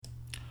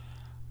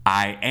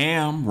I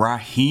am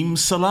Raheem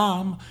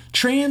Salam,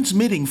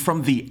 transmitting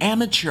from the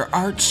Amateur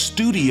Art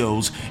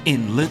Studios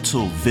in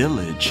Little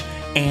Village,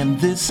 and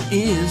this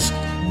is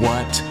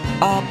What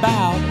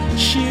About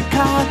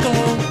Chicago?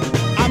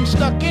 I'm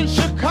stuck in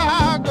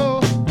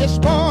Chicago, it's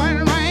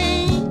pouring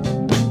rain,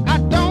 I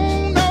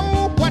don't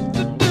know what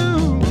to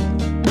do.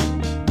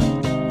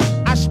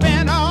 I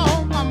spent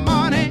all my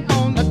money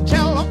on the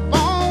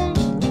telephone,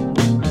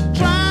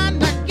 trying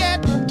to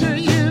get to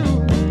you.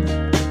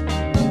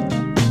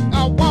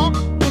 I walk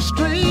the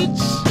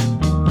streets,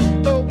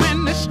 the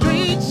windy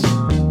streets,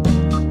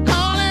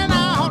 calling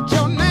out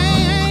your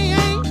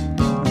name.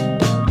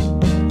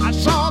 I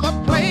saw the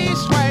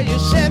place where you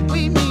said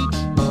we meet,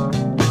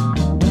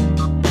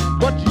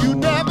 but you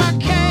never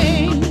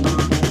came.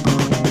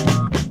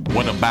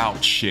 What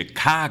About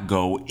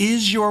Chicago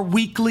is your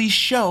weekly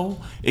show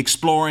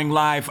exploring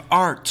live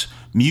art,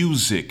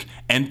 music,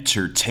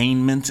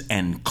 entertainment,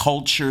 and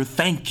culture.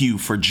 Thank you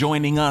for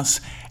joining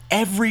us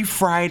every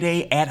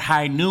Friday at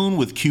high noon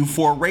with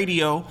Q4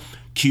 Radio,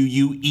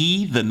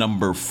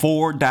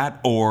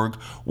 QUE4.org,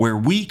 where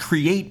we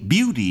create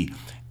beauty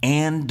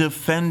and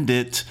defend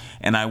it.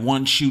 And I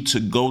want you to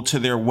go to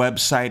their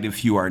website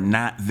if you are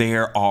not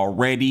there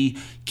already,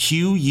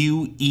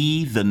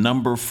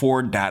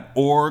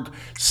 QUE4.org.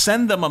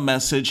 Send them a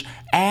message.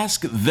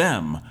 Ask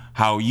them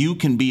how you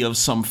can be of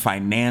some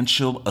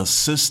financial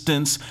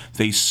assistance.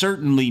 They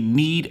certainly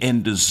need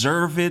and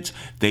deserve it.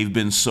 They've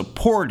been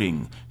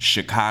supporting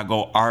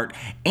Chicago art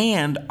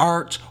and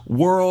art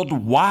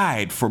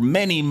worldwide for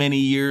many, many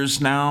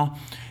years now.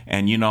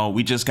 And, you know,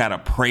 we just got to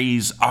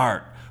praise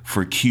art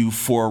for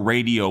Q4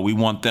 Radio. We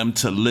want them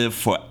to live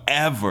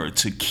forever,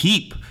 to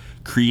keep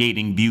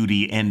creating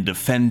beauty and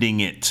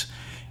defending it.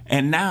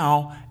 And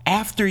now,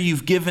 after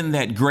you've given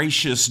that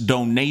gracious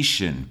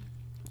donation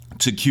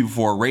to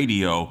Q4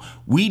 Radio,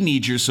 we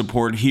need your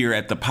support here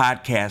at the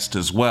podcast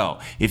as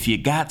well. If you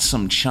got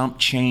some chump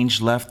change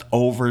left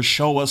over,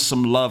 show us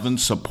some love and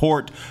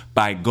support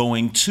by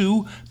going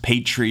to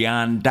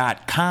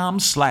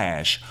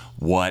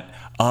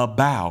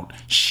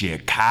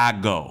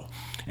patreon.com/whataboutchicago.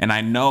 And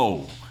I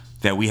know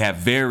that we have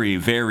very,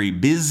 very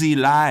busy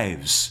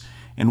lives,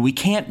 and we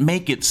can't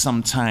make it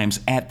sometimes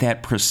at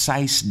that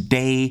precise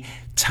day,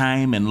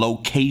 time, and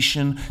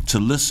location to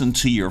listen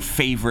to your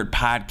favorite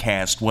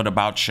podcast, What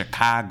About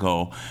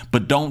Chicago?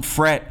 But don't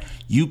fret,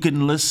 you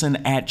can listen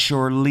at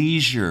your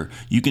leisure.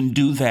 You can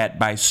do that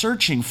by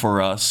searching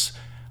for us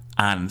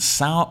on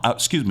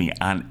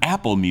on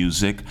Apple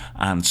Music,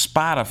 on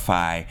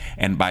Spotify,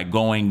 and by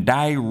going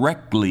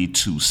directly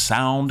to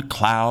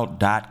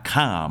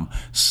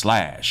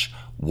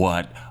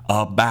soundcloud.com/What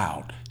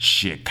About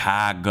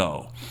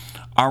Chicago.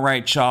 All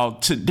right, y'all.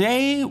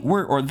 Today,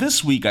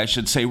 this week, I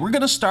should say, we're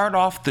going to start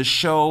off the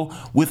show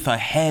with a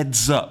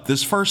heads up.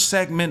 This first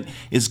segment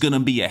is going to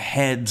be a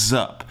heads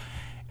up.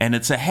 And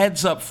it's a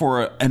heads up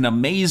for an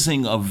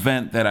amazing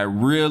event that I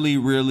really,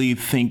 really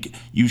think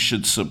you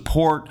should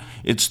support.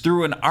 It's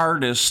through an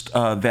artist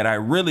that I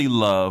really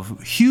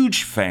love,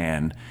 huge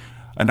fan,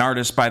 an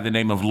artist by the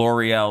name of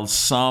L'Oreal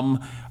Sum.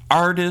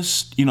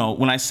 Artist, you know,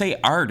 when I say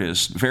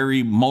artist,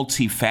 very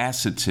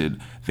multifaceted.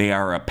 They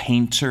are a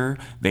painter,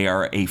 they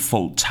are a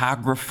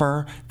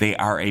photographer, they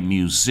are a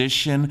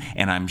musician,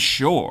 and I'm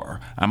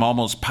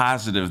almost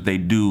positive they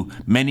do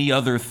many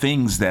other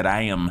things that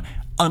I am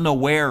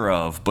unaware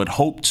of, but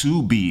hope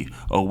to be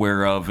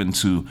aware of and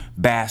to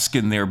bask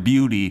in their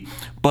beauty.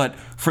 But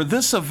for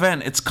this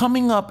event, it's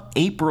coming up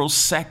April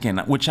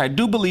 2nd, which I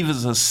do believe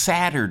is a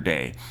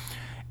Saturday.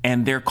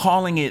 And they're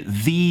calling it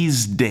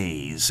These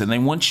Days. And they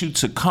want you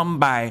to come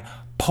by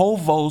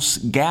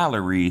Povos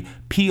Gallery,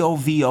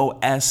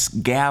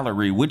 Povos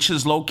Gallery, which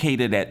is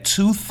located at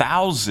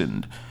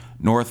 2000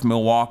 North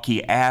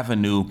Milwaukee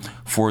Avenue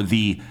for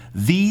the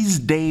These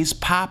Days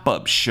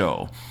pop-up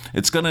show.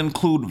 It's going to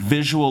include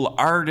visual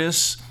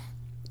artists.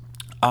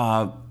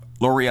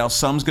 L'Oreal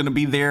Sum's going to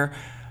be there.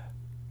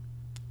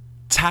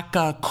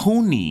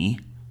 Takakuni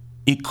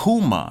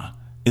Ikuma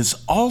is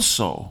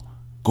also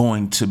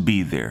going to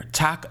be there.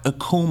 Tak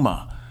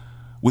Akuma,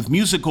 with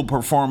musical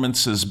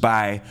performances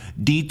by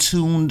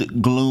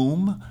Detuned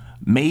Gloom,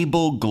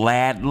 Mabel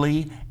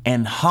Gladley,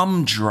 and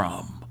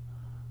Humdrum.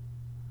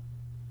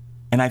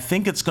 And I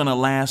think it's going to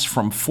last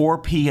from 4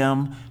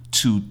 p.m.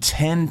 to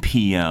 10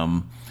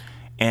 p.m.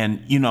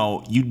 And, you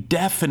know, you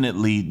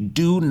definitely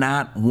do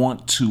not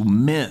want to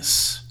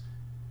miss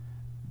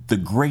the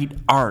great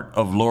art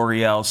of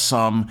L'Oreal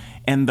Sum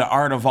and the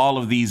art of all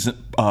of these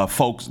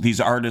folks,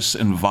 these artists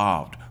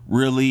involved.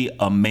 Really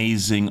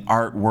amazing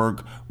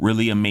artwork,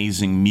 really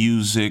amazing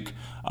music.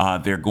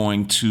 They're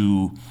going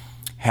to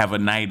have a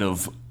night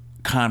of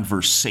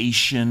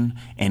conversation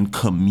and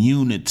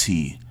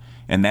community.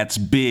 And that's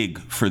big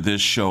for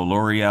this show.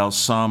 L'Oreal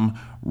Sum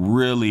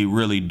really,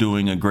 really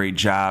doing a great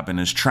job and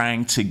is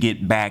trying to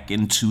get back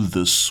into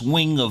the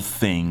swing of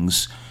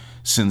things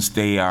since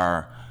they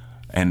are,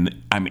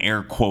 and I'm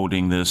air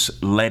quoting this,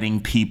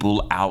 letting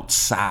people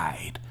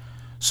outside.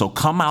 So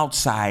come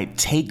outside,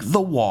 take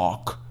the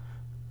walk,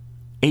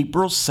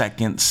 April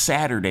 2nd,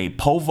 Saturday,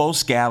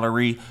 Povos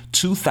Gallery,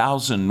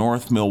 2000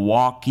 North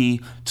Milwaukee,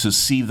 to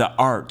see the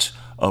art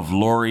of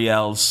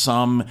L'Oreal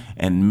Sum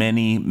and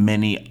many,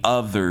 many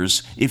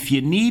others. If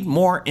you need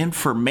more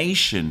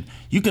information,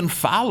 you can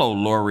follow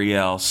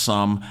L'Oreal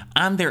Sum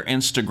on their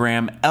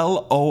Instagram,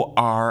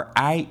 LORIELLESUM,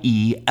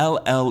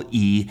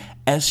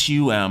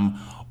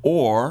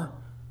 or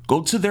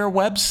go to their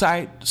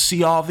website,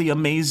 see all the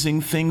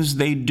amazing things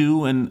they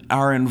do and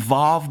are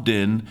involved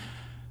in.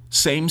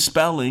 Same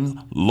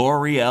spelling,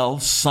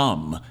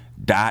 L'OrealSum.com.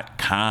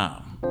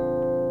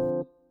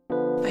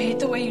 I hate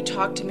the way you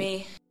talk to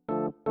me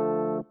and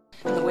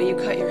the way you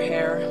cut your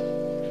hair.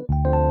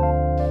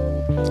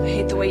 I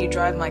hate the way you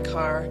drive my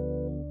car.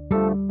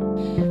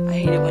 I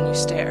hate it when you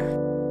stare.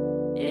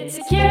 It's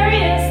a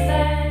curious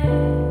thing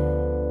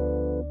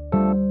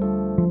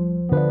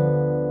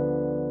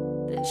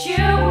that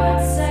you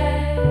would say.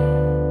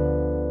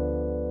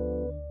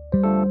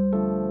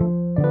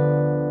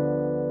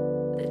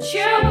 That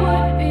you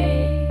would be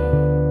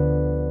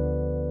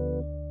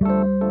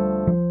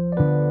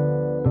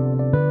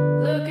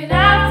looking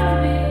out for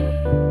me.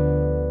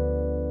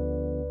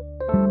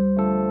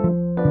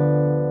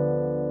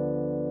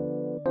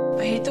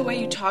 I hate the way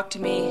you talk to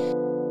me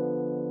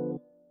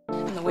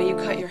and the way you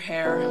cut your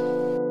hair.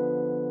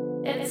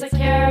 It's a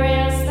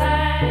curious thing.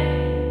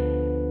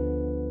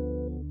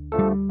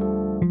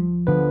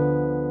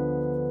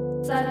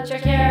 Such a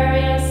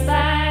curious thing.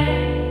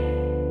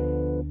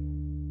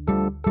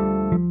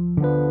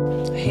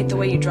 I hate the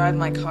way you drive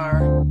my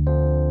car.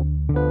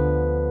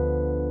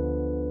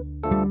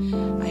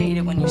 I hate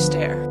it when you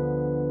stare.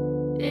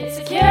 It's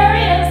a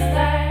curious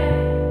thing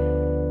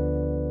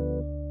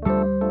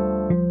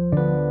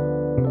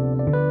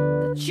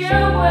that you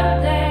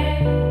would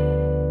think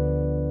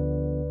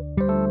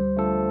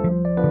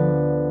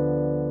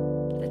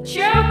that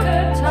you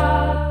could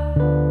talk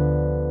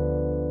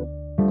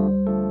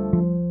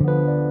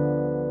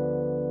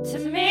to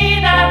me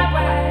that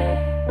way.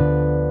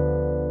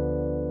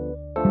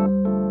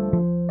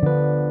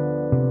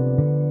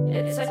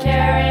 It's a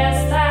curious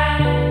thing.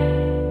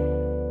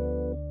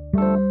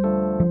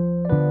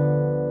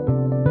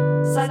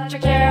 Such a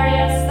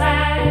curious thing.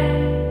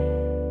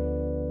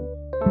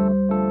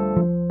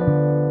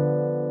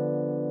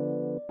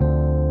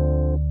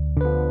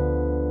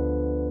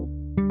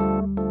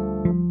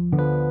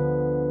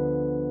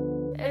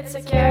 It's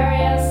a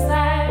curious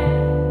thing.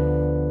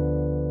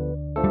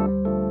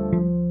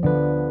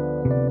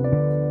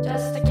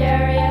 Just a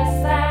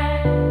curious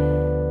thing.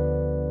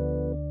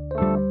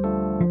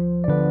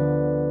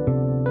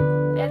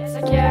 It's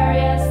a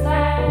curious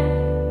thing.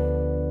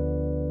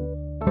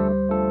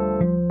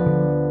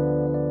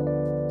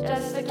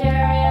 Just a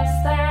curious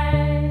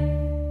thing.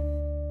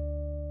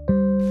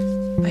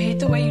 I hate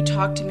the way you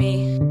talk to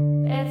me.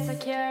 It's a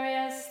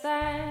curious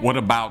thing. What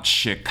about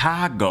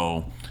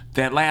Chicago?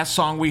 That last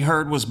song we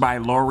heard was by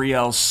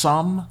L'Oreal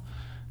Sum.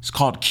 It's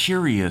called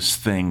Curious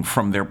Thing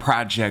from their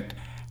project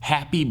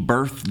Happy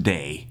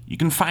Birthday. You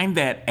can find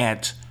that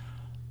at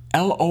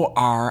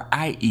LORIELLESUM,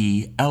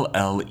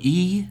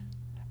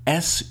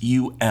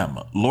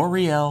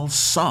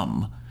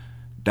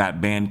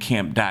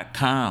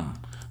 L'OrealSum.bandcamp.com.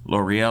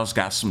 L'Oreal's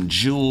got some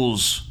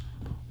jewels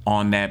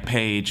on that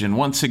page. And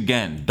once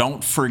again,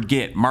 don't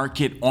forget, mark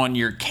it on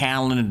your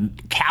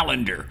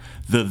calendar.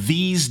 The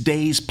These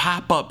Days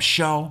pop-up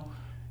show,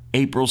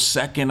 April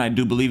 2nd, I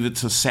do believe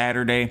it's a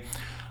Saturday,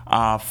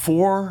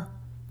 4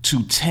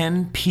 to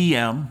 10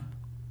 p.m.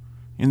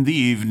 in the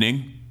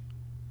evening.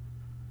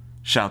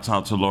 Shouts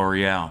out to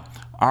L'Oreal.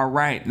 All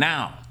right,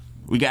 now,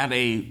 we got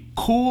a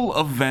cool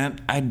event.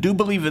 I do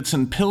believe it's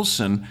in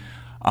Pilsen,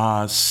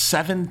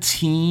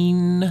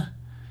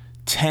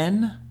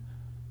 1710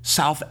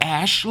 South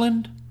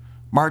Ashland,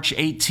 March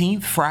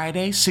 18th,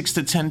 Friday, 6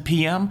 to 10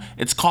 p.m.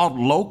 It's called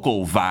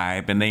Local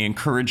Vibe, and they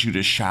encourage you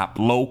to shop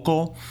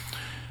local.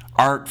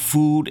 Art,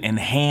 food, and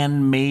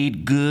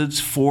handmade goods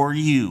for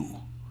you.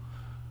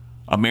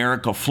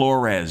 America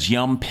Flores,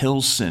 Yum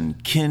Pilsen,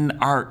 Kin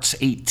Arts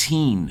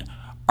 18,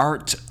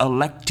 Art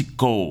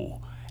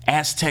Electico,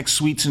 Aztec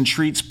Sweets and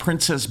Treats,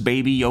 Princess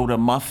Baby Yoda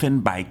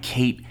Muffin by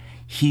Kate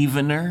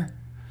Heavener,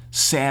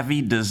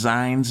 Savvy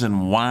Designs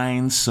and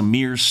Wines,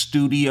 Samir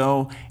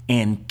Studio,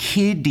 and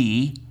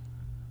Kiddy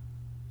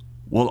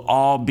will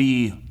all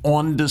be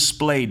on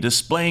display,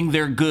 displaying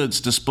their goods,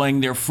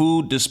 displaying their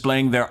food,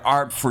 displaying their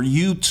art for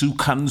you to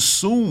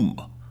consume.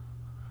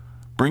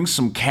 Bring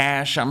some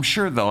cash. I'm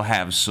sure they'll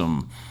have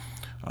some,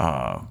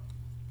 PayPal,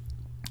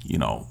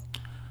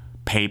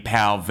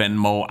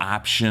 Venmo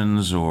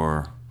options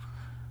or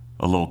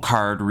a little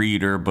card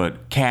reader,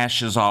 but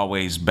cash is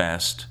always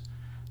best.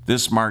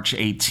 This March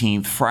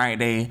 18th,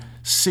 Friday,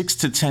 6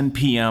 to 10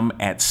 p.m.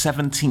 at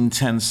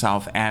 1710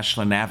 South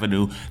Ashland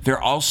Avenue.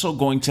 They're also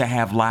going to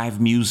have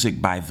live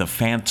music by The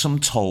Phantom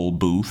Toll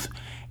Booth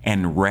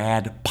and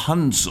Rad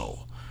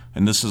Punzel.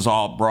 And this is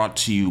all brought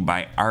to you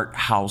by Art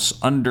House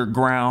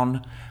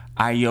Underground,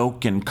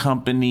 Ioke and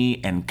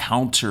Company, and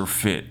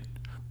Counterfeit.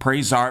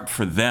 Praise art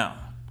for them.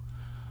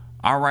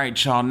 All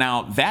right, y'all.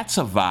 Now, that's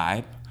a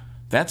vibe.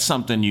 That's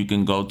something you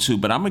can go to,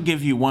 but I'm going to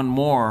give you one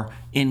more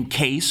in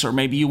case, or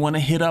maybe you want to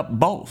hit up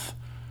both.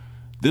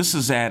 This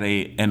is at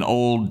an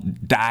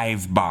old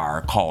dive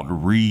bar called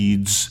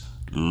Reed's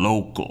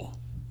Local.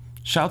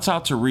 Shouts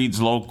out to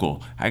Reed's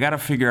Local. I got to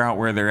figure out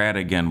where they're at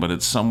again, but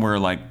it's somewhere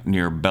like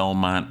near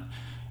Belmont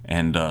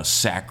and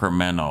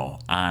Sacramento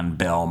on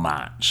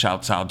Belmont.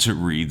 Shouts out to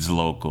Reed's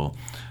Local.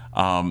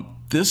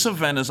 This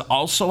event is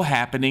also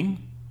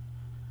happening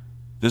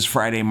this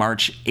Friday,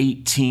 March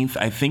 18th.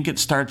 I think it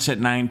starts at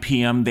 9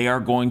 p.m. They are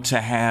going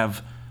to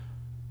have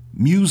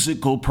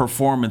musical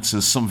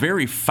performances, some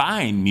very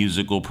fine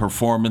musical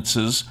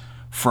performances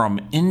from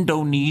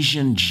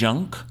Indonesian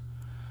Junk,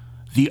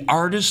 the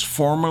artist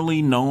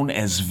formerly known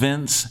as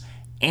Vince,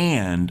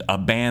 and a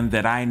band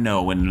that I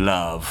know and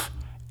love,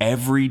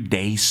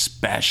 Everyday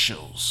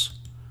Specials.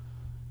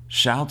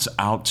 Shouts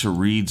out to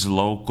Reed's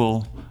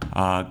Local.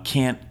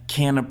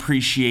 Can't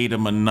appreciate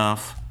them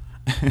enough.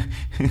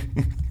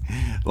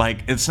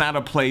 Like, it's not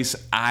a place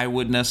I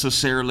would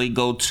necessarily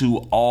go to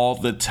all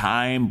the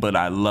time, but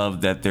I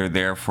love that they're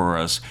there for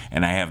us,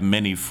 and I have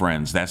many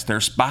friends. That's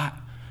their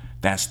spot.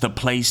 That's the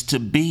place to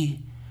be.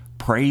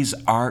 Praise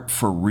art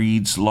for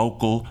Reed's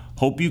Local.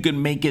 Hope you can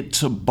make it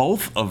to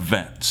both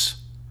events.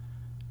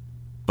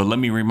 But let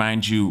me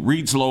remind you,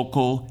 Reed's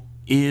Local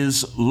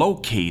is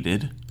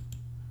located...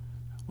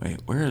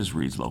 Wait, where is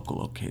Reed's Local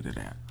located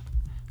at?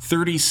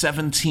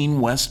 3017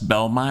 West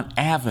Belmont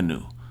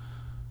Avenue.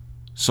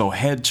 So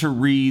head to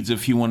Reed's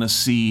if you want to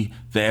see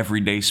the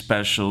Everyday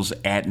Specials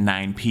at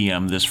 9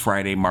 p.m. this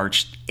Friday,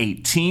 March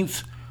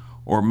 18th.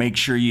 Or make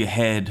sure you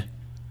head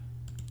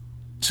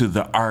to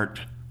the art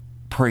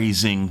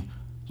praising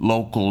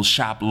local,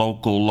 shop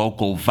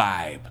local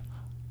vibe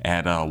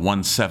at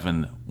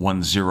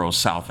 1710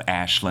 South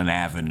Ashland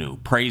Avenue.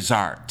 Praise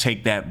art.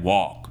 Take that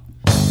walk.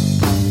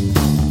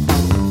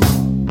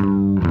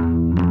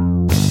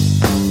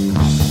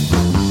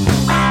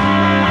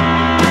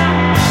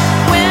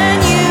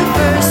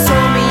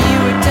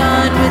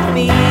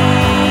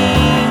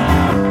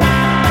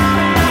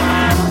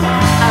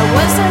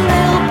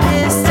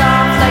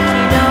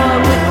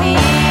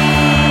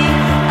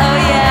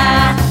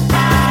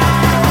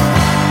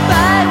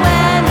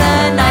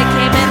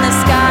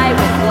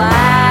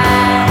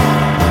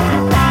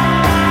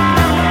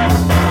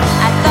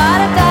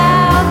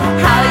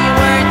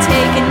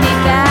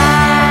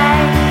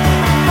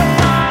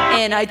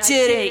 I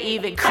didn't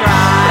even cry. I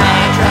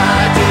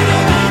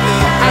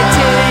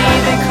didn't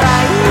even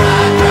cry.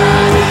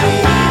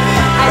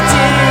 I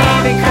didn't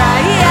even cry.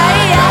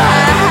 Yeah.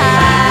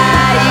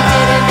 You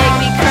didn't make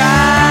me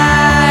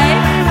cry.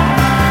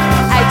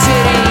 I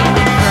didn't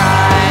even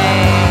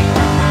cry.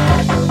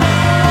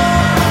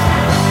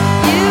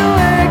 You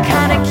were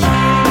kinda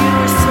cute. You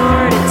were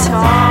sorta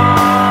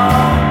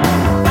tall.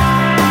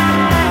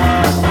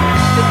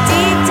 But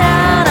deep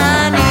down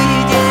I knew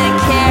you didn't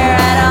care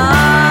at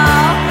all.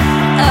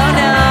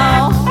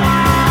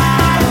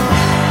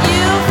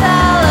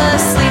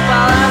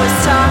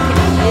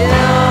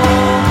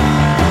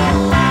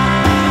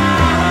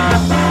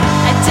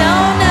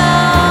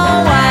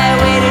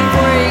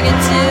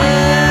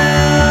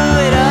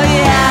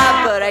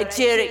 I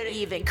didn't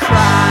even cry. I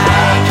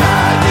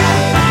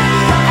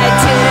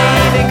didn't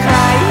even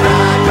cry.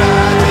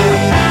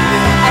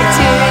 I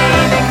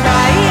didn't even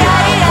cry.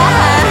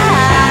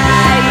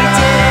 You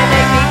didn't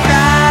make me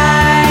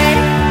cry.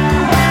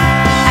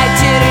 I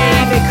didn't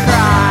even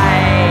cry.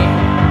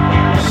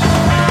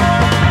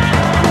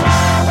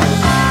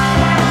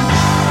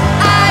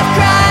 I've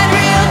cried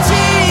real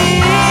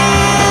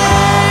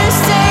tears,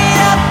 stayed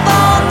up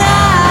all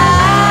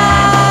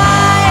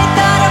night,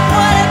 thought of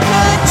what I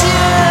could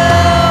do.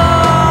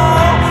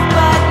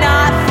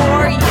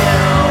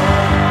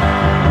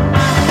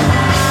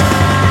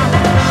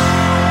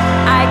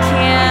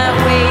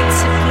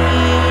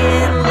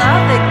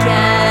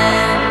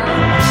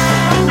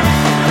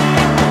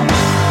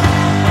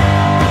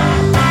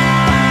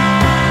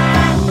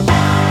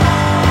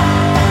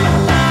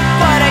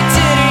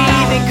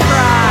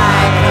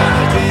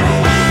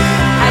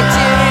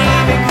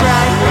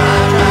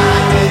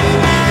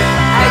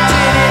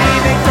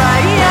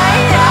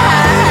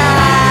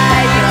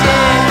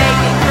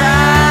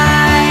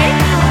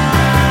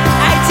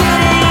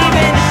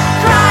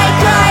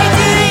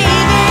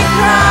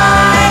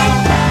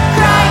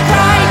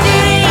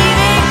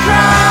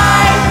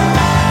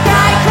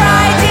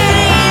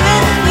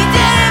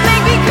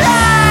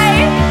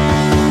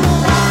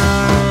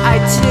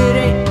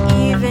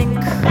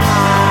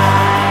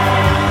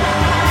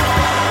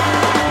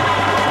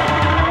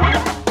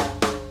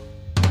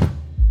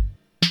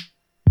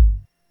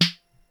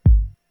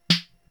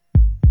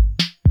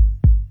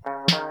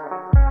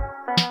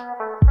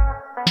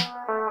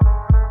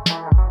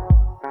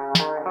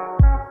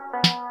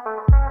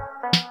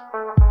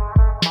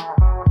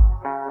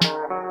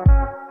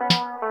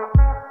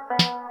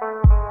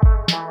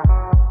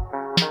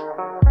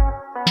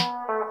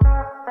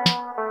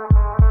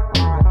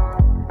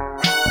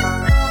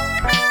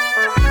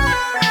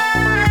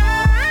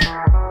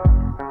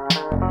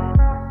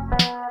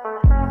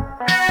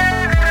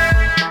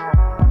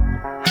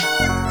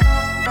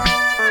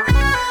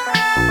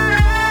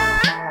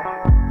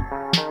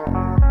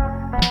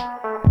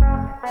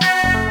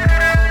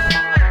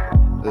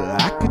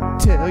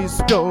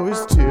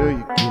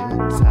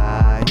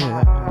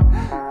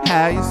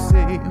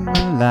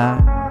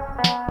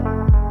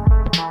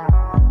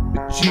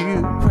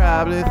 you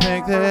probably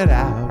think that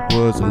I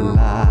was a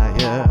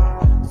liar,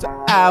 so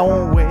I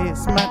won't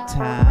waste my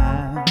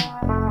time.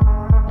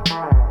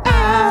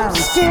 I'm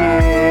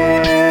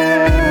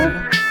scared,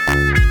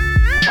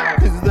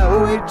 'cause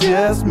though we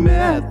just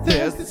met,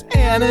 there's this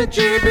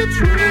energy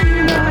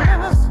between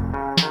us.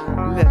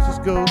 Let's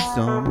just go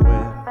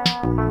somewhere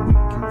we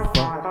can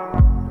fuck.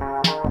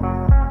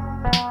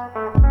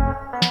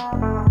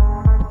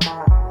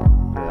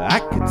 I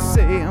could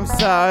say I'm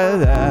sorry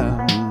that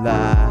I'm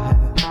alive.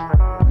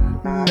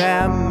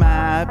 That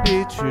might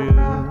be true,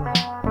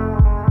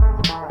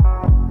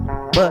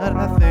 but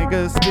I think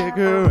I'll stick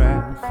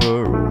around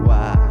for a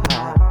while,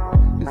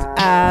 'cause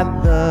I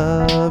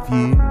love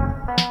you.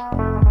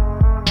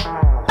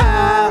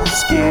 I'm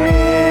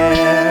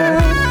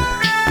scared,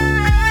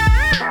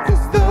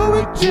 'cause though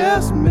we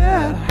just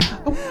met,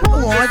 I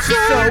want you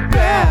so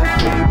bad,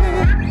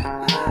 baby.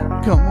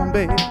 Come on,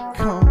 baby,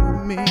 come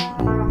with me, we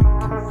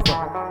can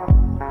fuck.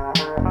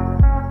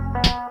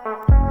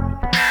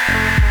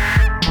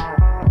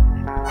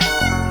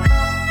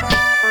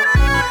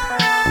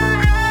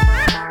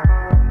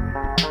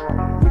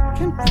 We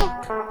can fuck.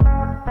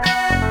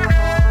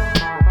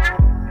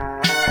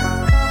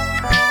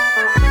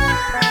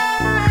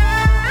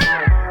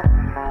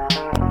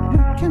 We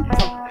can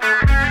fuck.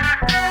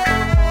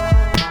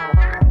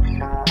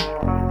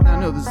 Now, I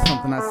know this is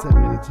something I said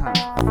many times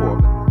before,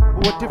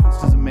 but what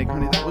difference does it make,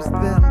 honey? That was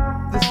them.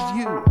 This is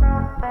you.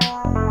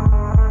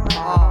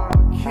 Oh,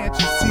 can't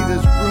you see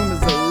this room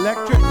is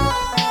electric?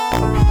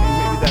 Okay,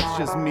 maybe that's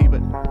just me,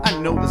 but I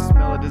know the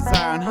smell of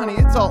desire, and honey,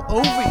 it's all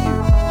over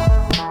you.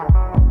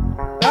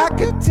 I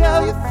could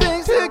tell you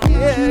things to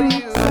get you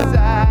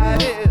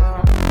excited,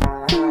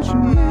 things you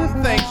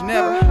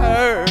never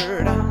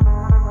heard.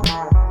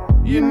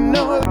 You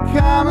know the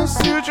Kama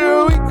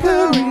Sutra, we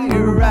could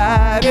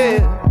rewrite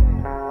it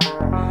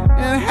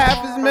in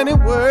half as many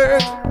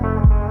words.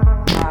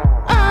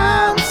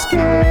 I'm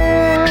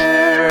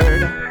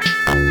scared,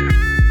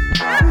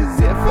 'cause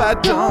if I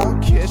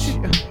don't kiss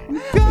you,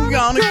 I'm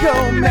gonna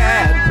go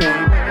mad,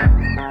 baby.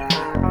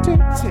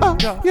 Take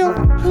off your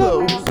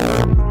clothes, we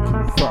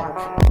can fuck.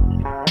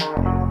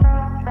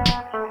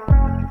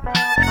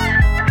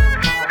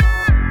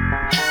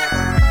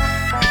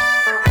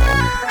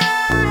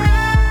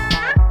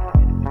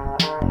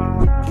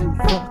 We can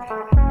fuck.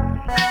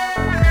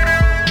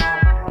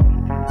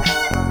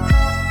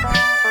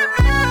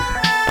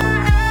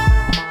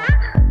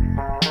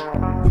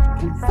 We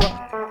can fuck.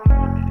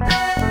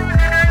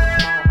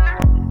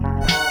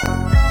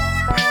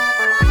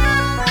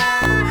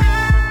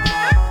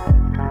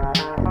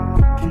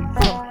 We can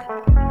fuck.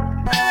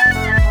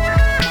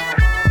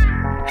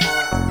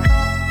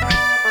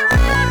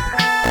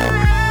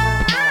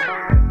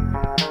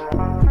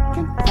 We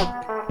can fuck.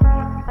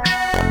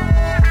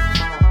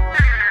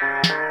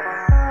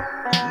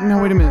 Now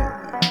wait a minute.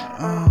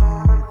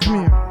 Come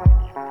here.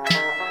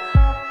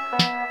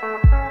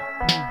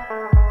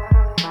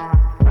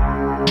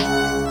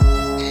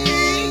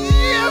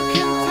 You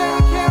can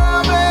take care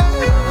of it.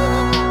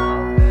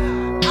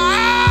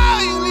 Oh,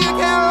 you need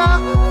care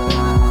of it.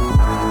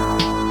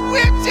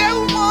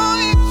 Whichever one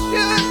you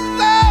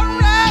choose,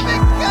 alright,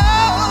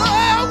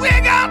 because we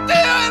gon' do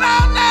it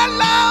all night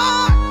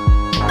long.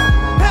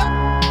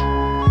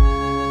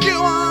 You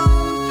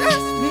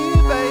undress me,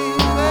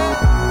 baby.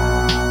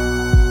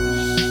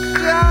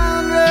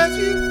 Undress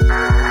you.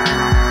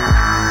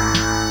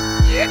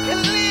 You can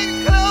leave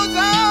your clothes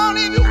on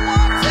if you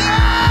want to.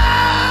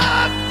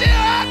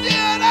 Still, I do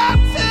it all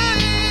to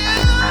you.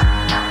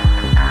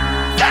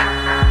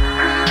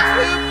 We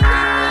two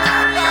people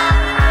alright.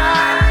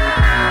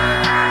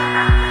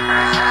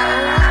 I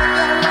wanna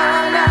get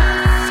along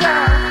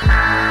outside.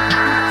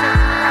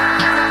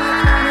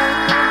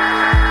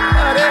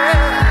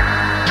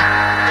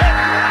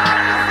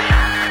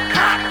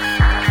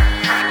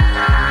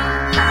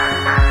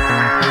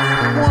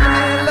 But wanna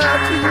make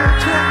love to you,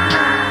 child.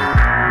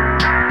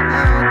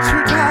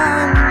 2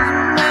 times,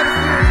 maybe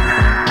 3.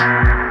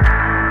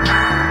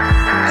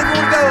 I'm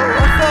gonna go a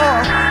 4,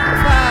 a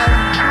 5.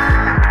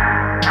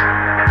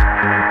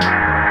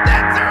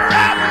 That's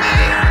around me.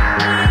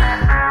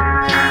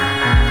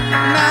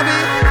 And I'll be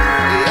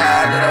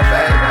your little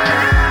baby.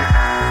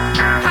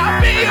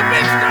 I'll be your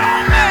big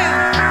strong man.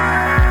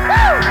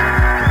 Woo!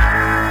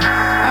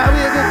 I'll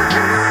be a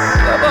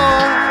good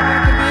boy. I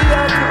can be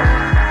your toy.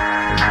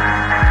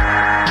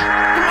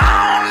 Come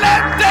on,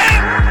 let's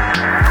dance.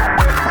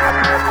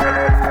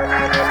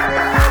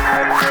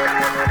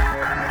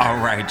 All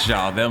right,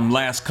 y'all. Them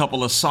last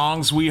couple of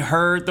songs we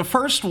heard. The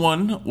first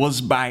one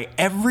was by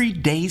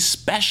Everyday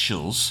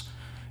Specials.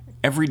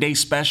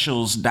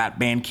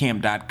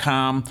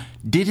 Everydayspecials.bandcamp.com.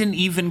 Didn't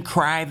Even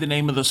Cry, the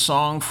name of the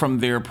song from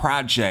their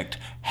project,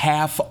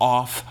 Half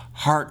Off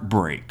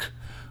Heartbreak.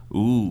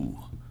 Ooh.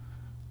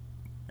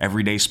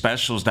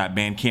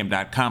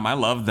 Everydayspecials.bandcamp.com. I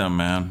love them,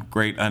 man.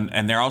 Great.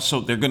 And they're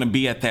going to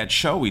be at that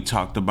show we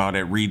talked about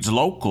at Reed's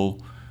Local,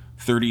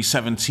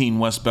 3017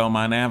 West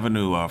Belmont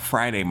Avenue,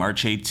 Friday,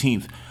 March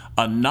 18th.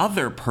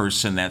 Another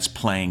person that's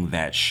playing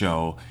that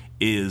show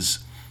is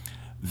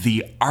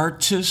The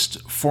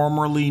Artist,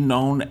 formerly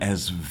known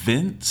as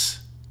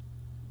Vince.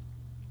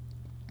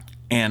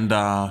 And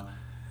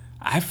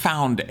I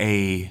found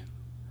a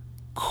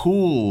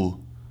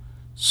cool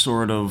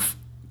sort of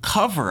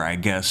cover, I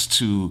guess,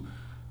 to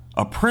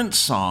a Prince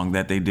song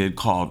that they did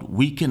called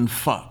We Can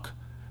Fuck.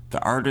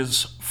 The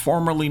artist,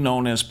 formerly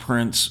known as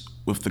Prince,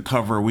 with the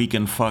cover We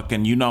Can Fuck.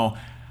 And you know,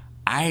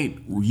 I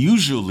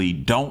usually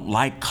don't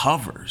like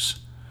covers,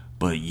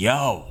 but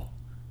yo,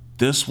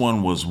 this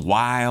one was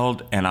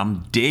wild and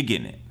I'm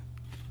digging it.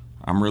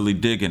 I'm really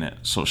digging it.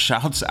 So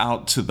shouts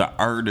out to the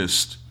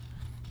artist,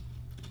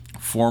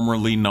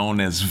 formerly known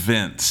as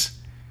Vince.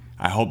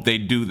 I hope they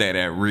do that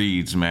at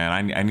Reed's,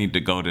 man. I need to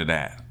go to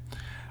that.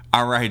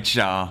 All right,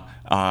 y'all.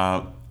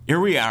 Here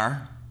we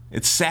are.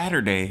 It's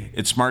Saturday.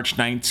 It's March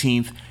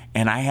 19th,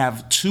 and I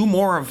have 2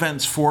 more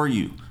events for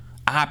you.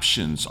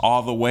 Options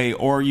all the way,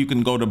 or you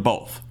can go to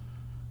both.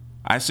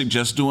 I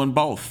suggest doing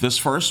both. This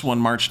first one,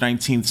 March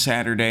 19th,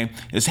 Saturday,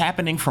 is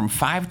happening from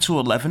 5 to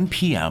 11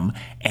 p.m.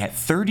 at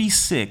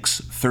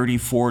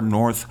 3634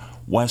 North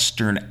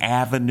Western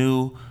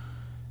Avenue.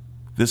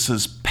 This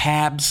is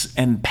Pabs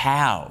and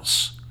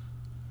Pals.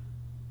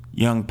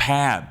 Young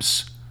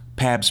Pabs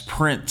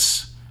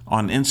Prince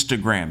on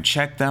Instagram.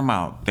 Check them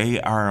out.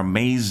 They are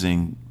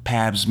amazing.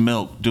 Pabs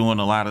Milk doing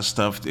a lot of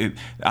stuff.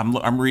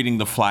 I'm reading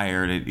the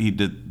flyer that he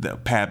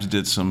did. Pabs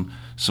did some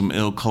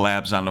ill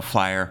collabs on the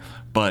flyer,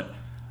 but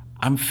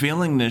I'm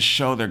feeling this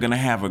show. They're gonna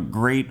have a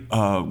great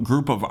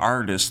group of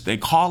artists. They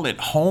call it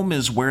 "Home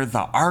is Where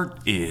the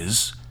Art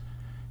Is,"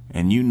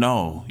 and you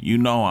know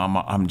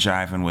I'm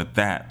jiving with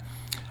that.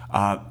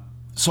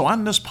 So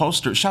on this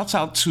poster, shouts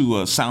out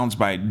to sounds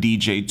by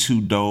DJ Too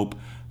Dope,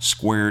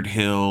 Squared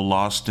Hill,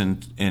 Lost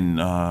in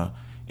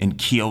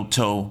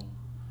Kyoto,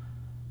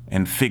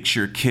 and Fix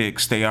Your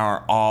Kicks. They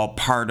are all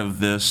part of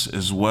this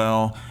as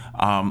well.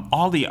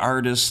 All the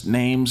artists'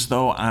 names,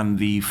 though, on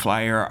the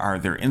flyer are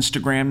their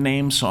Instagram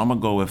names, so I'm going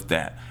to go with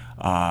that.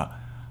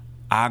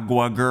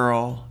 Agua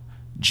Girl,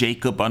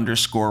 Jacob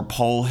 _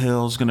 Pole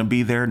Hill is going to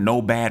be there.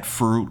 No Bad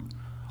Fruit,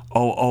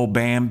 O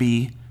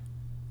Bambi,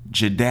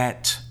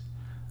 Jadette,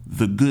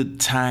 The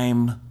Good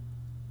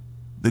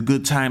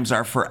Times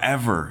Are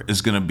Forever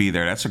is going to be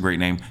there. That's a great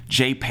name.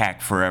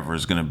 J-Pack Forever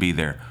is going to be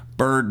there.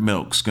 Bird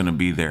Milk's going to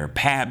be there.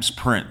 Pabs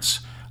Prince.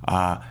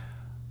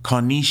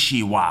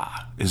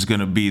 Konishiwa is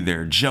going to be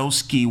there.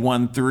 Joski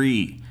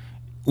 13.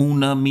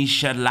 Una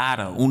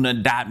Michelada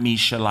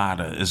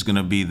is going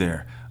to be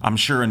there. I'm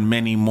sure, and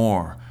many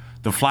more.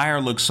 The flyer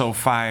looks so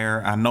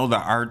fire. I know the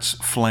art's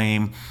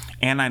flame.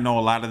 And I know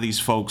a lot of these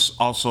folks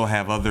also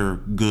have other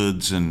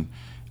goods and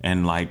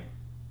like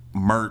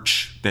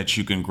merch that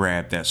you can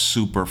grab that's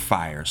super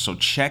fire. So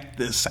check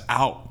this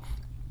out.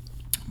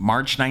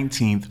 March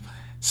 19th,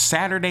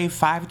 Saturday,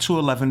 5 to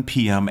 11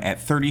 p.m.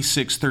 at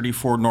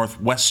 3634 North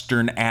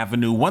Western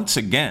Avenue. Once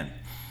again,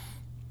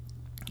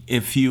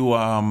 if you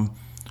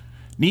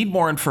need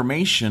more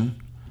information,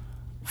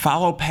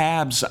 follow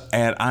Pabs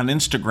on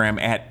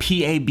Instagram at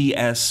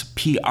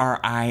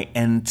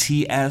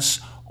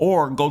PABSPRINTS,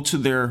 or go to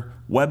their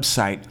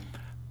website,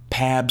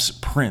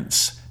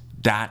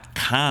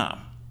 pabsprince.com.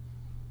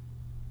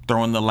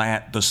 Throw in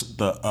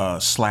the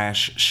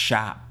slash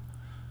shop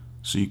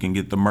so you can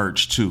get the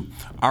merch too.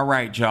 All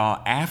right,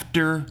 y'all.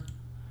 After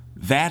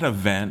that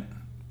event,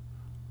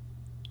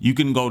 you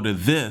can go to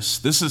this.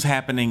 This is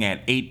happening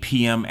at 8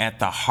 p.m. at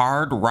the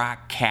Hard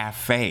Rock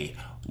Cafe.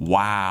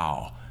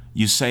 Wow.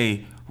 You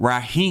say,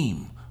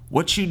 Raheem,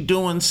 what you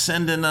doing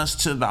sending us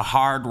to the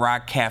Hard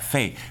Rock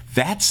Cafe?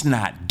 That's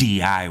not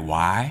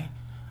DIY.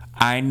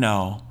 I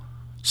know.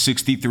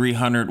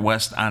 6300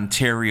 West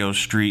Ontario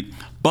Street.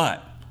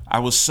 But I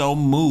was so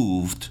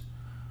moved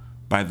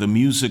by the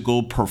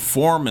musical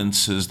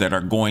performances that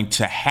are going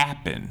to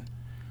happen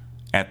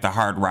at the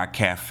Hard Rock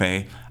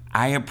Cafe.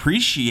 I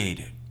appreciate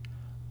it.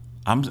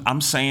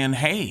 I'm saying,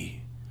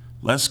 hey,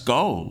 let's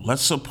go.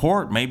 Let's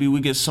support. Maybe we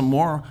get some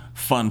more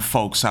fun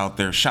folks out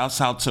there.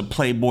 Shouts out to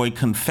Playboy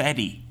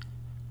Confetti.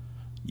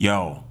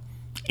 Yo,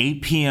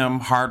 8 p.m.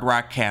 Hard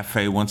Rock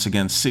Cafe, once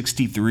again,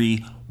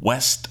 63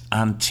 West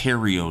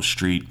Ontario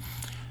Street.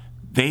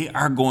 They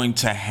are going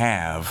to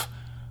have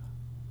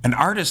an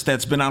artist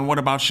that's been on What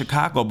About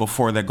Chicago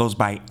before that goes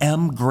by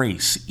M.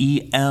 Grace,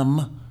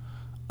 EM_Grace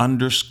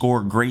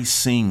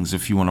Sings,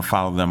 if you want to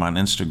follow them on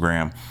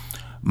Instagram.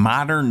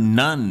 Modern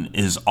Nun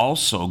is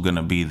also going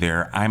to be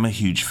there. I'm a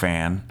huge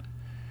fan.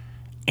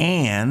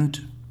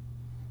 And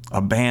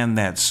a band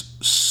that's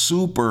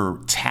super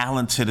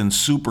talented and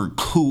super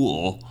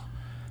cool,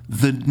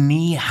 the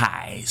Knee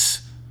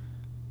Highs.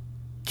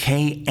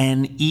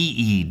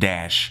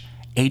 KNEE-HI''S,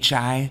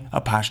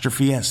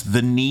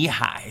 the Knee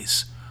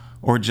Highs.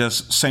 Or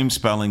just same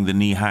spelling, the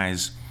Knee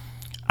Highs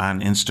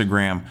on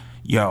Instagram.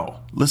 Yo,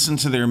 listen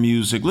to their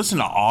music. Listen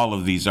to all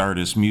of these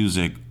artists'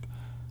 music.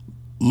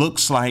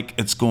 Looks like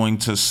it's going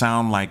to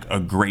sound like a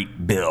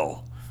great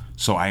bill.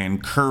 So I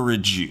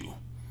encourage you.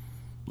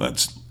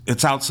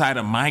 It's outside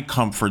of my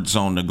comfort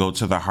zone to go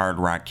to the Hard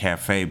Rock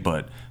Cafe,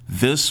 but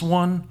this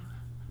one,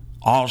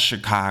 all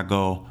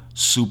Chicago,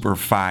 super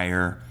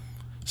fire.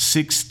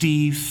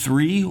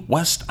 63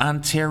 West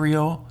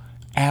Ontario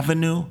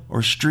Avenue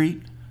or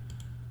Street.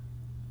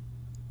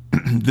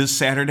 This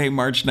Saturday,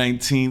 March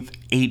 19th,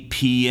 8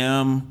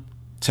 p.m.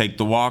 Take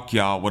the walk,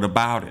 y'all. What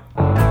about it?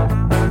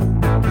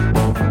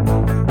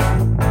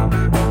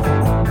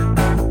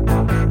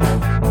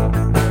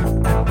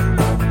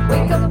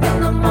 Wake up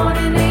in the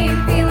morning,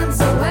 ain't feeling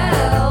so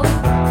well.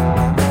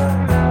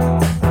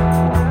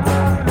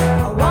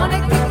 I wanna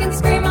kick and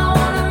scream, I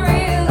wanna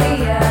really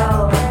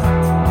yell.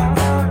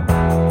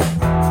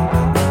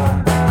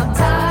 I'm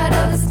tired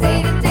of this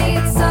day to day,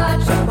 it's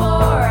such a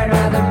bore. I'd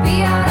rather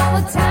be out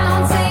on the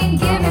town saying,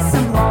 give me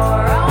some more.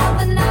 I want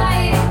the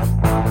night,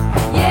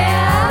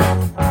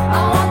 yeah, I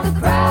want the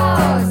crowd.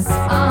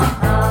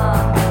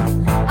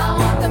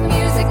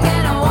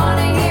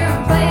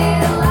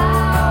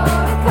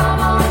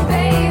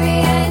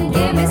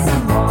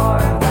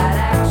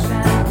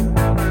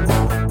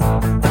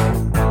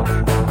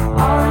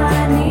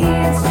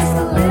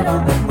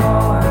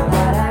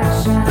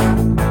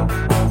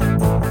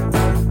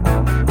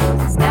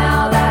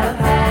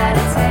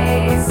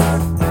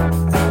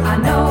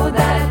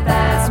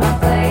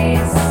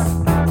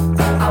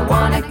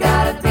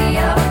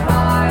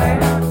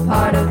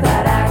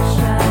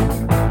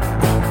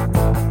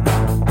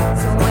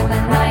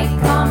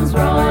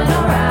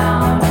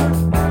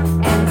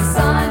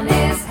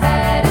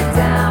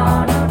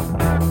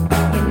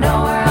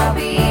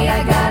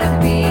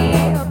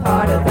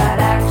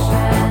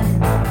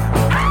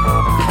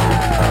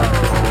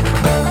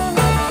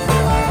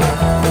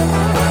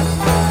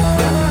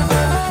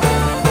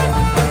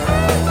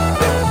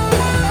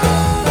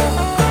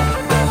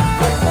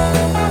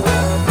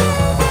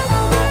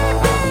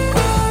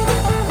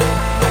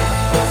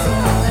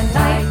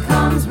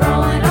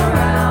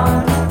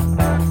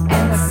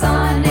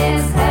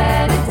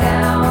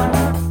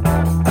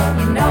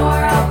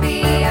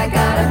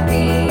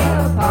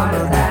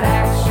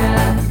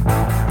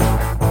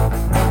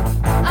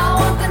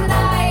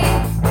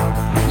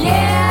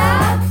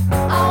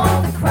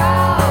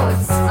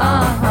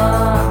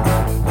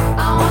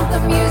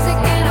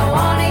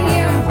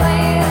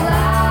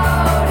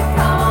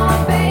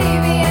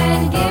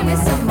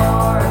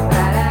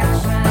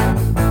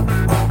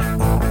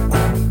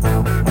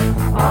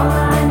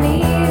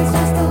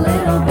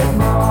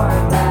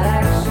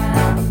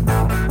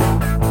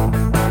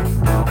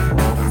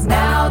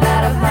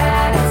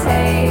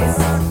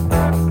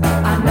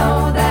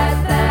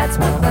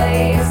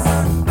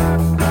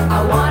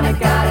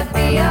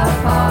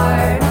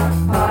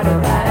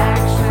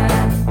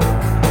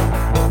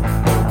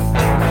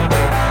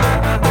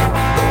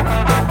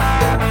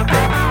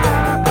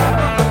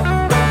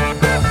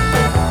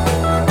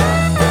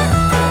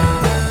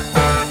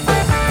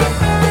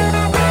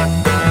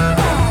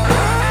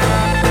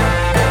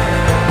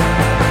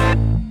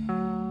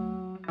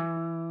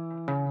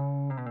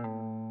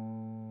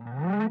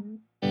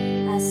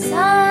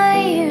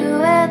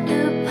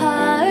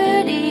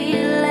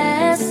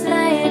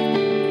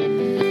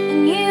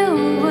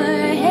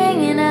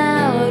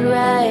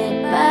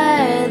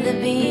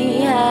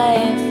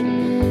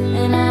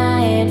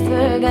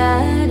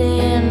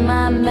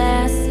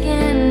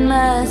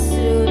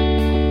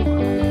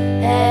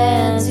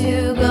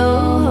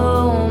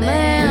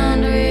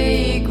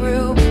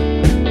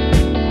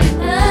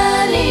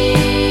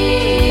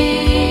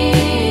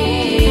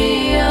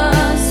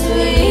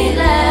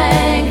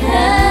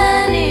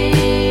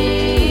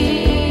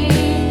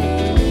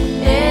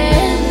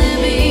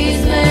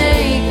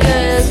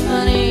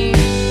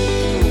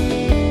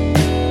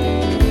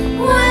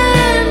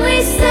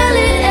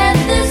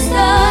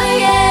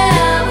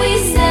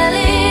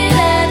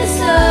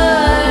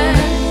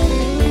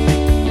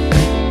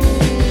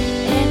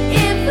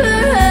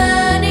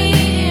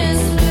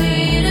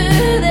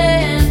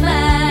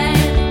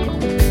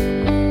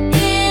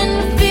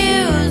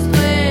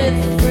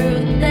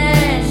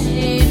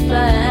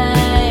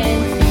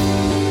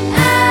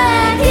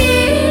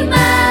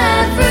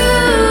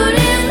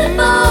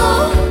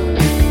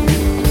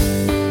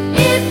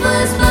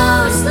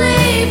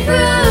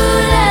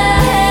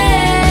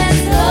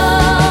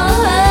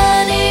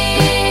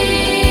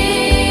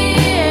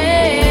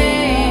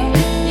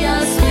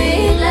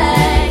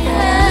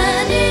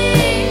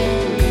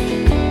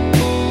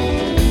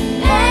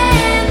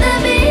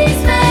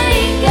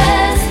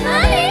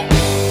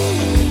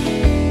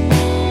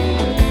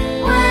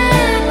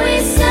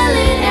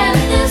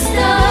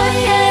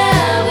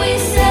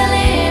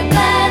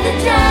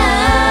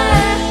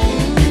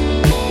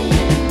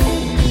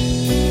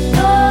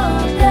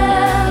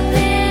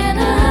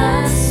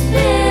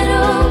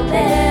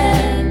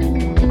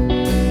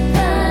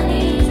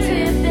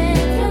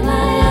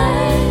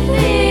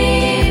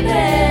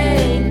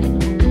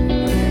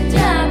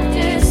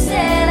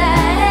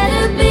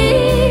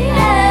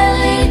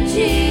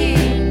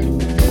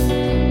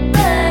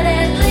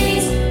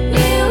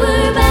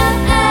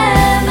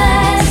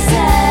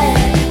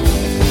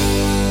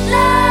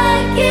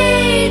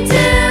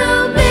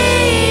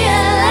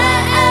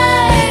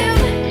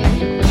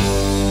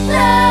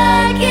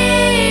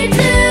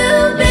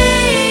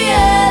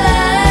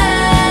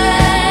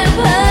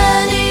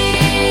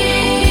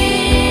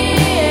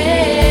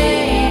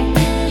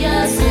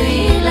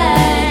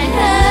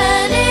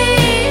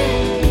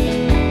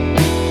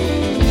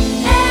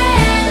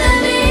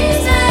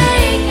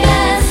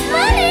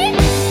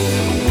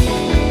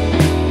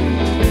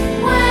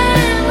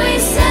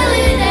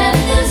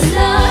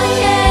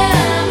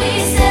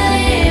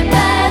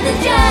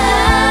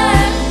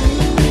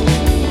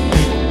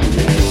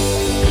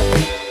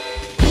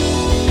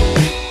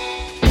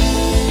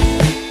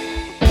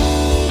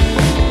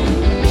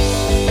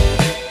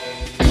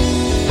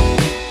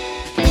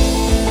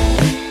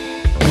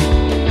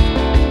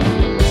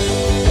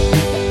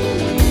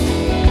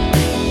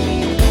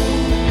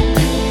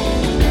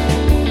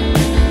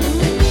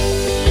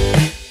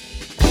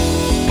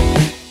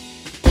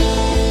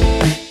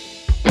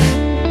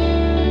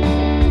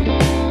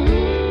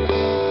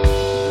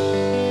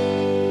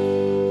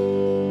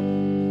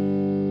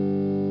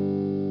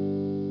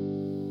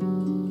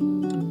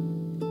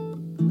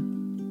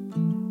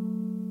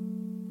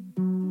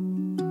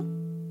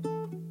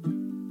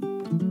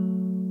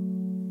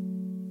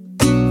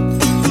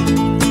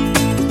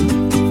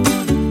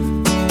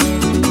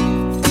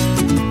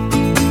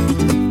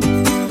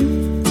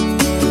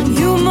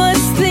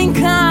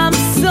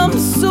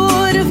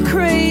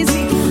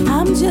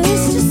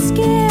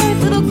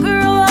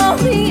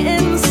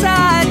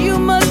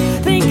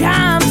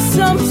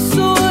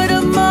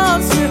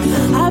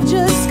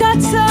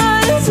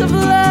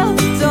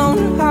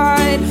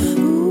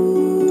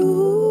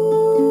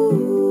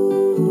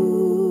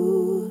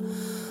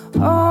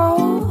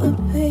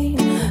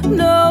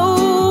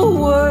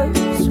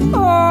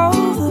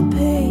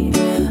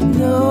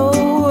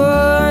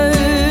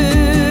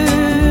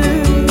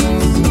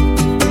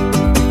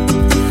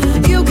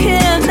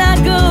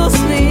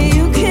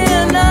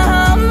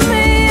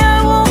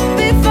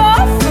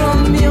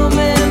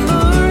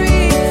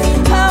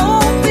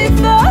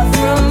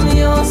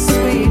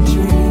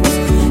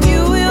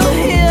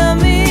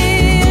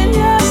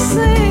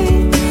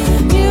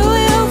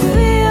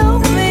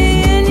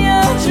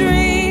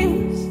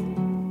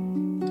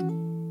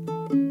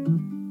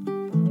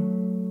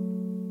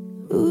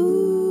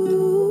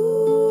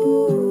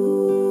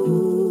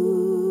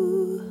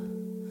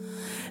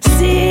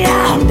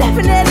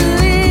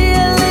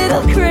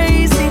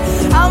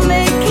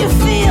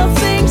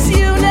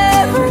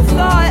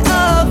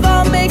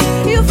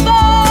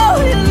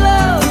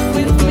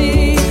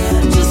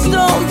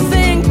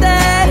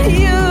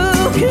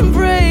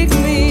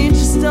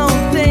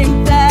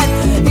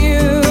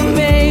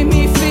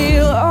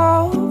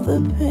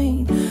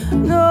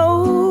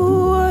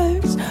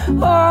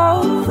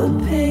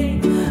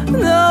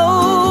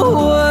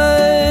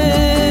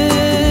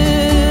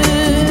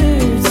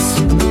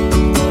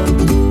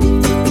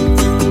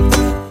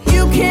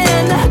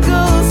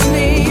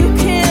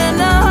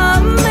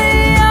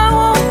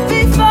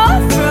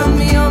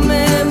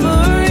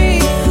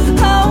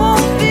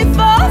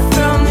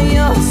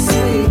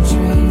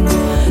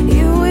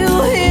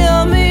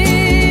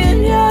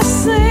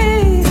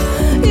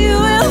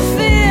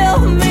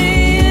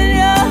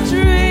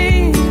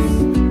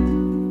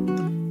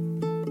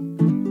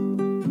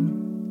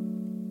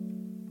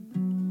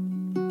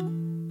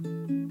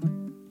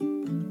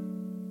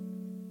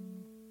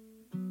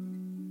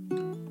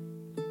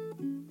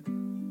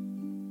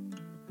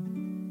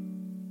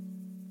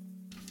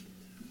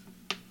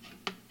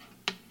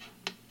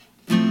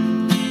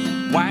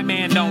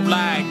 don't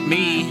like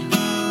me.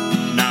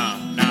 No.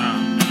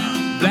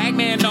 Black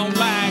man don't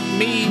like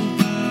me.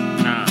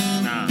 No.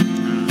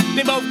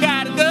 They both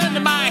got a gun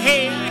to my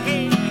head.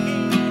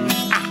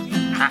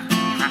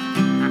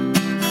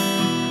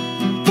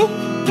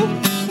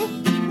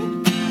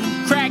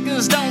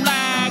 Crackers don't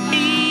like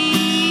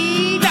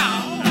me, no.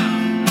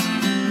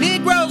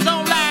 Negroes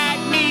don't like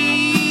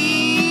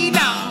me,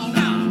 no.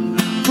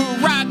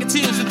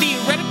 Prerogatives are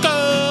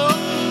theoretical.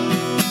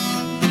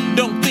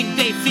 Don't think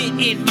they fit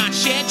in my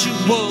schedule.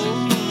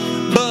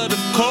 But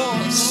of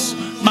course,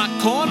 my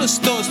corner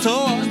store's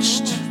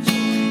torched.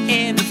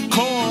 And of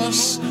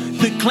course,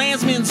 the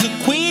Klansman's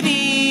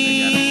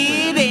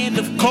acquitted. And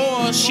of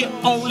course, you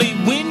only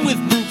win with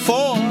brute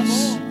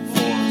force.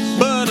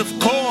 But of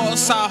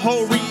course, our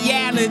whole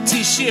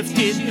reality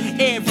shifted.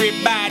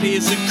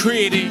 Everybody's a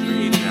critic.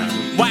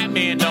 White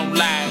man don't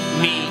like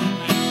me.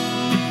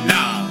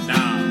 No.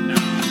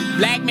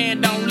 Black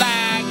man don't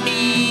like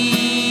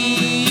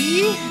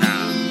me.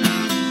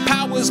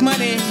 Power's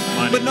money,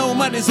 but no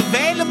money's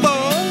available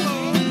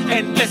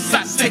unless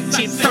I take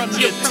it from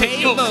your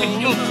table.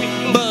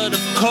 But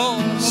of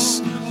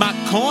course, my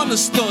corner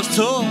store's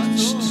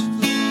torched.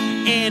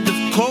 And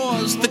of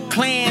course, the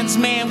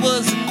Klansman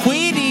was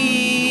acquitted.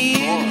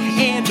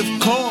 And of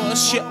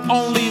course, you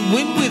only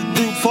win with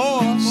brute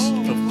force.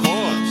 Of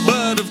course.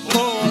 But of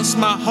course,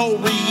 my whole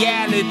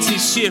reality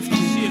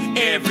shifted.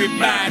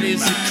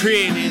 Everybody's a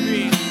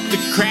critic. The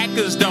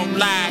crackers don't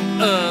like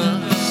us.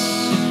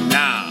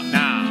 No.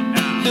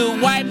 The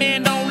white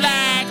man don't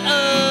like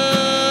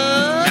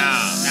us.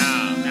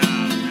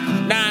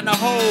 No. Now in the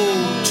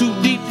hole, too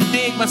deep to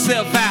dig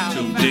myself out.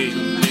 Too deep.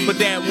 But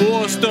that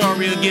war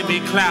story'll give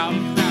me clout,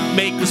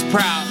 make us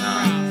proud.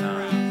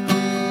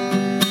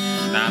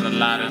 Not a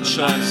lot of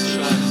choices.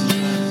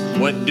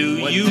 What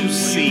do you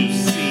see?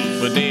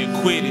 But they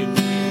acquitted.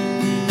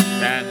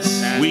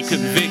 We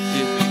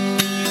convicted.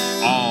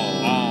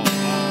 All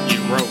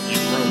you wrote.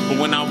 But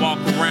when I walk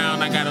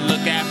around, I gotta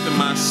look after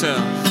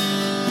myself.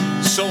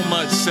 So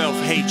much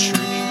self-hatred.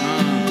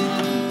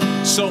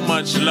 So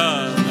much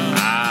love.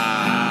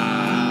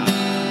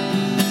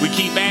 We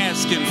keep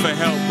asking for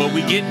help, but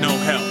we get no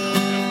help.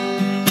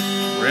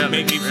 Really?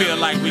 Make me feel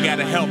like we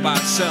gotta help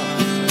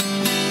ourselves.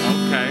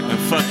 Okay. And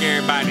fuck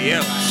everybody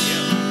else.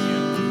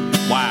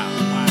 Wow.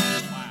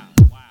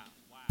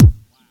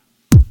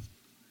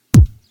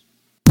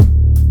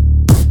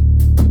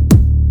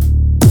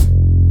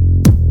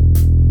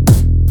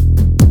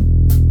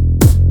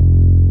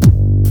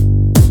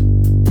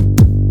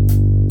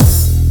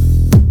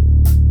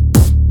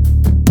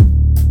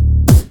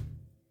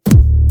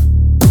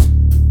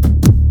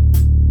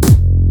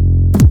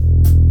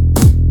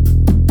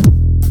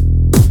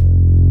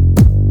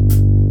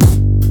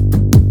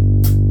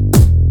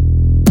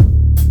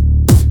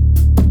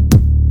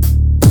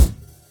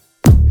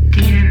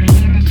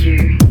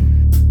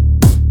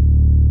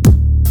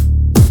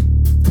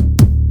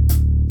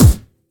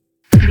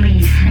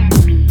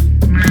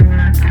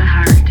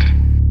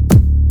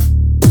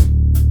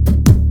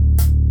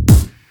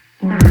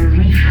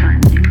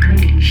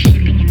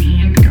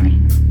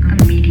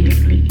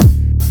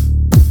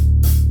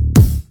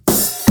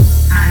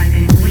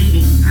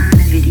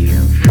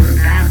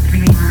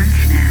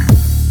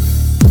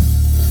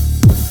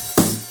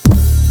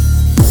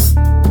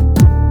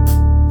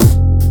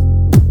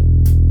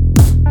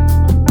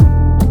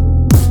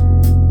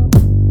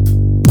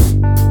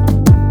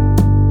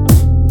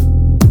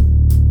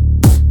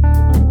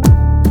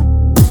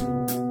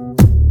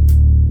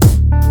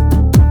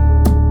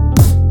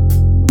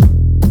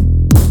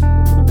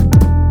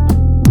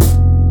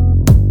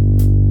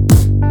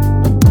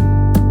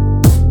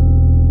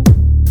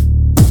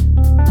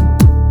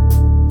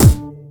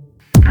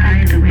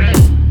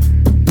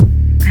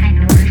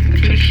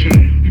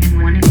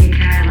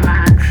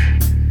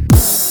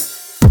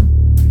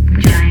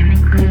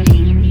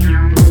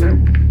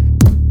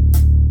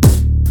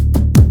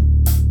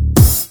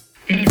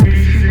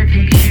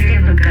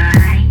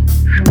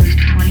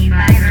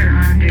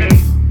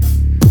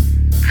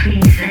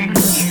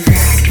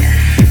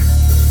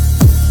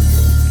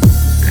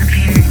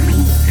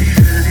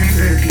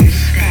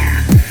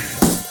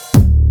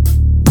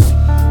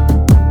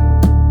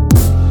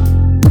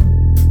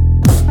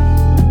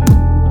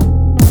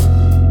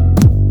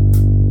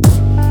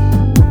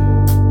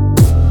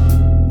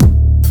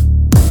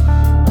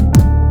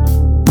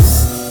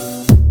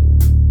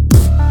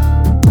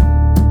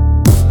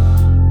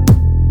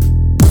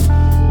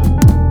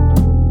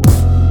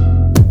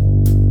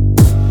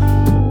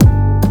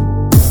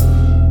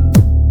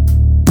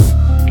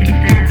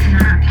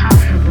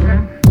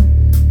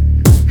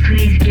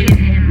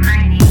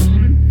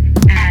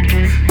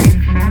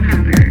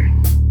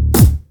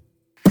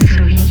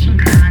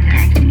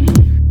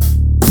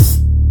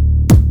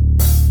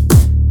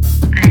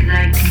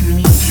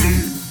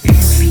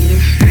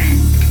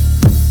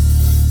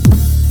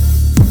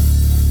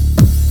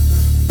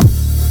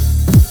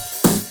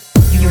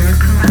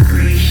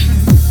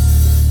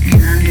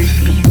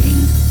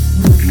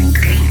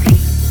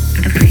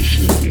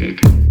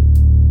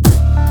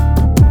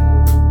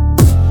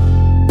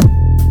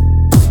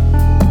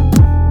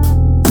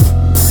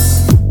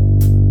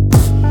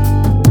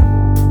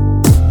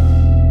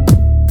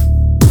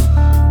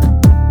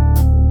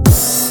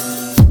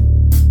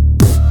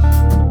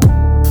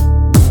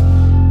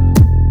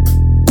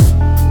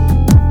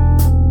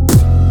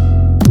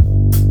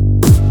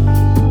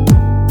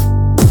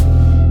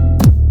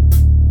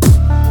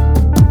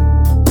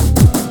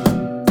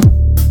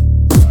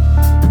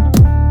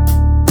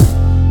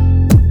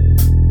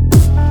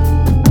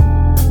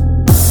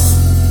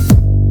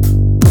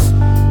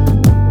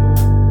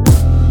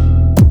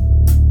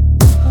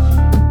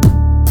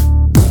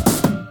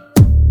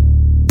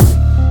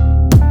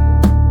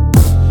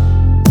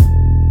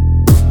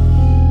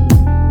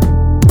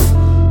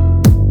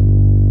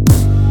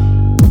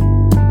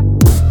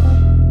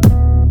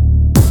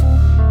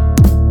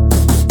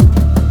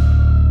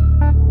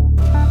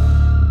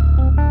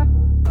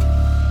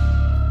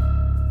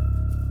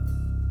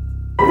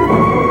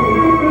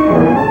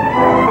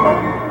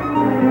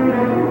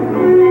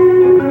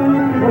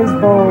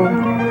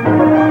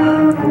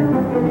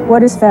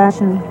 What is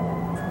fashion?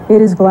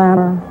 It is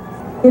glamour.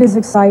 It is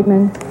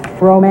excitement,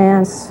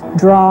 romance,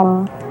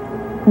 drama,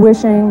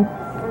 wishing,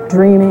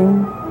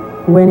 dreaming,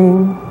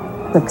 winning,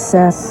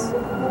 success.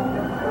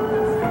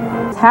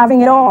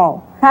 Having it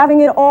all.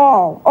 Having it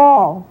all.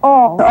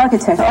 The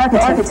architect.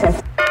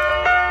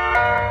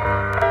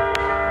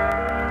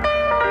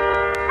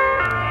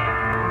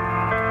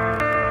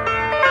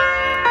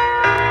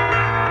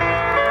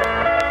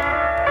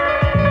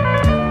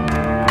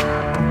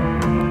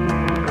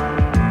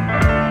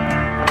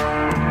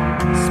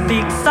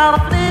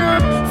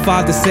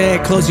 Father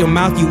said, close your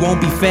mouth, you won't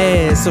be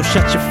fed. So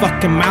shut your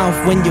fucking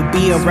mouth when you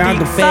be around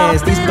the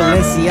feds. These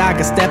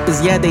Balenciaga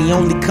steppers, yeah, they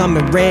only come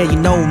in red. You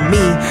know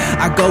me,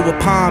 I go with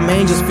palm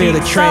angels, feel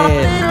the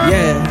tread.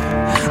 Yeah,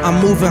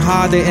 I'm moving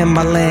harder in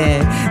my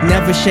land.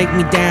 Never shake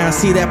me down,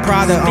 see that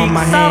Prada on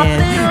my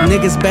hand.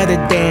 Niggas better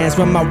dance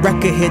when my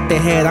record hit the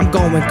head. I'm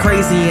going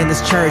crazy in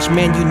this church,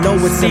 man, you know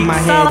what's in my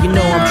head. You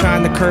know I'm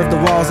trying to curve the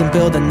walls and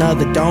build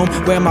another dome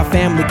where my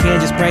family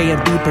can just pray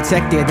and be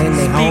protected in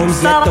their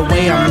homes. Yet the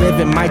way I'm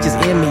living might just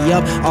end me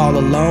up all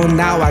alone.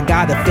 Now I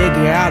gotta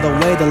figure out a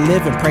way to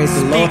live and praise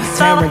the Lord.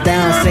 Tearing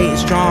down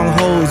Satan's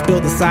strongholds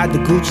built inside the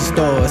Gucci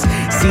stores.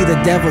 See the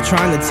devil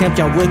trying to tempt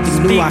y'all with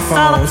these new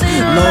iPhones.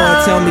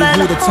 Lord, tell me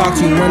who to talk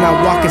to when I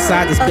walk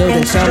inside this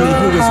building. Tell me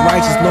who is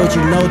righteous, Lord,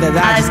 you know that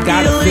I just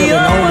got a feeling.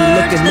 Only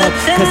looking up,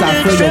 cause I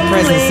feel your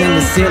presence in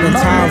the ceiling.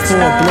 Time for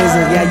a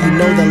blizzard, yeah, you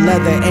know the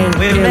leather ain't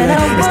peeling.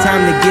 It's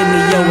time to give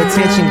me your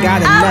attention,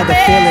 got another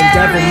feeling.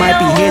 Devil might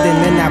be hidden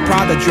in that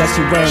Prada dress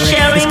you wearing.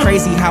 It's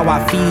crazy how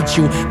I feed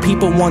you,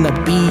 people wanna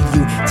be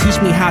you.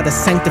 Teach me how to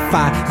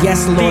sanctify,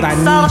 yes, Lord, I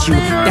need you.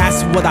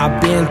 That's what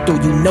I've been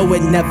through, you know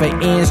it never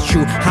ends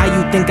true. How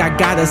you think I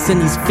got us in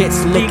these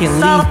fits looking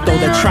lethal?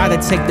 They try to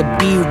take the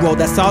B-roll,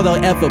 that's all they'll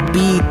ever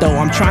be though.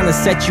 I'm trying to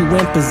set you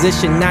in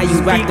position, now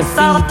you acting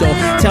feeble.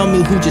 Tell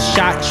me who just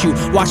shot you,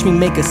 watch me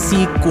make a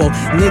sequel.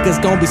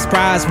 Niggas gon' be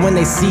surprised when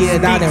they see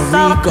it out in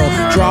Rigo.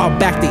 Draw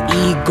back the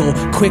ego,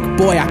 quick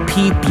boy I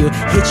peep you.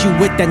 Hit you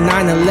with that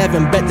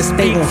 911, bet the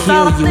state won't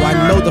heal you. I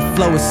know the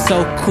flow is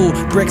so cool,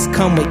 bricks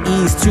come with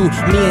ease too.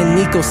 Me and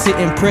Nico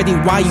sitting pretty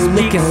while you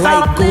looking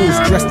like ghouls.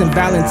 Dressed in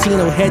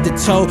Valentino head to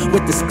toe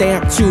with the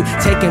stamp too.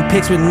 Taking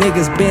pics with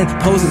niggas been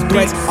posing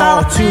threats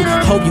all too.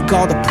 Hope you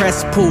call the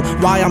press pool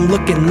while I'm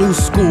looking new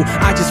school.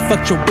 I just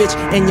fucked your bitch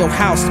in your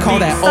house, call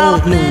that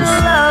old news.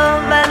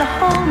 Love and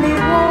hold me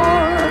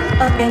warm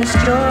against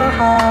your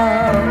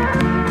heart.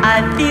 I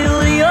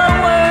feel your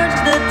words,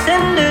 the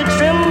tender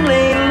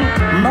trembling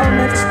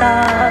moment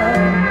start.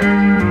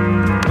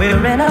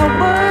 We're in a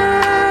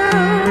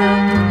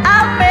world,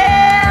 our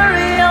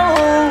very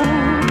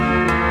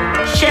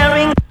own,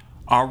 sharing.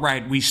 All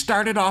right, we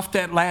started off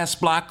that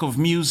last block of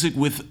music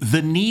with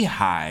the Knee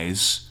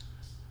Highs,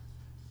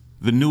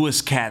 the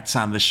newest cats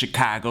on the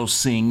Chicago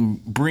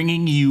scene,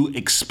 bringing you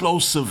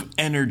explosive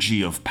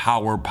energy of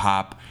power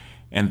pop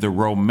and the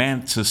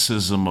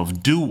romanticism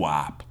of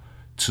doo-wop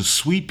to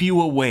sweep you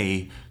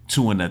away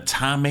to an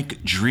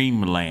atomic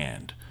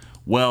dreamland.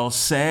 Well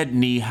said,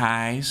 Knee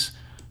Highs.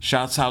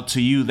 Shouts out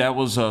to you. That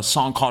was a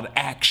song called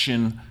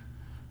Action.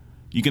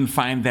 You can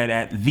find that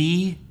at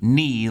the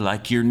knee,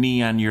 like your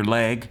knee on your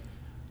leg,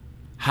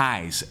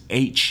 Highs,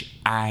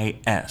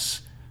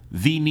 H-I-S,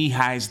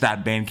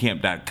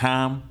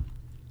 thekneehighs.bandcamp.com.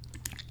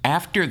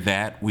 After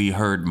that, we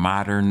heard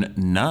Modern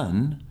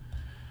Nun,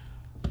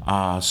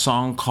 a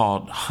song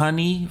called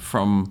Honey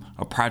from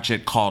a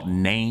project called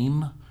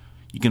Name.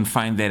 You can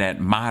find that at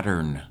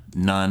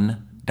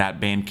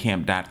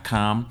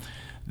modernnun.bandcamp.com.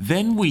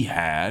 Then we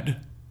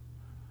had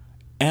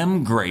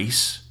M.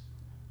 Grace,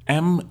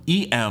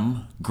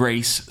 M-E-M,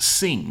 Grace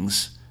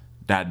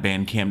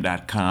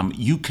Sings.bandcamp.com.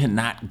 You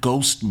Cannot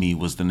Ghost Me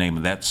was the name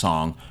of that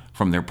song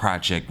from their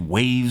project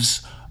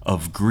Waves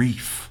of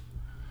Grief.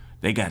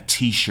 They got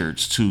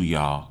t-shirts too,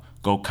 y'all.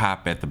 Go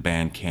cop at the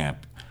Bandcamp.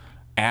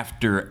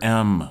 After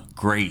M.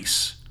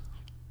 Grace,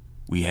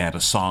 we had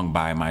a song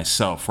by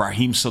myself,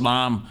 Raheem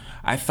Salam.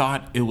 I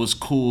thought it was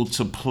cool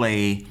to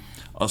play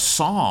a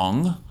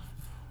song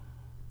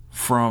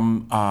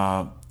from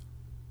an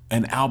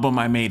album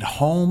I made,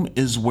 Home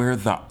is Where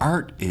the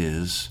Art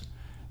Is.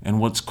 And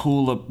what's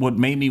cool, what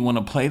made me want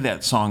to play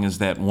that song is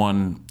that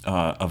one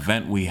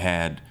event we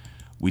had,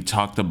 we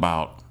talked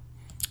about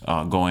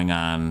going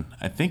on,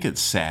 I think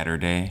it's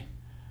Saturday,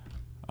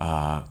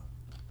 March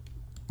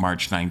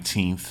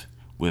 19th,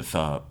 with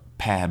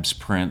Pabs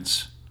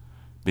Prince,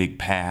 Big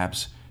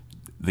Pabs.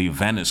 The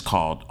event is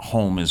called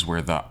Home is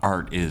Where the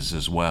Art Is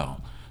as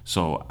well.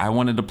 So I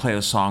wanted to play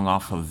a song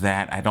off of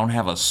that. I don't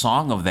have a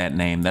song of that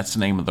name. That's the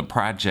name of the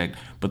project.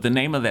 But the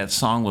name of that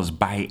song was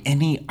By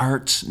Any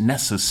Arts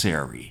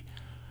Necessary.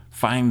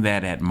 Find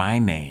that at my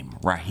name,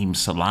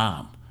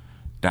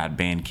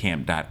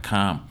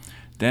 RaheemSalam.bandcamp.com.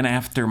 Then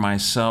after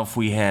myself,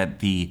 we had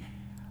the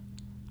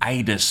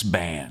Itis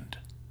Band.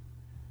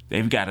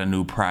 They've got a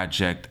new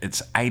project.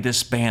 It's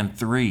Itis Band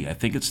 3. I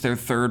think it's their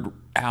third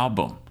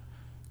album.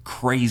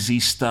 Crazy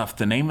stuff.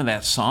 The name of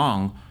that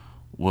song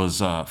was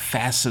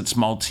Facets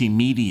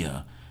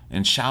Multimedia.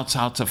 And shouts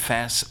out to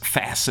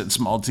Facets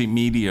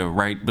Multimedia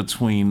right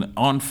between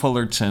on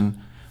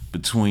Fullerton,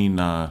 between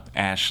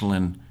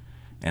Ashland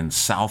and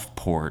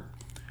Southport.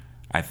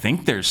 I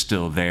think they're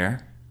still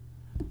there.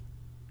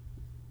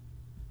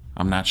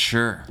 I'm not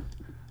sure.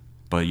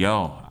 But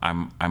yo,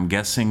 I'm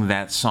guessing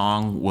that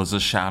song was a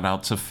shout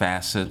out to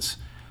Facets.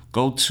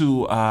 Go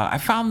to I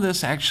found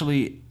this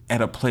actually at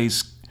a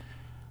place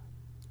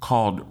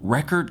called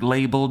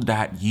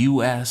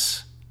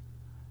recordlabel.us,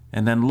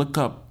 and then look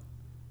up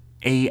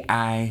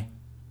AITIS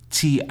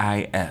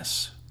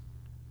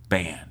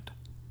band,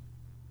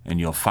 and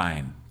you'll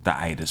find the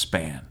ITIS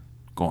band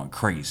going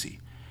crazy.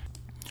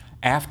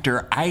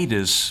 After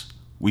ITIS,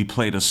 we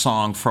played a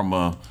song from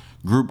a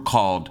group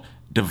called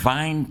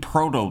Divine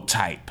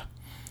Prototype.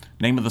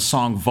 Name of the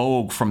song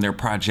Vogue from their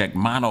project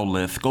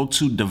Monolith. Go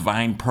to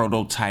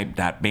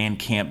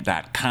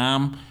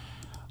divineprototype.bandcamp.com.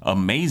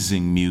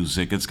 Amazing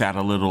music. It's got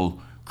a little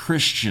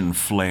Christian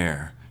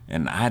flair,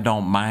 and I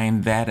don't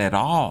mind that at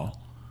all.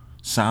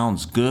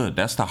 Sounds good.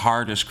 That's the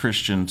hardest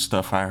Christian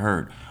stuff I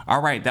heard.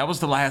 All right, that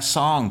was the last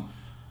song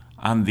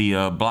on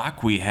the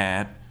block we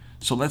had.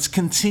 So let's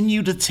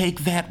continue to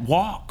take that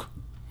walk.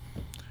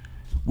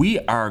 We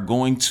are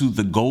going to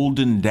the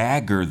Golden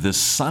Dagger this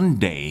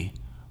Sunday,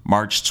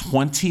 March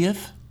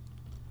 20th.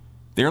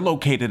 They're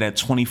located at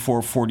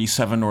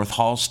 2447 North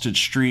Halsted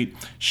Street,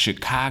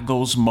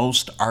 Chicago's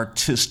most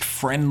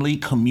artist-friendly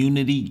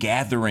community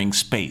gathering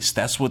space.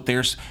 That's what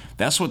they're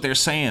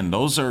saying.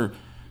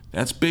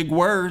 That's big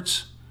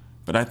words,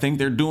 but I think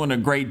they're doing a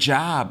great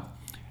job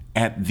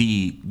at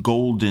the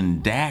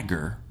Golden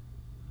Dagger.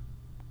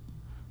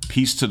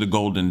 Peace to the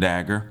Golden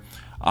Dagger.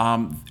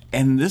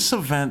 And this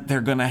event,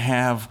 they're going to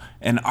have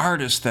an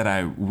artist that I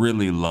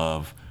really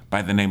love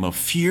by the name of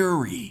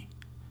Fury.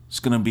 It's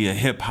going to be a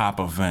hip-hop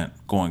event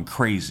going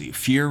crazy.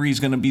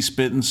 Fury's going to be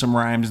spitting some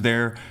rhymes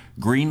there.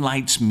 Green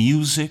Lights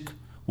Music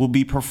will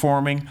be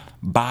performing.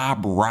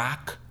 Bob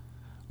Rock,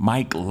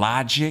 Mike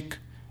Logic,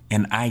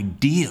 and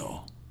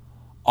Ideal,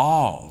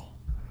 all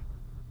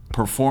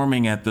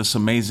performing at this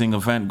amazing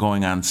event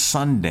going on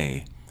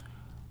Sunday,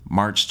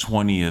 March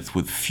 20th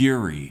with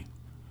Fury.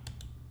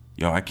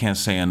 Yo, I can't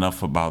say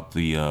enough about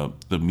the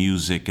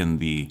music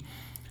and the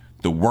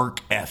work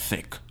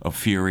ethic of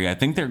Fury. I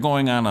think they're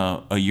going on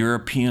a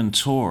European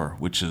tour,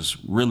 which is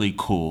really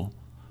cool.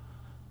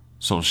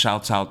 So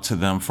shouts out to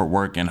them for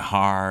working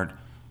hard,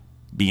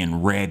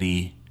 being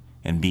ready,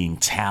 and being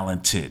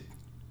talented.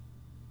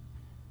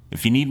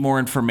 If you need more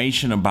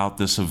information about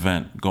this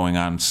event going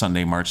on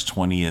Sunday, March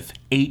 20th,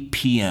 8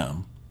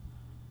 p.m.,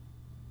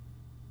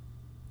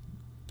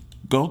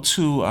 go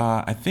to,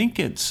 I think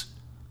it's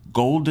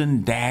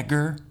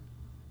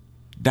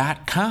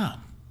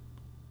goldendagger.com.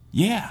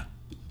 Yeah.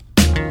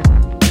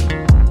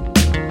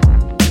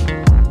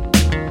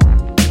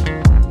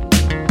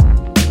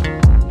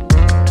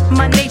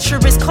 My nature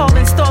is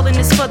calling, stalling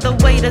is for the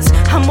waiters.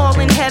 I'm all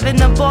in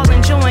heaven, a ball,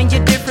 enjoying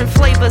your different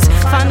flavors.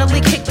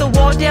 Finally kick the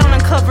wall down,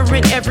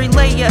 uncovering every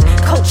layer.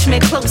 Coach me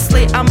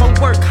closely, I'ma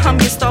work, I'm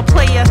your star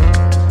player.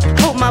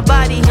 Hold my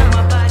body,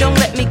 don't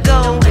let me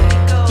go.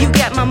 You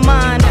got my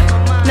mind,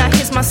 now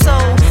here's my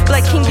soul.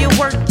 Black King, your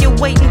work, you're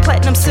waiting,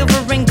 platinum,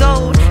 silver, and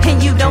gold.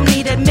 And you don't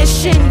need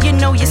admission, you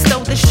know you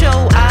stole the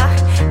show. I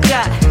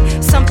got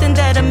something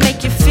that'll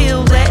make you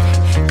feel that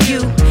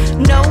you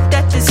know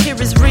that this here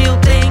is real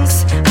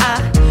things. I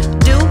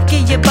do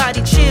give your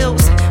body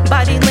chills.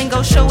 Body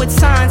lingo, show its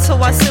signs, so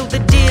I seal the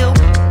deal.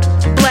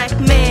 Black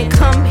man,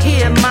 come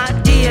here, my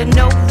dear.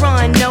 No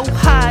run, no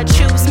hide,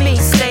 choose me,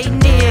 stay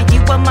near.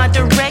 You are my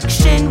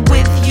direction,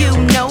 with you,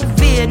 no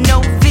veer,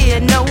 no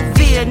veer, no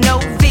veer, no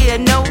veer,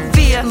 no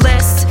veer.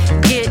 Let's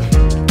get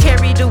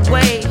carried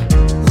away.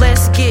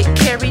 Let's get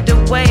carried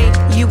away.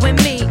 You and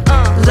me,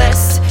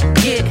 let's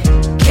get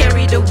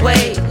carried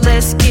away.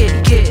 Let's get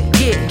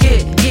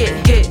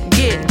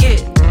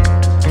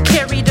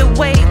carried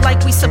away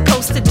like we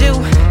supposed to do.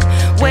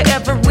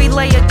 Wherever we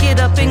lay or get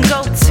up and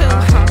go to.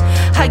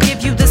 I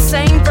give you the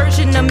same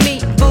version of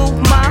me, boo.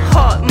 My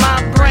heart,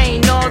 my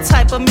brain, all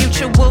type of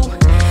mutual.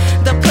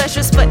 The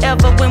pleasure's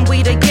forever when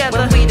we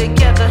together.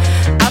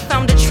 I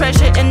found a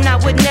treasure and I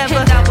would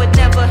never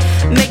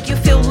make you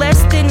feel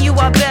less than you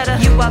are better.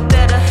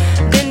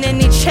 Than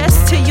any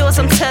chest to yours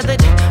I'm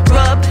tethered.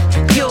 Rub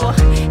your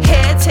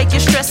head, take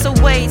your stress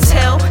away.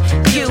 Tell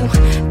you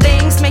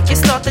things, make you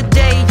start the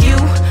day. You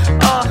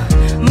are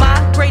my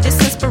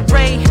greatest inspiration.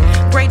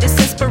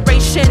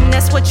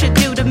 That's what you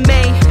do to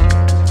me.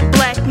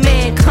 Black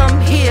man, come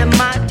here,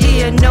 my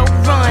dear. No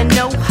run,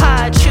 no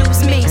hide,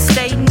 choose me,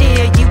 stay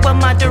near. You are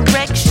my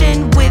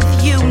direction, with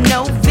you,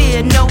 no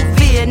veer, no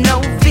veer,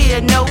 no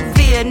veer, no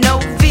veer, no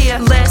veer.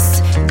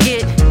 Let's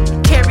get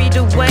carried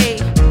away.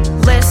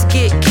 Let's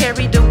get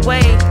carried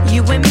away.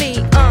 You and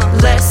me,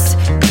 let's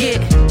get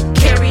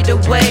carried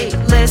away.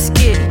 Let's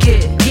get.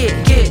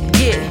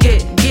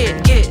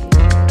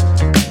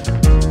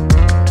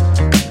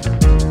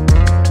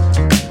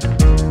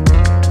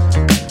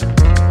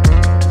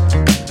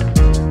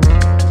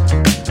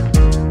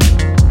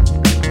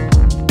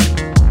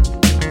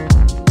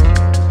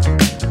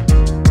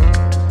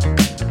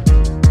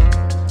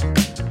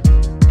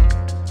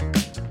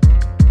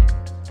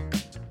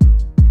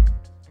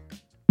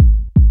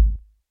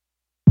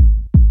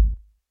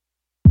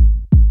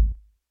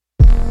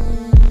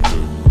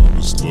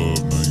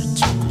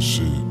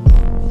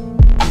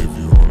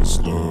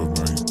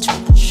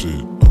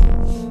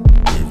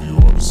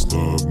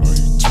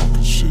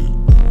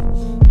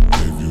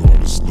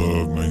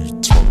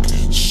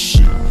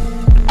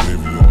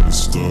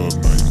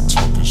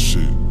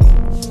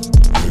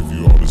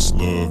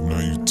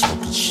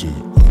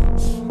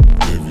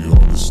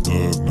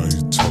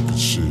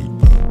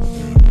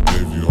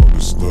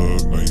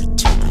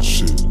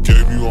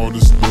 all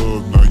this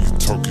love, now you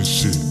talking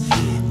shit.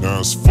 Now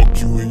it's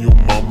fuck you and your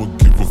mama,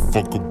 give a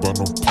fuck about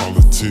no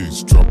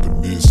politics.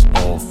 Dropping this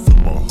off in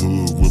my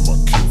hood with my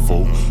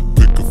kinfolk.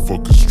 Pick a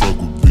fucking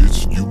struggle,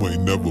 bitch, you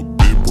ain't never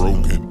been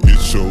broke. And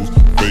it shows,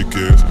 fake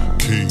ass,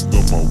 king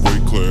of my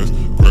weight class.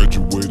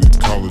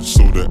 Graduated college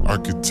so that I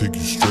could take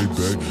you straight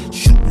back.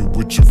 Shoot me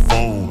with your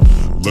phone,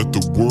 let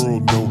the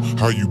world know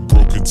how you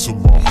broke into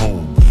my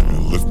home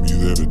and left me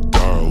there to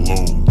die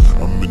alone.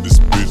 I'm in this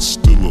bitch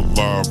still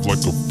alive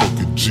like a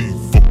fucking G.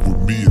 Fuck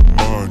with me and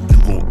mine, you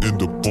gon'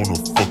 end up on a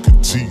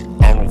fucking T.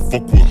 I don't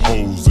fuck with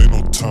hoes, ain't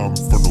no time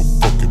for no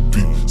fucking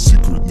beef.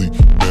 Secretly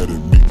mad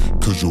at me,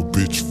 cause your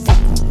bitch fuck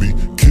with me.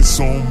 Kiss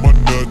on my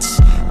nuts,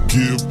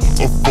 give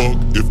a fuck.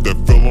 If that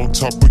fell on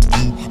top of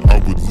you, I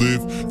would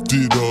lift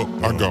it up.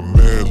 I got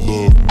mad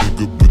love,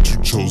 nigga, but you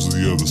chose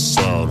the other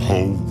side.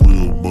 Whole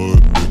real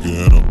mud,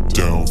 nigga, and I'm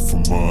down for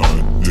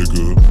mine,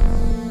 nigga.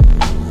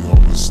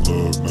 All this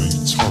love, now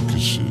you talking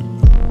shit.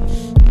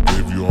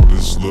 Gave you all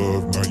this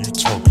love, now you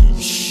talking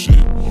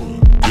shit.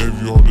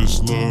 Gave you all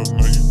this love,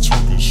 now you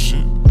talking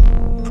shit.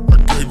 I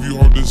gave you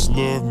all this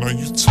love, now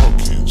you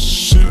talking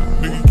shit,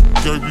 nigga.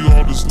 Gave you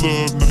all this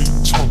love, now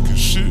you talking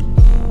shit.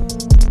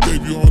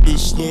 Gave you all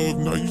this love,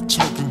 now you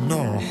talking,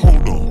 nah,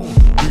 hold on.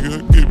 Nigga,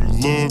 I gave you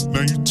love,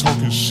 now you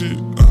talking shit.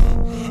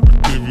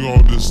 I gave you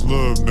all this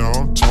love, now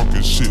I'm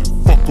talking shit.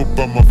 Fuck up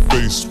on my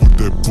face with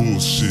that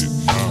bullshit.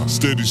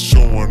 Steady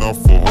showing out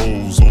for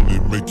hoes, only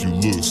make you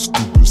look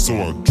stupid. So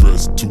I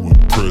dress to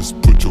impress,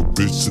 put your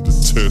bitch to the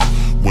test.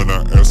 When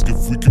I ask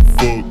if we can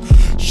fuck,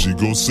 she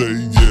gon' say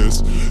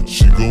yes.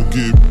 She gon'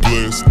 get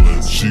blessed,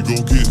 she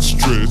gon' get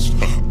stretched.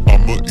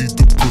 I'ma eat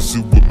the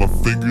pussy with my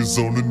fingers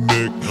on the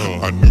neck.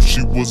 I knew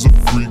she was a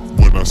freak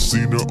when I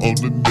seen her on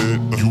the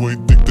net. You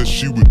ain't think that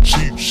she would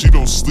cheat, she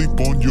don't sleep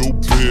on your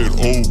bed.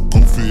 Oh,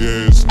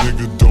 goofy ass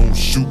nigga, don't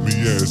shoot me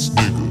ass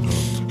nigga.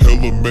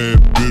 Hella mad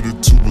bitter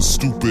to a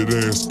stupid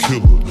ass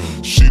killer.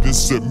 She done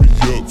set me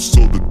up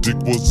so the dick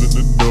wasn't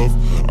enough.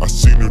 I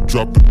seen her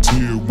drop a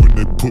tear when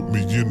they put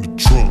me in the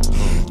trunk.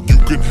 You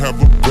can have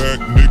her back,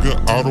 nigga,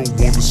 I don't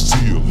wanna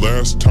see her.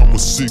 Last time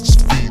was 6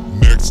 feet,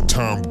 next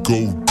time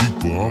go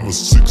deeper. I'm a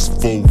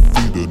 6'4"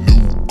 feeder,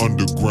 new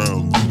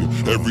underground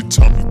leader. Every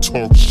time you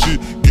talk shit,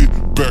 get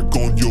back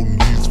on your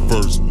knees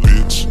first,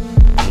 bitch.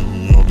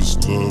 Gave me all this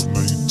love,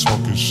 now you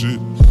talking shit.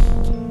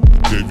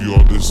 Gave you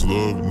all this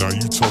love, now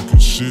you talking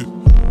shit.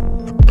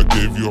 I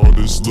gave you all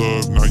this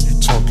love, now you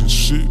talking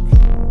shit.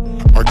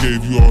 I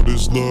gave you all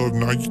this love,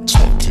 now you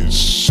talking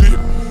shit.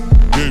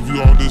 Gave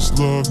you all this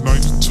love, now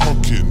you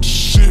talking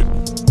shit.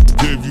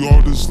 Gave you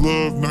all this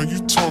love, now you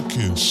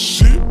talking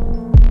shit.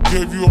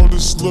 Gave you all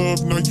this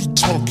love, now you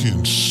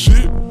talking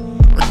shit.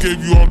 I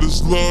gave you all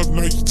this love,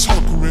 now you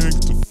talking, man.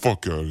 Get the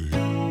fuck out of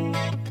here.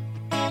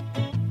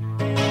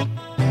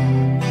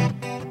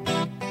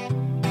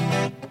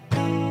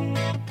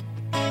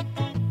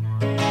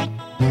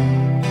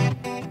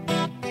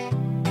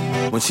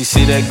 When she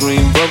see that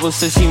green bubble,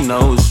 says she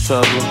knows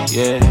trouble,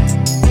 yeah.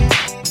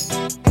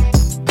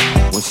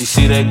 When she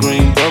see that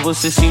green bubble,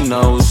 says she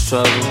knows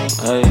trouble,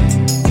 hey.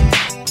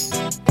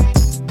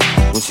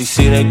 When she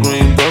see that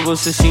green bubble,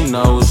 says she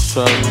knows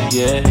trouble,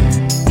 yeah.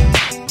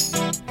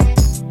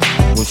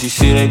 When she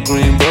see that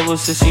green bubble,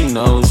 says she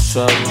knows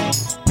trouble.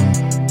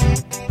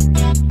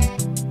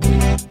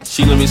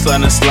 She let me slide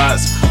in the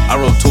slots, I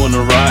roll 2 in the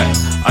ride.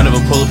 I never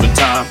pull up in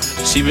time,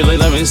 she really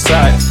let me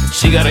inside.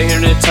 She got her hair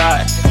knit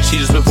tight, she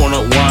just been pouring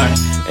up wine.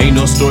 Ain't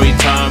no story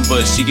time,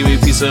 but she give me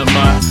peace of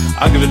mind.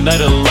 I give a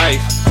night of life,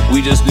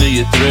 we just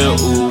need a thrill,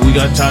 ooh. We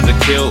got time to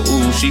kill,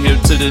 ooh. She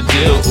hip to the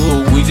deal,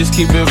 ooh. We just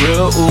keep it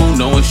real, ooh.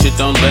 Knowing shit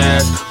don't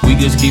last, we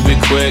just keep it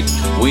quick.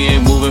 We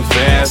ain't moving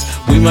fast,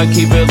 we might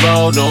keep it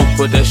low. Don't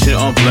put that shit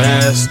on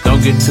blast.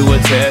 Don't get too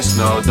attached,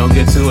 no, don't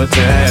get too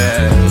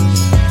attached.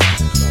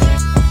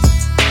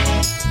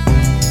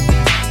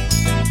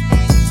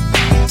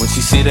 When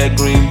she see that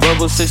green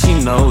bubble, says she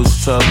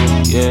knows trouble,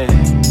 yeah.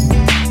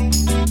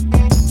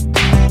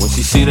 When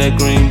she see that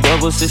green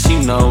bubble, says she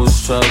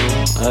knows trouble,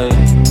 hey.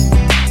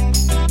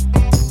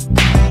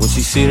 When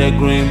she see that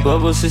green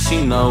bubble, says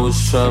she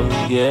knows trouble,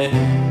 yeah.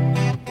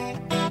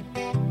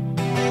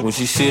 When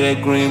she see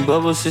that green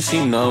bubble, says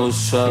she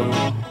knows trouble.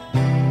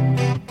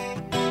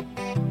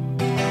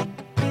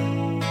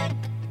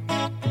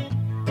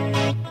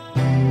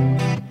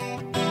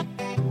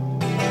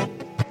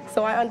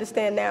 So I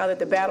understand now that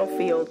the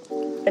battlefield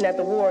and that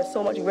the war is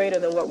so much greater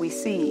than what we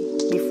see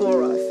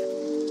before us.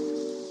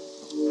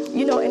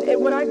 You know, and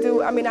what I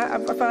do, I mean, I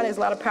find there's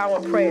a lot of power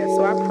in prayer.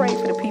 So I pray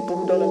for the people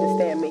who don't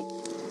understand me.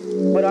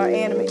 But our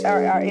enemies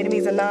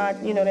are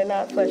not, you know, they're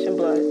not flesh and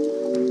blood.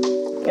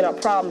 And our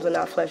problems are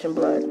not flesh and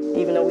blood,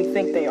 even though we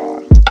think they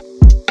are.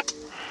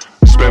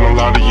 Spent a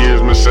lot of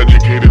years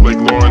miseducated like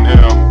Lauryn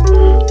Hill.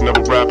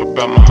 Never rap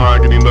about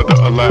mahogany, leather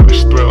or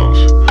lavish thrills.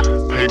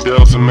 Pay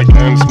bills and make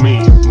ends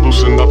meet.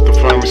 Loosen up the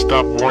firm and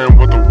stop worrying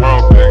what the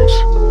world thinks.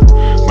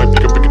 Might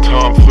pick up a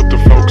guitar and flip the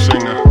folk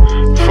singer.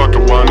 Fuck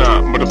it, why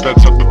not? But if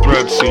that's how the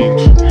thread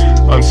seems,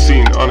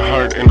 unseen,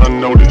 unheard, and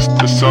unnoticed,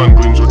 the sun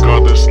gleams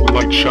regardless.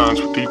 Light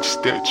shines with each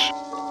stitch.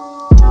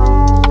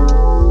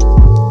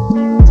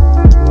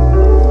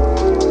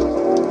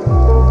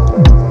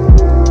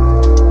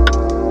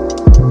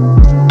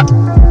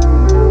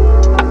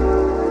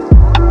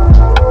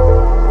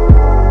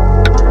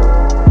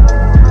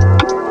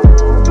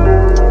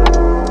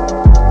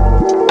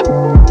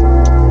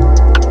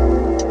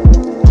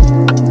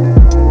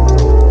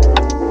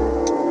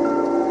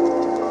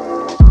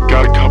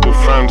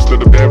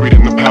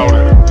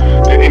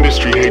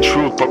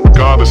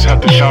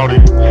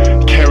 shouted,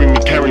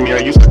 carry me, I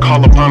used to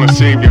call upon a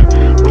savior.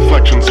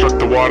 Reflection struck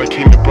the water,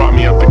 came and brought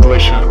me up the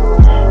glacier.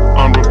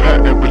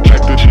 Unrepentant,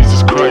 rejected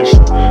Jesus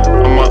Christ.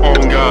 I'm my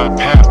own God,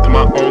 path to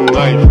my own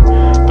life.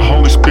 The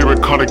Holy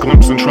Spirit caught a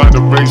glimpse and tried to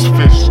raise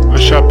fists. A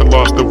shepherd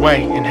lost the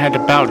way and had to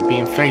bow to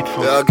being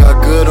faithful. Yeah, I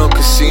got good on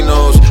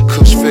casinos,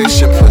 cooks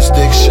fiction, push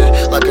diction.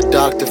 Like a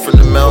doctor from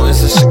the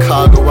mountains of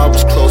Chicago, I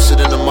was closer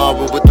than the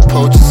marble with the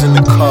poachers in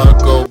the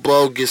cargo.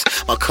 Bogus,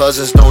 my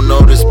cousins don't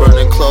notice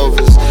burning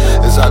clovers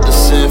as I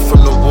descend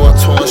from the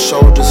war-torn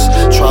shoulders.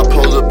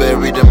 Tripolar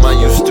buried in my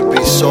used to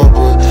be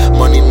sober.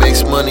 Money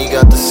makes money,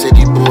 got the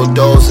city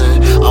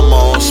bulldozing. I'm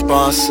my own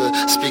sponsor,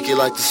 speaking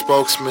like the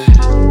spokesman.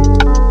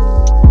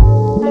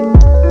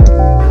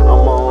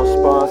 I'm my own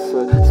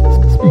sponsor,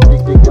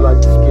 speaking like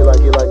the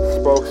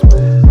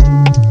spokesman.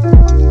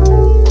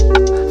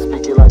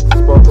 Speaking like the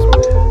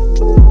spokesman.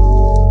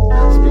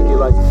 Speaking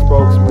like the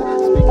spokesman.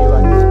 Speaking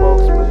like the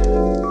spokesman.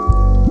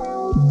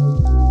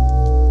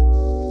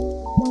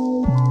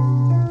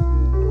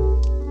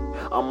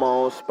 I'm my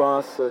own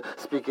sponsor,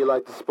 speaking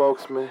like the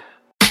spokesman.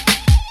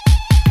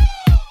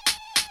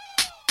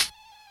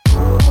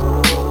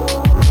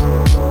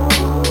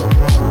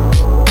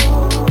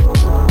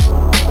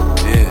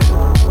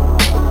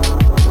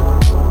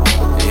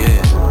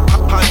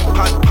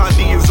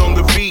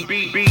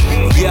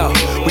 Yo,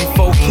 we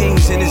 4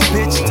 kings in this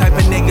bitch. Type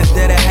of niggas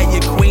that'll have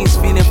your queens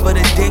feeling for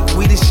the dick.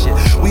 We the shit,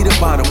 we the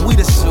bottom, we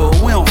the sewer.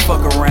 We don't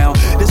fuck around.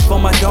 This for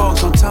my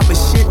dogs on top of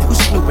shit. Who's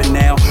snooping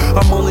now?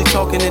 I'm only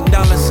talking in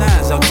dollar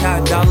signs. I'll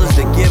tie dollars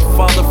to give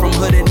father from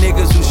hooded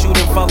niggas who shoot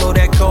and follow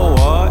that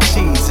cohort.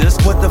 Jesus,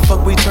 what the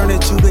fuck we turn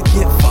into to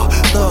get for?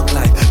 Thug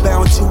life,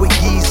 bound to a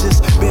Jesus.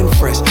 Been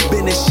fresh,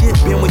 been the shit,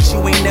 been what you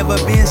ain't never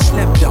been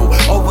slept on.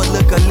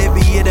 Overlook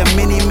Olivia, the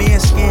mini-man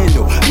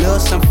scandal.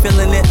 Lust, I'm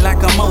feeling it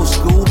like I'm old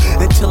school.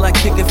 Until I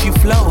kick a few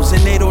flows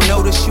and they don't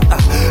notice you.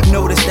 I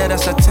notice that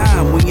it's a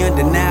time we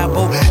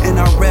undeniable. In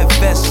our red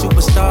vest,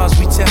 superstars,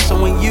 we test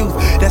on youth.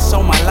 That's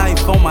on my life,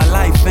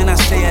 and I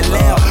say it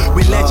loud.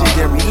 We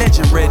legendary,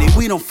 legend ready,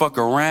 we don't fuck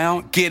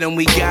around. Get 'em,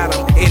 we got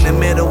 'em. In the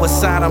middle of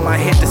Sodom, I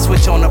hit the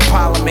switch on the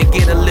problem and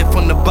get a lift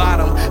from the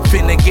bottom.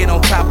 Finna get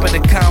on top of the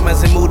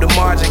commas and move the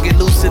margin. Get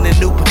loose in the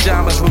new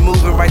pajamas, we're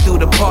moving right through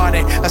the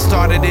party. I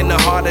started in the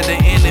heart of the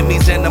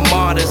enemies and the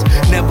martyrs.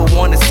 Never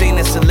wanna seen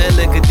a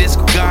soliloquy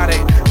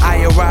disregarded.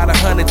 I ride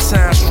 100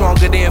 times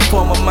stronger than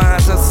former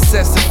minds.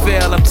 Unsuccess to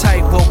fail, I'm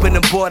tightrope in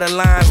the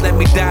borderlines. Let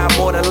me die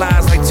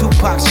immortalized like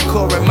Tupac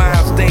Shakur and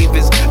Miles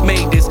Davis.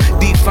 Made this,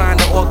 define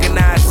the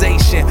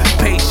organization.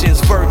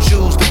 Patience,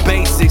 virtues, the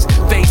basics.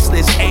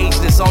 Faceless,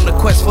 ageless, on the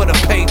quest for the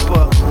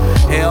paper.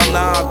 Hell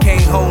nah,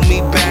 can't hold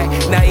me back.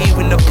 Not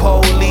even the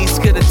police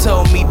could've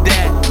told me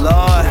that.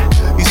 Lord,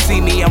 you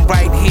see me, I'm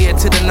right here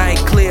till the night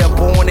clear.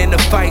 Born in the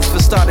fights for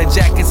starter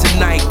jackets and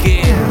night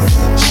gears.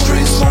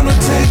 Streets wanna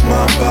take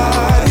my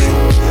body.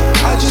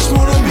 I just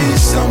wanna be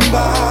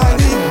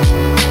somebody.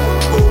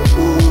 Ooh,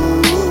 ooh,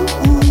 ooh,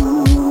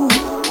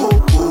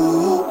 ooh,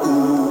 ooh,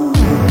 ooh.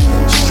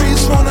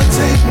 Streets wanna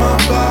take my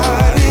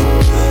body.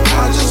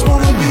 I just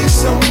wanna be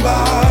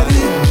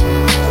somebody.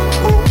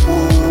 Ooh, ooh,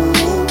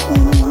 ooh,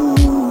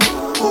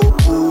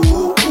 ooh,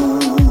 ooh, ooh.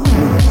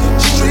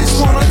 Streets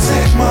wanna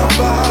take my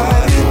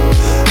body.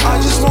 I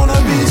just wanna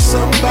be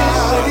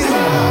somebody.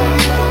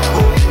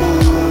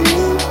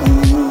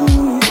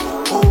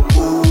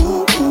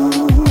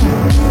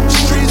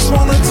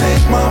 Wanna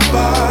take my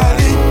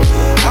body.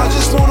 I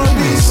just wanna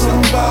be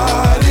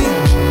somebody.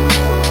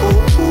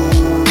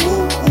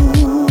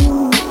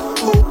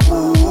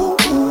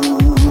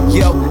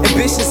 Yo,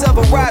 ambitions of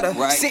a rider,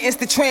 sentence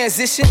to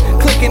transition.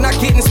 Clicking, I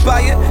get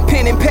inspired.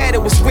 Pen and pad,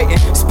 it was written.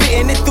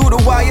 Spitting it through the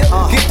wire.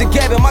 Gift the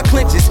gab in my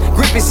clenches.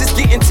 Grip is just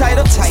getting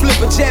tighter. Slip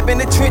a jab in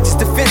the trenches.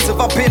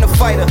 Defensive, I've been a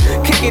fighter.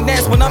 Kicking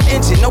ass when I'm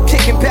injured. No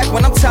kicking back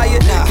when I'm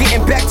tired.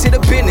 Getting back to the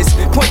business.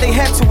 Point they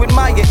have to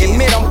admire.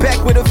 Admit I'm back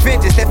with a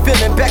vengeance. That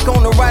feeling back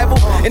on arrival.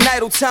 In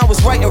idle time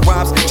was writing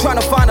rhymes. Trying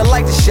to find a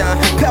light to shine.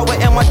 Power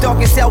in my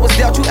darkest hours.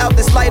 Doubt you out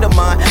this light of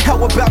mine. How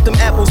about them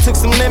apples? Took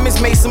some lemons,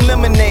 made some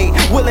lemonade.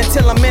 Willing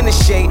till I'm in the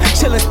shade.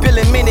 Chillin',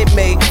 spillin' Minute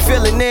Maid.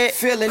 Feeling it.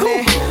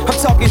 I'm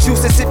talking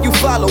juice as if you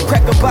follow.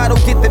 Crack a bottle,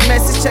 get the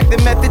message. Check the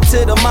method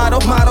to the motto.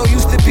 Motto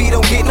used to be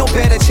don't get no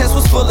better. Chest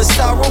was full of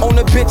sorrow. On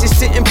the benches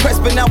sitting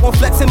pressed, but now I'm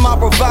flexing my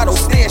bravado.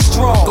 Stand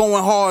strong.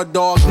 Going hard,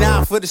 dog.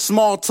 Now for the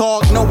small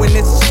talk. Knowing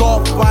it's a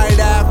soft fight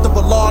after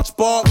a large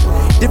bark.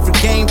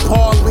 Different game,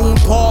 Paul, lean,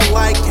 Paul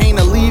like.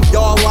 Can't leave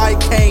y'all like.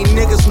 Can't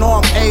niggas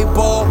know I'm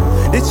A-ball.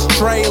 This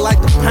tray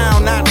like the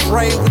pound, not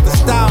Dre. With the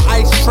style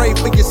ice tray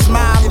for your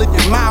smile, lick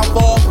your mouth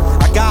off.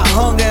 I got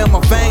hunger in my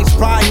veins,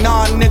 probably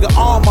non-nigga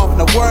arm off.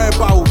 No worry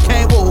about who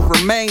came or who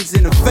remains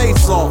in the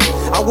face off.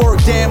 I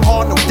work damn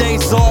hard, no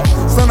days off.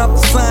 Sun up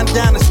to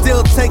sundown, it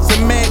still takes a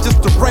man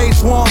just to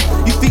raise one.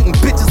 You feeding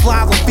bitches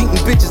lies, I'm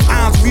feeding bitches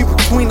eyes. Read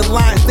between the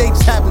lines, they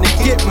just happen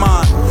to get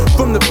mine.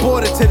 From the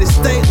border to the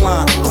state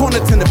line, corner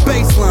to the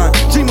baseline.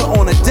 Dreaming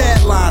on a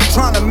deadline,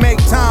 trying to make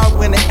time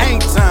when it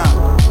ain't time.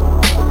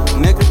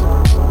 Nigga,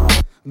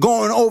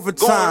 going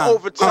overtime.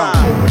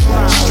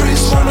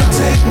 Streets wanna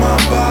take my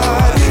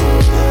body.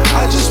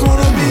 I just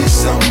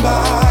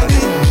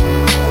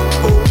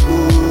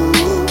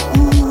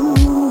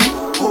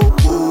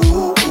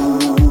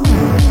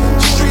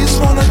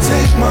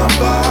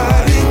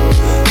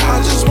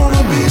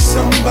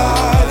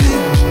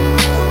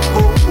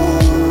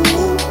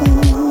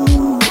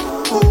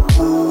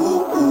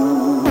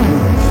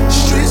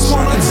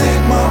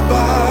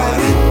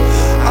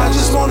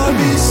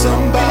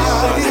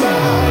somebody.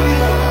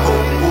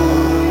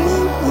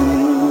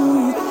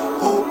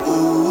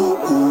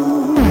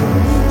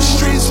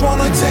 Streets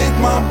wanna take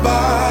my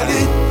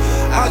body.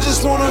 I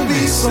just wanna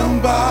be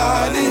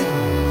somebody.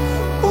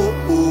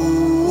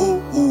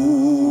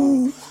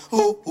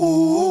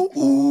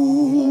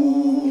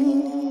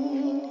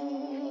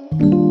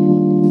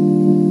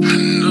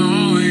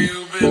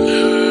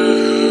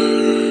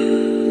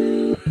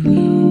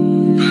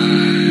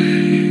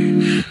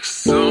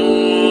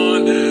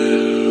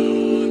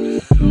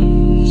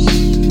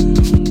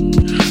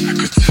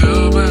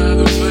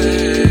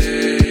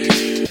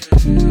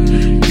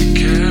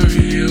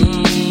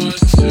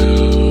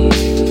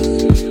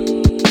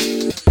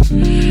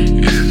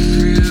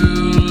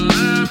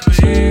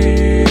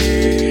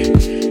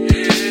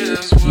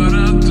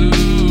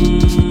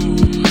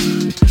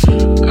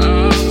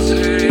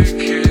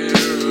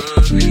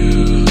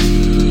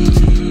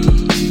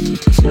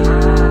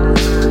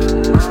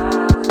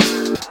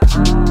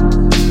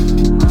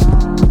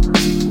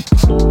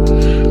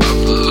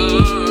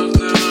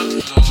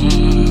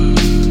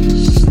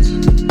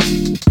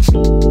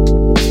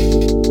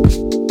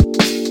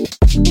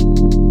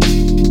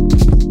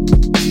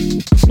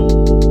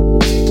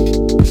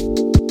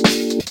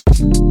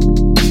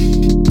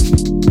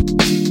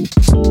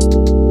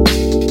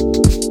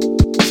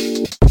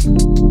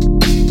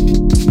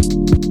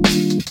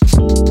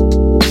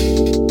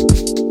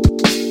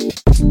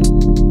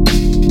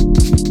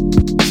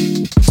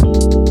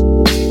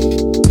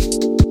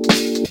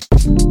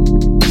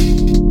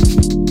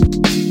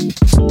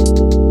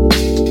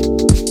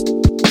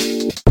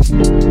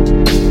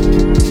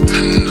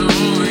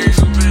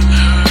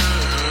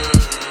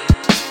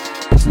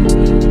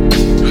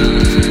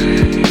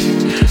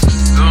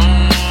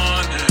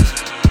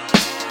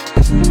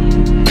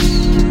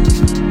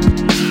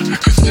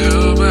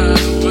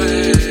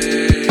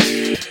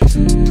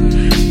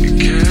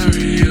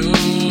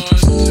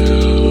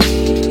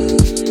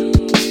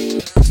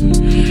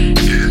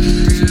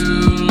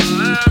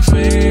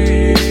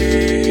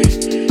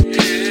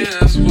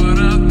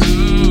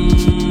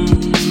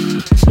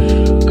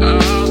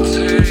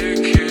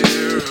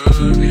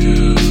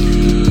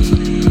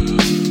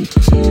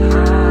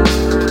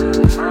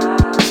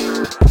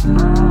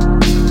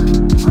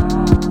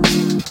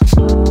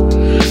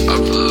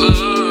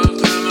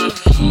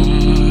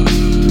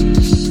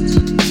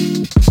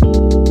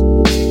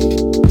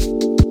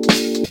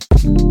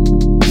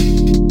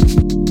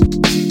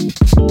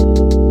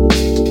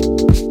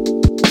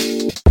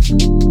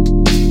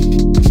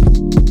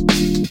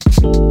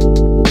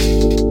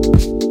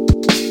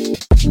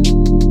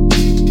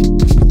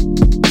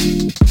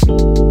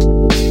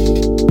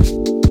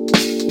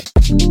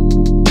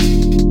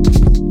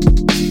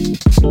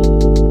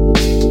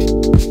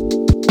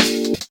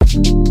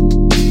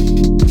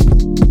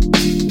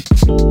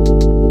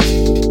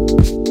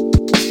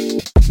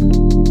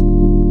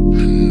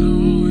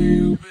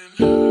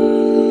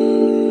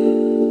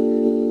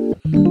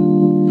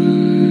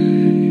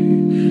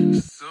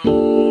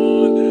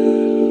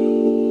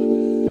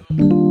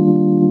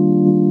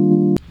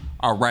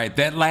 All right,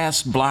 that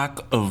last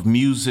block of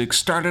music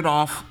started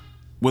off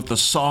with a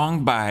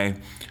song by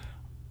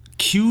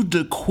Q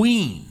the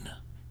Queen.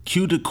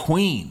 Q the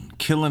Queen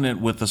killing it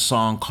with a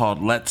song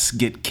called Let's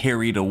Get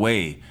Carried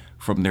Away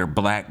from their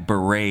Black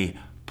Beret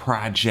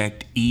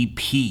Project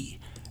EP.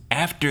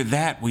 After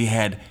that, we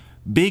had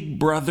Big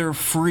Brother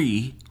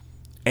Free,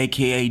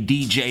 aka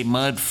DJ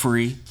Mud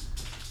Free,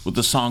 with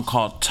a song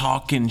called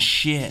Talkin'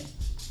 Shit.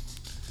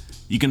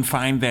 You can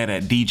find that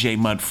at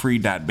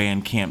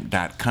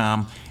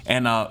djmudfree.bandcamp.com.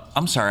 And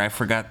I'm sorry, I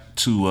forgot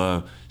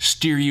to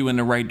steer you in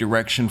the right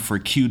direction for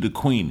Q the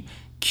Queen.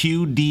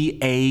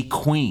 QDA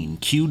Queen.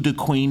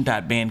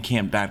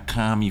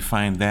 QDaQueen.bandcamp.com. You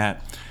find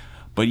that.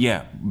 But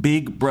yeah,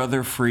 Big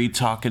Brother Free,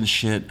 Talking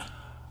Shit.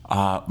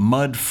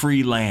 Mud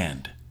Free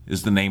Land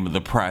is the name of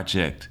the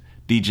project.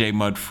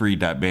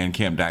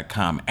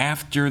 djmudfree.bandcamp.com.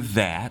 After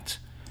that,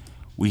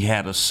 we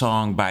had a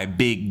song by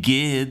Big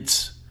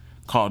Gids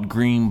called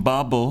Green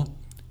Bubble.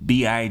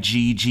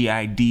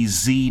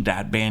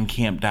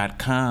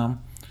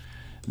 BIGGIDZ.bandcamp.com.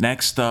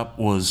 Next up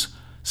was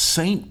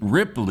Saint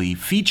Ripley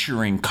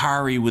featuring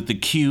Kari with the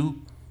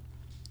Q.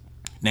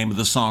 Name of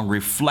the song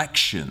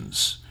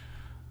Reflections.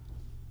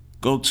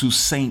 Go to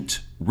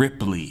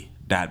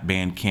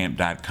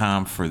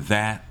saintripley.bandcamp.com for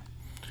that.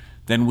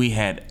 Then we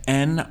had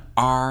NRFS.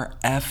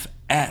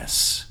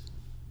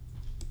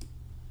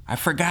 I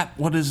forgot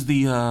what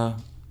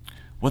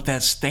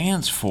that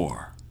stands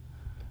for.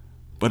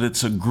 But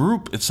it's a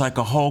group, it's like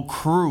a whole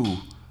crew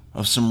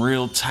of some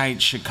real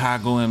tight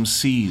Chicago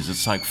MCs.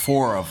 It's like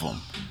 4 of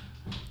them.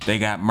 They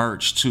got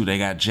merch too, they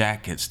got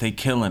jackets, they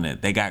killing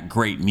it, they got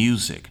great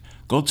music.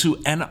 Go to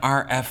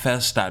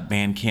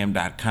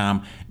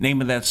nrfs.bandcamp.com.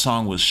 Name of that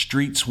song was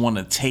Streets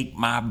Wanna Take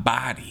My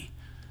Body,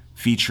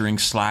 featuring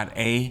Slot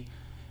A.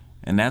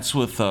 And that's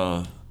with,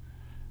 I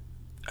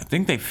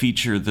think they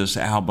feature this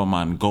album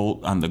on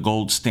the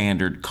Gold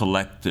Standard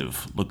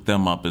Collective. Look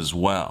them up as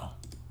well.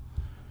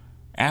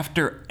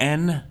 After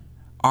NRFS,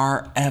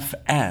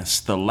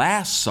 RFS. The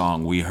last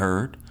song we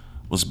heard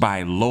was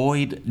by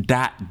Lloyd ...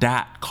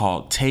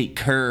 called Take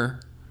Her.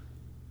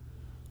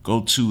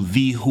 Go to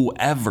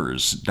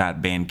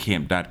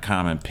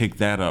thewhoevers.bandcamp.com and pick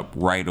that up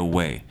right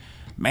away.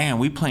 Man,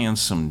 we playing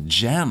some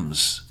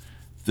gems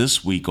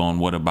this week on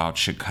What About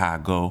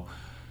Chicago.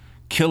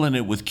 Killing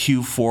it with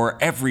Q4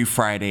 every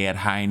Friday at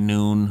high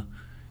noon.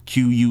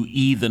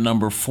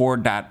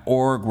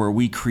 QUE4.org, where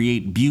we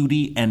create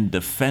beauty and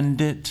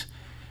defend it.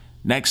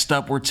 Next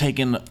up, we're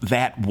taking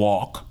that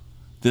walk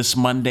this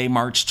Monday,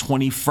 March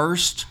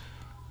 21st,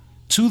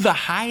 to the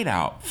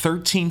Hideout,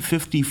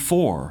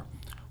 1354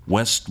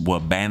 West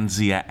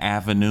Wabansia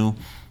Avenue.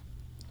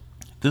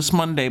 This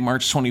Monday,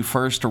 March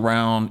 21st,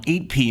 around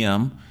 8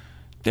 p.m.,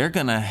 they're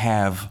going to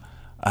have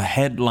a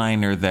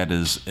headliner that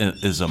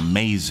is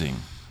amazing.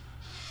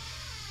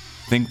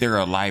 I think they're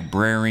a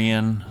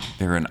librarian,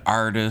 they're an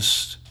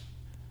artist,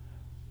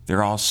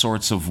 they're all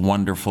sorts of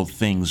wonderful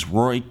things.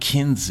 Roy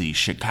Kinsey,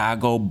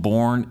 Chicago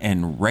born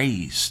and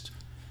raised,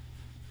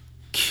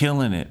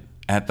 killing it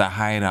at the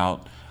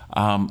Hideout.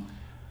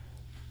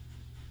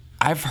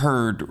 I've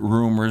heard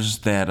rumors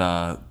that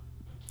a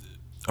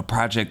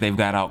project they've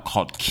got out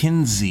called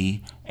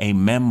Kinsey, a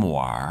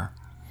Memoir,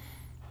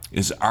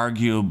 is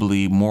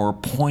arguably more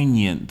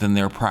poignant than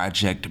their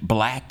project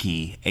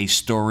Blackie, a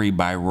story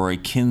by Roy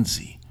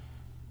Kinsey.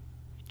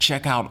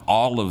 Check out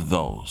all of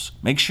those.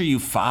 Make sure you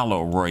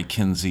follow Roy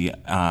Kinsey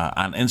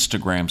on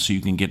Instagram so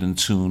you can get in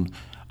tune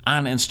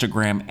on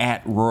Instagram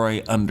at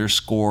Roy_Kinsey.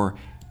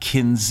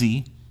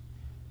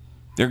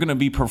 They're going to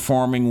be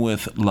performing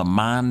with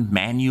Lamont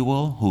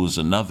Manuel, who is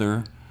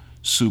another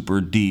super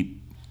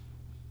deep,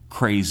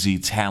 crazy,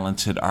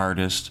 talented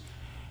artist.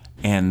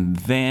 And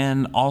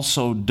then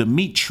also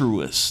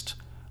Demetrius.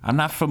 I'm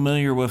not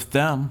familiar with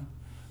them,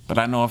 but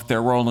I know if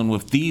they're rolling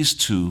with these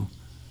two,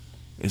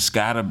 it's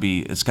gotta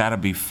be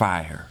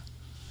fire.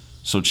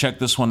 So check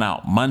this one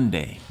out.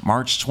 Monday,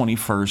 March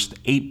 21st,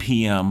 8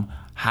 p.m.,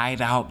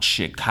 Hideout,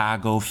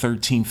 Chicago,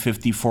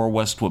 1354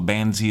 West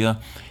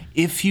Wabansia.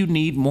 If you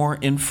need more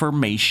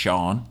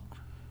information,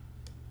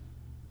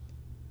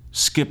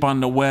 skip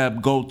on the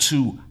web, go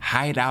to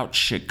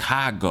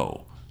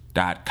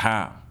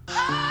hideoutchicago.com.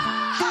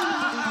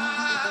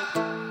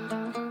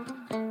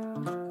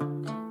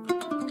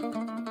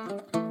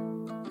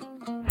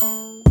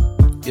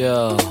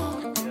 Yo.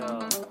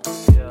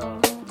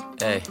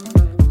 Hey.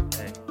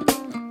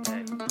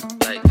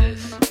 Like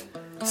this.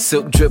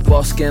 Silk drip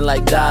off skin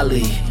like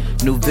Dolly.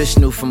 New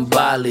Vishnu from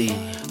Bali.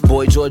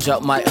 Boy George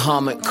out Mike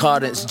Harmon,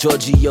 Cardence,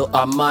 Giorgio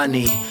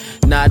Armani.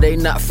 Nah, they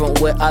not from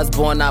where I was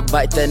born, I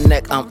bite their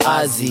neck, I'm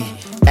Ozzy.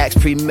 Acts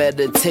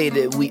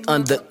premeditated, we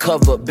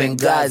undercover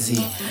Benghazi.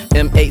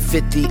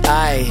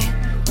 M850i,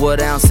 what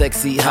down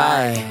sexy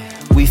high.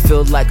 We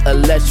feel like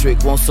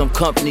electric, want some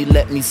company,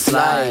 let me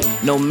slide.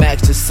 No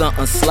max, just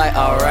something slight,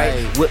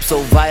 alright. Whip so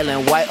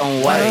violent, white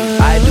on white.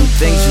 I do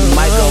things you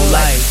might gon'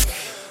 like.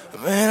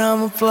 Man,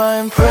 I'm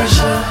applying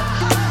pressure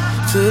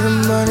to the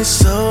money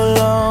so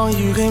long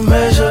you can't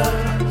measure.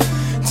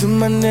 To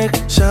my neck,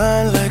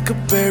 shine like a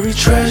buried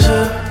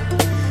treasure.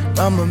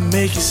 I'ma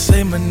make you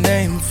say my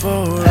name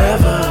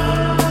forever,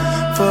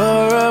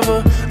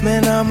 forever.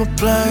 Man, I'm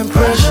applying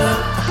pressure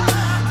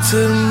to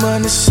the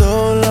money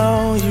so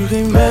long you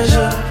can't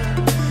measure.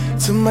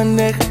 To my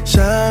neck,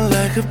 shine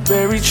like a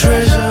buried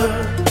treasure.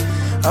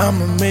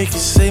 I'ma make you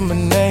say my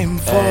name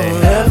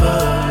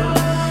forever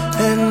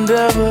and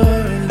ever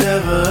and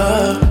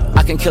ever.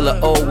 I can kill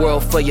an old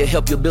world for you,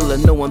 help you build a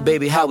new one,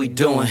 baby, how we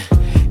doing?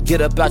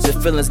 Get up out your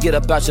feelings, get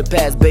up out your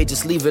past, babe,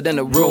 just leave it in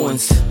the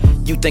ruins.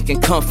 You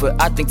thinking comfort,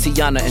 I think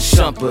Tiana and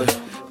Shumpert.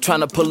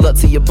 Tryna pull up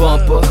to your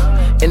bumper,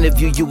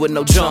 interview you with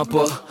no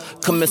jumper.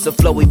 Commence a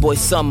flowy boy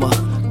summer,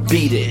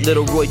 beat it.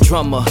 Little Roy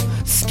drummer,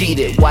 skeet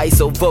it. Why you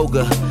so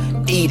vulgar?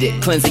 Eat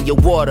it, cleansing your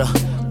water,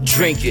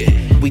 drink it.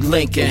 We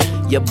linking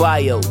your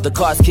bio, the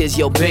cars kids,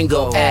 your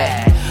bingo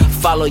ad.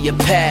 Follow your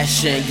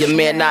passion, your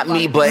man not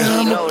me, but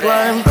he know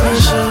that.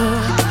 Pressure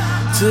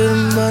to the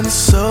money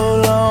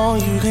so long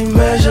you can't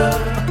measure.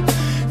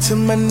 To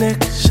my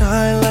neck,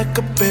 shine like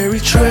a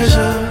buried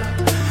treasure.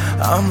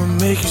 I'ma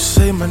make you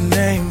say my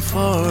name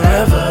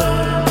forever,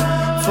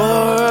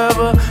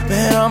 forever.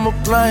 Man, I'm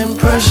applying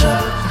pressure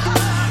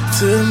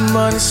to the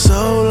money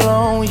so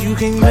long you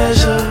can't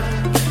measure.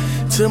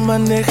 To my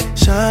neck,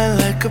 shine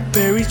like a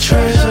buried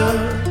treasure.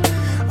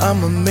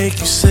 I'ma make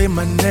you say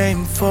my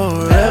name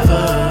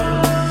forever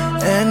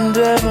and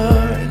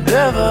ever and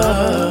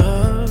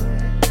ever.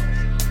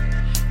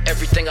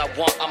 Everything I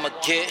want, I'ma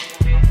get.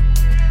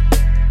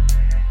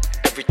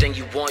 Everything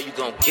you want, you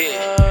gon' get.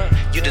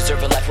 You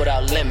deserve a life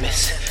without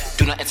limits.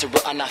 Do not enter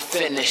what I'm not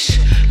finished.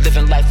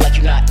 Living life like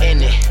you're not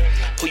in it.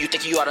 Who you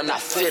think you are to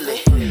not feel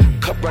it?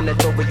 Cup running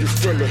over, you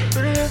feel it.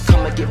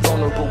 Come and get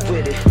vulnerable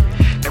with it.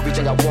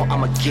 Everything I want,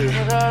 I'ma get.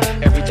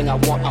 Everything I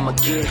want, I'ma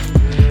get.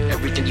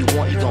 Everything you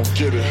want, you gon'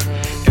 get it.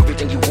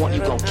 Everything you want,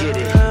 you gon' get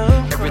it.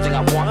 Everything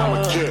I want,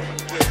 I'ma get.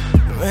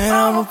 Man,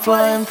 I'm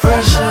applying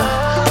pressure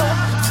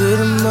to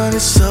the money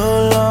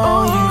so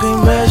long you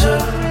can't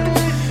measure.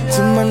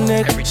 To my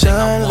neck,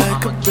 shine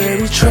like a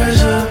buried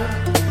treasure.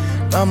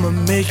 I'ma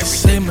make you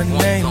say my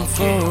name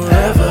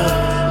forever,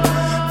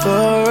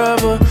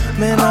 forever.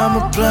 Man, I'm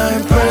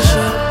applying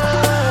pressure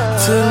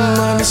till the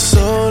money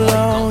so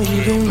long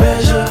you can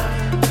measure.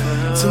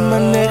 Till my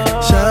neck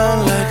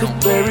shine like a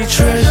buried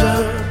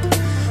treasure.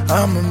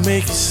 I'ma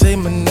make you say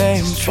my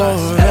name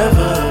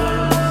forever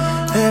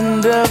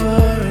and ever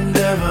and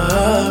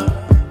ever.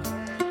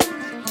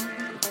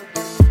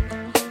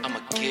 I'm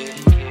a kid.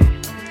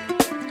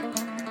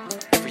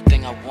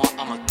 Everything I want,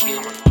 I'm a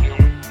kid.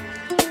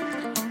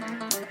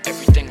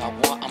 Everything I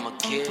want, I'm a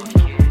kid.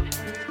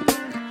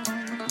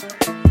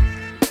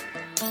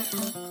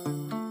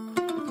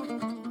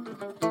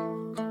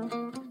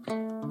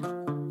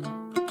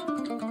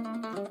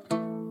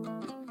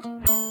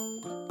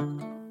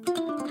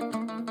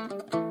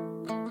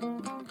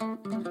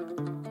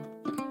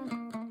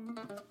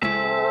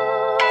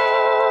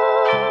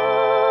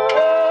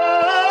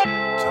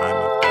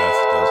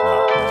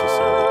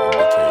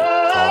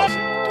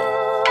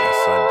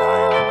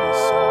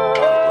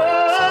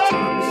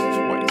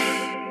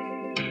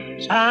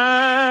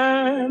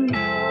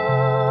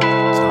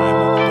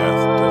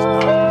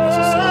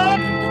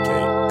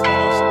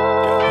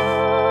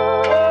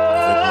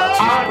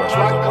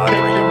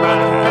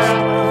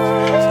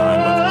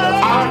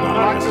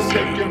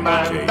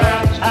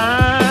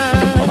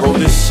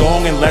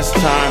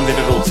 Time that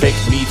it'll take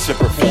me to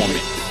perform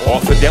it.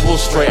 Off the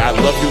Devil's Stray, I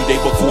Love You day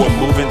before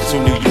moving to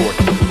New York.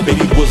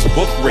 Baby was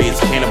book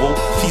raised cannibal.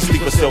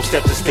 T-Sleeper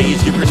self-step to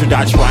stage. Get rich or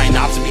die trying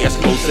not to be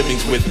Eskimo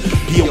siblings with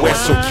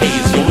POS or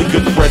K's. The only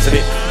good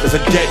president is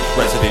a dead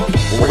president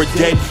or a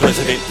dead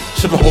president.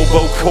 Should a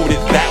hobo coded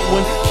that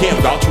one? Can't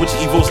vouch which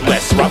evil's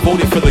less. So I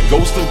voted for the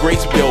ghost of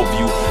Grace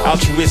Bellevue.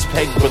 Altruist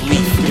peg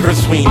belief. Difference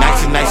between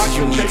nice and nice as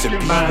you need to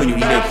be when you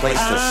need a place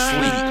to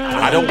sleep.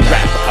 I don't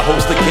rap. I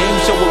host a game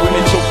show where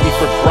women choke me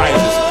for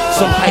prizes.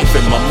 Some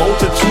hyphen, my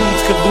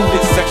multitudes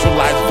colluded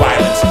sexualized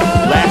violence.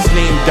 Last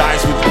name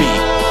dies with me.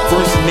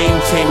 First name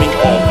taming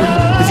awkward.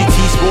 Busy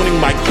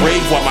teaspooning my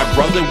grave while my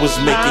brother was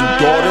making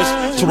daughters.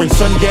 Touring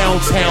sundown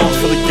towns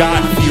for the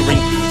God-fearing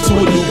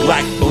to a new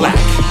black.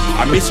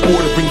 I miss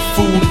ordering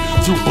food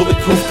through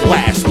bulletproof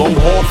glass. Long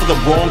haul for the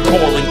wrong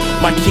calling.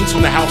 My kinks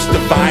when the house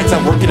divides.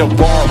 I work at a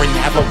bar and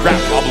have a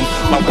rap album.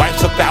 My wife's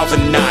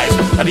 1,000 knives.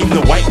 Not even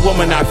the white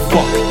woman I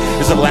fuck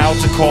is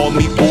allowed to call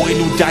me boy.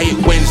 New Diet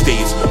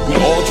Wednesdays. We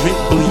all drink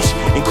bleach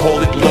and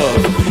call it love.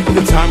 In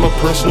the time of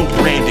personal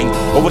branding,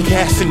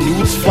 overcast and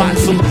nudes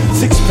flotsam.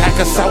 6-pack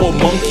of sour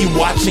monkey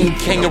watching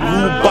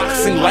kangaroo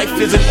boxing. Life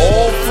isn't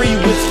all free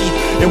whiskey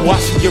and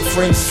watching your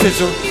friends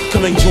scissor.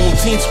 Coming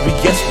Juneteenth, we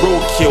guess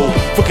roadkill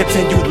for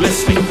continued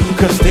listening.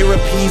 Cause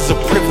therapy's a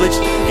privilege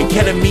and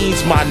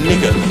ketamine's my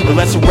nigga. The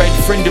lesser red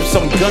friend of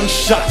some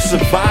gunshot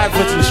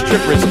survivors and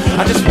strippers.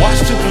 I just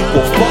watched 2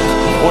 people fuck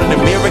on an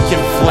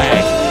American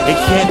flag and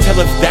can't tell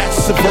if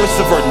that's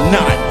subversive or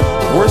not.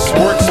 Worse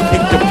works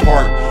picked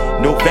apart.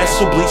 No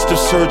vessel bleached or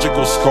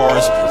surgical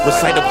scars.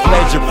 Recite a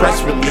pledge or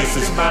press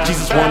releases.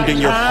 Jesus warmed in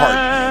your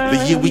heart.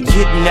 The year we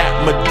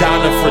kidnapped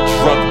Madonna for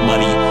drug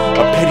money.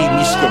 A petty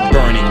Mishka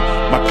burning.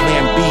 My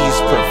plan B's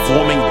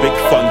performing big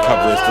fun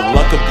covers. The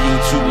luck of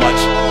being too much,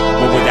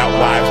 but without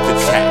lives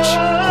detached.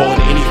 Call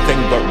it anything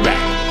but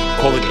rap.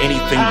 Call it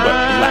anything but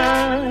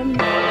black.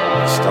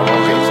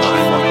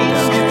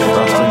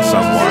 Trusting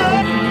someone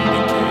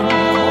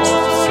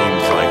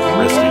seems like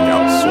risking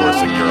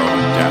outsourcing your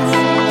own death.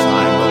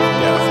 Time of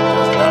death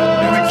does not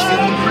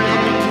necessarily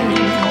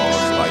indicate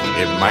cause. Like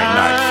it might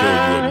not kill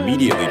you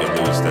immediately to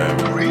lose them.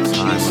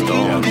 Time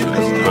of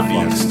death, but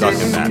being stuck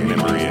in that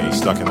memory and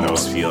stuck in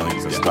those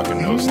feelings and stuck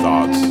in those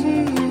thoughts.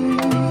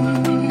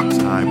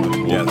 Time of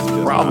death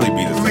will probably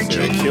be the thing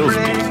that kills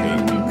me.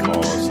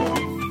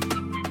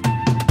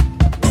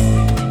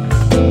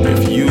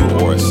 If you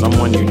or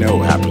someone you know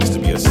happens to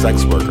be a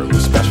sex worker who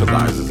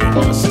specializes in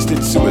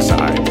assisted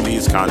suicide,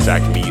 please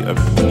contact me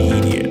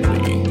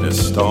immediately.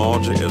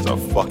 Nostalgia is a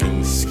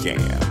fucking scam.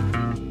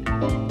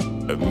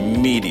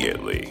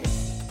 Immediately.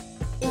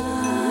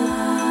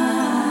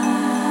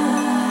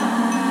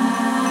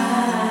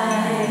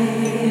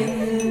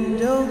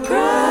 Don't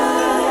cry.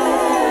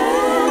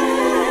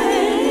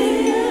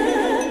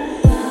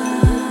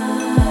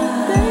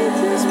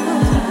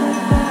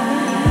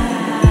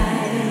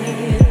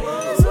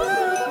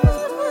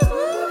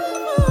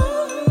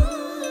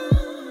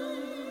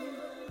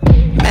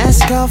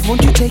 Off,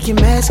 won't you take your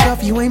mask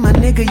off? You ain't my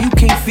nigga, you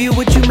can't feel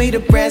what you made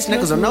of brass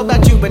knuckles. Don't know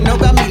about you, but know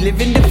about me.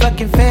 Living the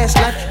fucking fast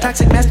life.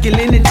 Toxic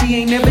masculinity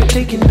ain't never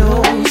taking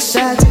no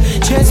sides.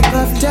 Chest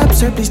puffed up,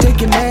 sir, please take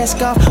your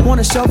mask off.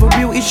 Wanna solve a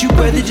real issue,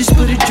 brother, just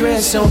put a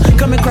dress on.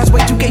 Coming across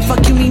way 2K,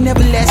 fuck you, he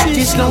never last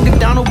this long. If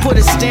Donald put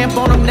a stamp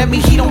on him, that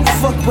mean he don't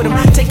fuck with him.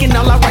 Taking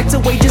all our rights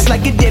away just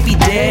like a Debbie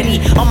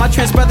daddy. All my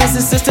trans brothers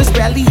and sisters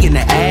rally in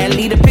the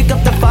alley to pick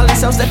up the fallen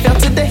souls that fell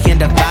to the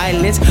hand of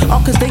violence.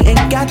 All cause they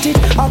ain't got it,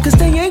 all cause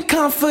they ain't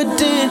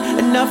confident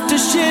enough to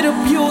shit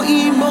up your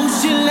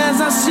emotion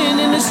as I sin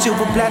in the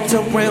silver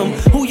plateau realm.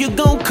 Who you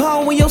gon'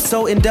 call when your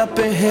soul end up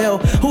in hell?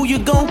 Who you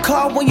gon'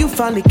 call when you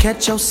finally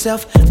catch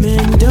yourself?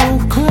 Man,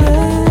 don't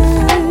cry.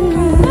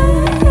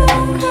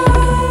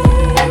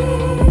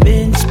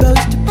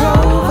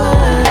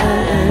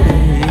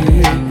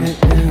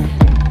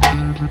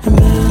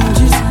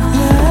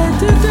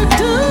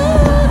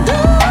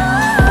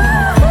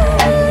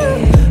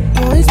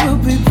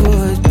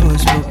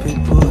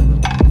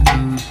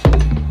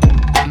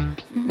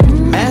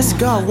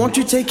 won't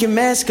you take your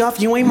mask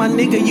off? You ain't my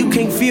nigga, you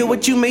can't feel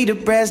what you made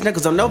of brass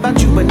knuckles. Don't know about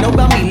you, but know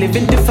about me.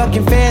 Living the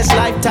fucking fast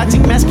life.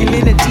 Toxic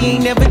masculinity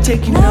ain't never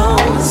taking no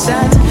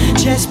sides.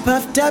 Chest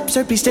puffed up,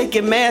 Serpies take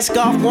your mask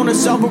off. Wanna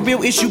solve a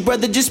real issue,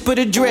 brother, just put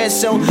a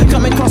dress on.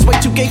 Coming cross way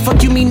too gay,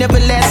 fuck you, me never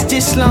last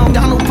this long.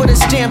 Donald put a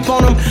stamp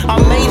on him.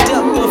 I'm made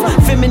up of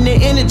feminine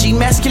energy,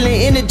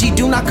 masculine energy.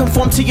 Do not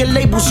conform to your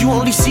labels, you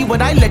only see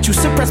what I let you.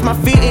 Suppress my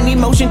fear and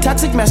emotion.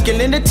 Toxic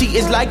masculinity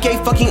is like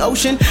a fucking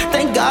ocean.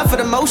 Thank God for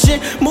the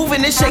motion.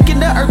 Moving and shaking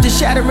the earth and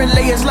shattering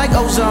layers like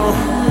ozone.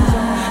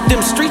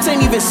 Them streets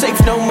ain't even safe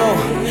no more.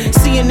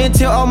 CNN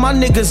tell all my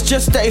niggas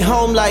just stay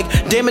home. Like,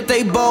 damn it,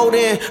 they bold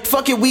and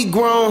fuck it, we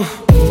grown.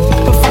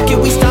 But fuck it,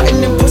 we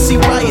starting them pussy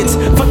riots.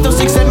 Fuck those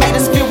chicks that made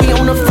us feel we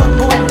on a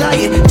fuckboy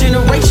diet.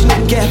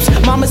 Generational gaps.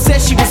 Mama said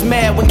she was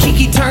mad when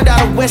Kiki turned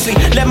out of Wesley.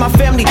 Let my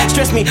family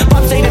stress me.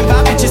 Pop stayed and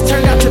Bobby just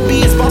turned out to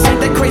be his boss. Ain't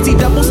that crazy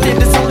double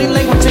standards? Only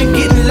language ain't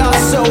getting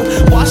lost. So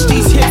watch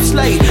these hips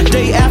lay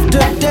day after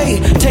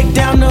day. Take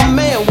down the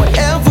man,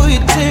 whatever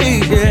it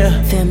takes.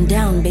 Yeah. Fem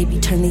down, baby,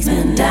 turn these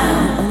men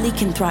down. Only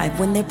can thrive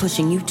when they're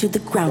pushing you to the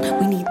ground.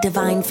 We need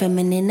divine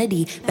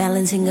femininity,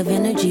 balancing of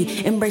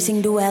energy.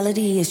 Embracing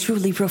duality is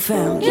truly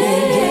profound.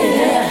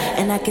 Yeah.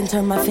 And I can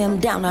turn my fem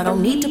down. I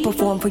don't need to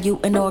perform for you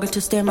in order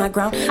to stand my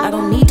ground. I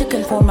don't need to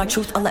conform my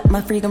truth. I'll let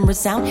my freedom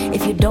resound.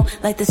 If you don't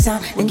like the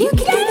sound, then you can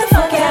get the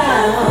fuck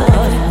out.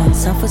 Everyone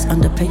suffers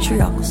under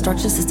patriarchal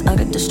structures. It's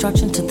utter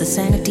destruction to the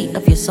sanity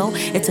of your soul.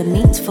 It's a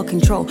means for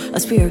control, a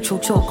spiritual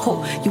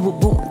chokehold. You were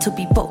born to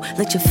be bold.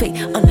 Let your fate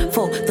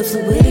unfold. The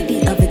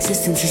fluidity of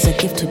existence is a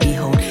gift to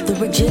behold. The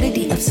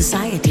rigidity of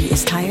society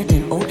is tired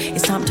and old.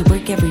 It's time to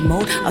break every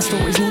mold. Our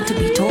stories need to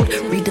be told.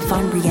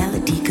 Redefine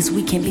reality, cause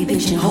we can't be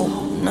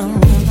pigeonholed.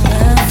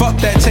 Fuck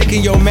that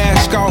taking your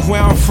mask off.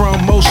 Where I'm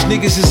from, most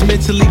niggas is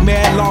mentally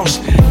mad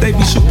lost. They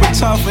be super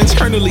tough,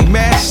 internally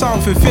mad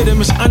soft. And fit them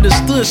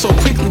misunderstood, so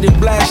quickly they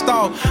blast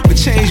off. But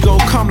change gon'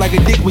 come like a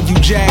dick when you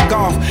jack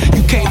off.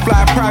 You can't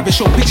fly private,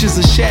 show pictures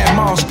of Shad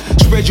Moss.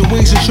 Spread your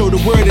wings and show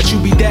the world that you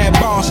be that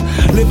boss.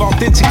 Live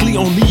authentically,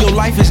 only your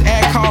life is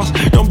at cost.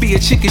 Don't be a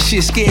chicken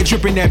shit, scared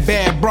dripping that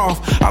bad broth.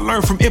 I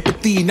learned from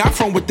empathy, not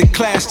from what the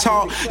class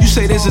taught. You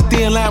say there's a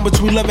thin line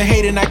between love and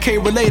hate, and I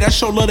can't relate. I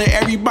show love to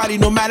everybody,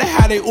 no matter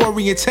how they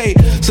orientate.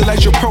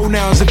 Select your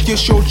pronouns if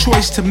it's your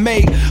choice to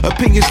make.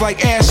 Opinions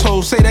like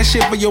assholes, say that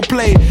shit for your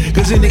play.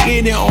 Cause in the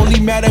end it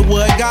only matter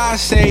what God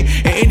say.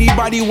 And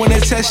anybody wanna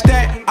test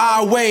that,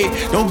 I'll wait.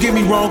 Don't get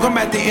me wrong, I'm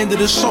at the end of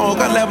the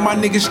song. I left my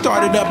niggas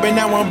started up and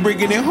now I'm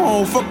bringing it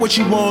home. Fuck what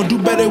you want, do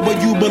better where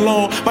you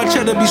belong. My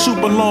cheddar be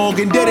super long,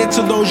 indebted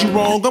to those you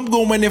wrong. I'm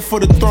going in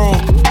for the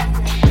throne.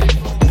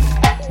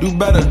 Do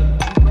better.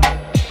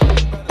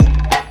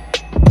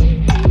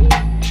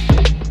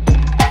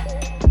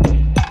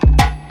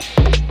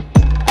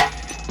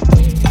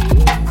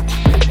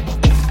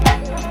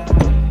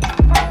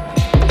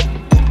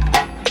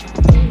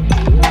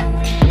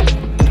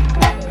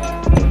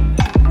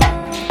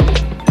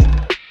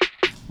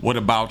 What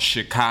about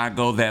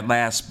Chicago? That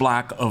last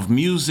block of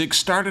music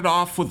started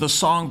off with a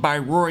song by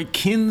Roy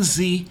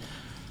Kinsey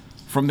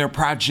from their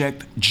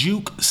project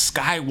Juke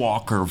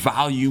Skywalker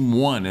Volume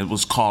 1. It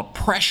was called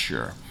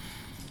Pressure.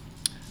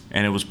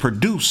 And it was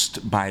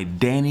produced by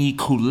Danny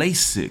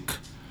Kulesik,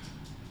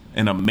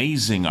 an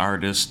amazing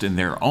artist in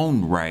their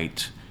own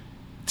right,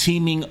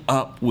 teaming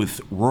up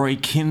with Roy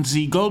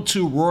Kinsey. Go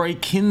to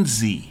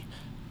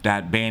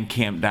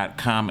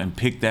roykinsey.bandcamp.com and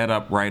pick that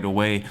up right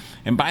away.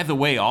 And by the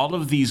way, all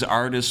of these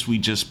artists we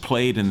just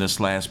played in this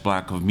last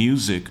block of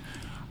music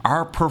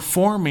are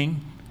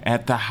performing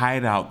at the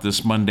Hideout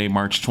this Monday,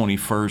 March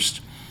 21st,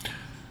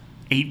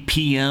 8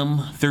 p.m.,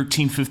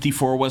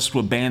 1354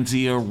 Westwood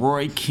Banzia.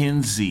 Roy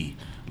Kinsey.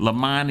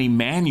 Lamont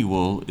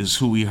Emanuel is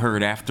who we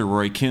heard after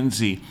Roy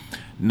Kinsey.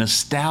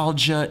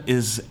 Nostalgia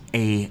is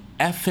a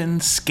effing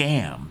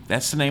scam.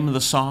 That's the name of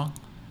the song.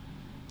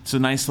 It's a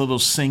nice little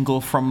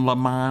single from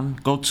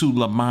Lamont. Go to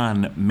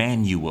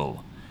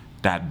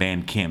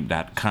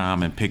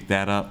lamontmanuel.bandcamp.com and pick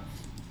that up.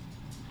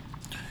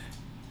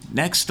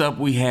 Next up,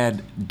 we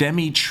had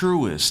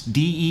Demetruist,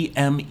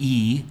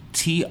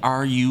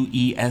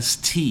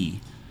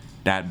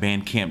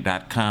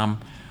 DEMETRUEST.bandcamp.com.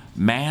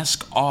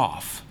 Mask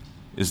Off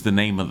is the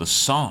name of the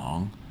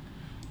song,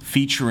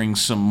 featuring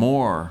some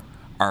more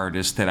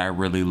artists that I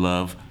really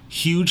love.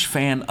 Huge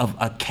fan of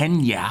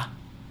Akenya,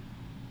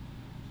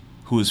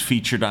 who is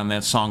featured on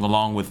that song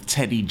along with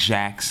Teddy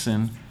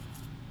Jackson.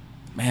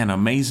 Man,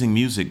 amazing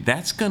music.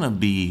 That's going to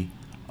be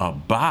a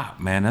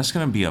bop, man. That's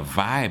going to be a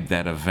vibe,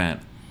 that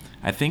event.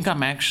 I think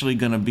I'm actually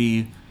going to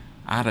be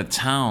out of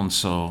town,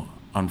 so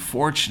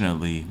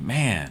unfortunately,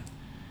 man,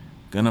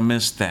 gonna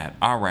miss that.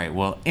 All right,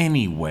 well,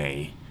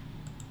 anyway,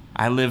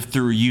 I lived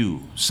through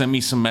you. Send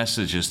me some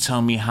messages.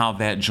 Tell me how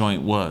that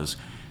joint was.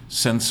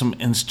 Send some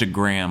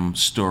Instagram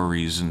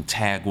stories and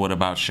tag What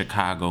About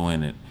Chicago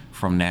in it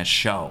from that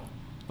show.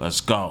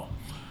 Let's go.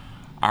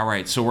 All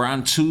right, so we're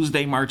on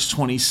Tuesday, March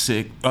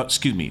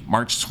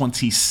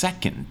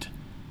 22nd,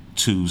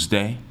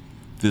 Tuesday.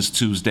 This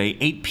Tuesday,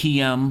 8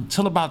 p.m.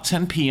 till about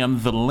 10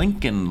 p.m., the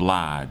Lincoln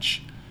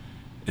Lodge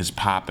is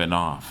popping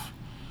off.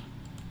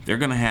 They're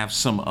going to have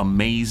some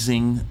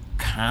amazing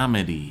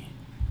comedy.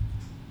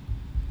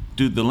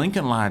 Dude, the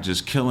Lincoln Lodge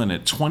is killing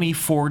it.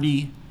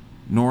 2040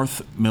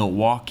 North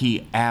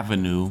Milwaukee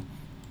Avenue.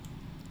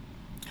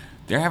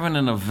 They're having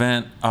an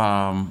event.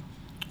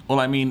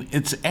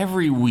 It's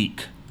every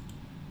week.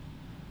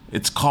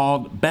 It's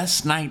called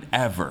Best Night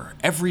Ever.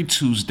 Every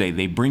Tuesday,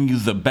 they bring you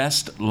the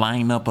best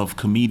lineup of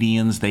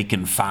comedians they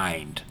can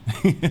find.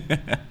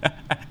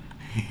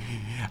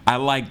 I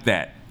like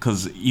that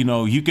because,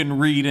 you can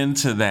read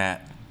into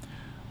that.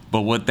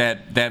 But what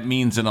that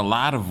means in a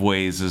lot of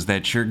ways is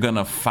that you're going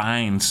to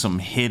find some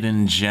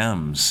hidden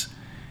gems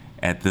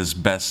at this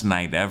Best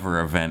Night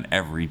Ever event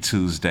every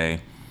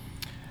Tuesday.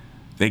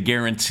 They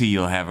guarantee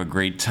you'll have a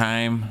great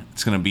time.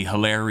 It's going to be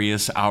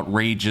hilarious,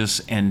 outrageous,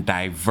 and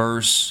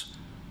diverse.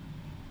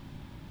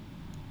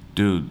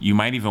 Dude, you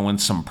might even win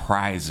some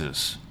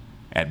prizes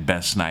at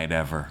Best Night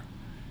Ever.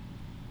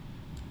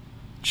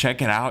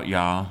 Check it out,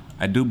 y'all.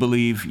 I do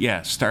believe,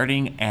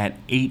 starting at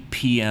 8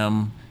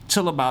 p.m.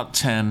 till about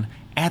 10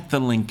 at the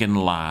Lincoln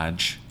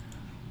Lodge.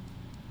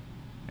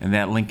 And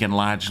that Lincoln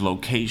Lodge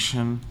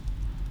location,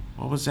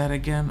 what was that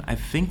again? I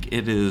think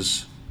it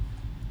is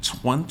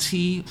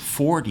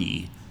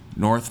 2040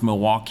 North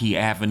Milwaukee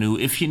Avenue.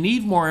 If you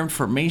need more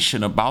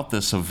information about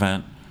this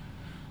event,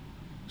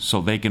 so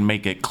they can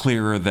make it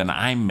clearer than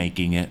I'm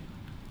making it,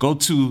 go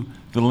to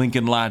the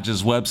Lincoln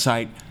Lodge's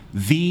website,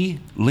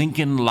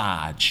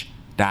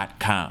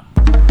 thelincolnlodge.com.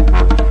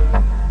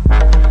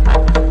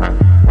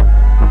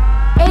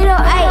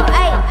 808.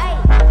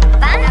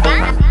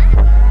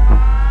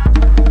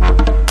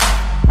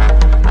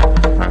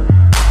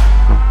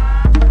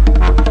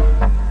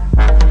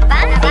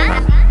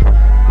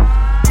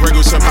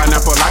 Some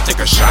pineapple, I take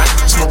a shot.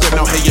 Smoking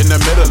no hay in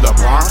the middle of the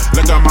bar.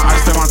 Look at my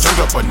eyes, till I'm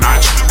turned up a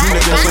notch. You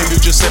niggas lame,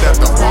 you just sit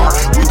at the bar.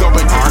 We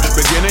going hard,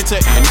 beginning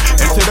to end,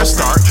 and to the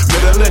start,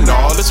 middle and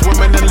all. It's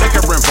women and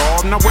liquor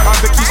involved. Now where are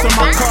the keys to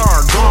my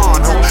car?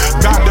 Gone, ho.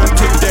 God done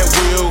took that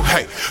wheel.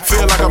 Hey,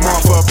 feel like I'm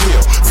off a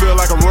pill. Feel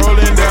like I'm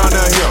rolling down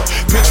the hill.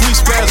 Bitch, we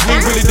spaz, we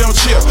really don't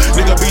chill.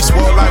 Nigga be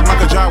spoiled like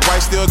Michael John White.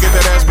 Still get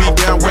that ass beat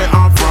down where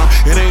I'm from.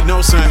 It ain't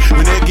no sun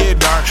when it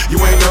get dark. You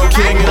ain't no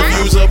king if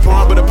you's a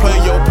pawn, but to play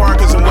your part,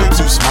 cause I'm way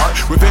too smart.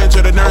 Revenge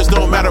of the nerds,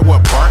 don't matter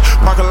what part.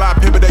 Parking lot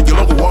pimpin' at your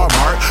local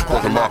Walmart.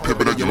 Parking lot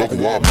pimpin' at your local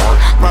Walmart.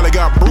 Probably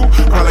got brew,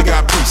 probably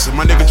got priest. And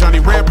my nigga Johnny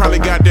Red probably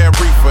got that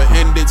reefer.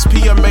 And it's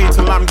PMA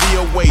till I'm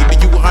DOA. Do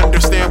you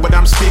understand what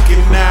I'm speaking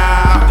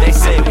now? They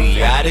say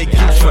we out of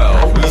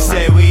control. We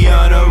say we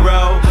on a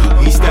roll.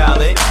 We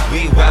style it,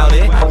 we wild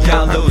it.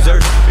 Y'all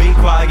losers, be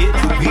quiet.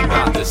 We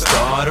bout to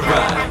start a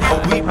ride. Oh,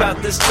 we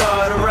bout to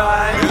start a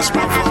ride. This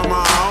one for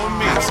my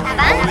homies.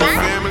 Only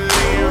family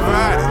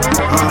invited.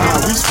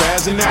 We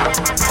spazzing out.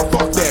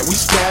 Fuck that, we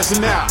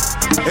spazzing out.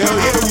 Hell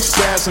yeah, we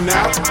spazzing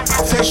out.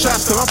 Take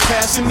shots till I'm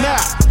passing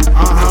out.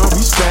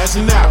 We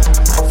spazzing out.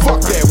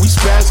 Fuck that, we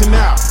spazzing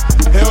out.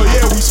 Hell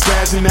yeah, we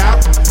spazzing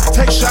out.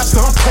 Take shots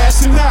till I'm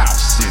passing out.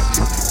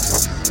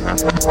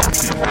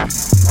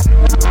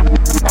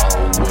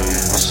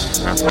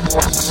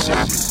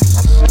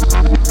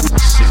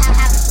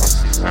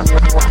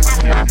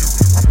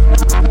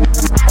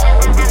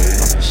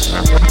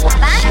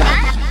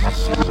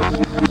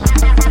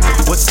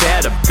 What's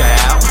that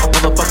about?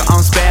 Motherfucker,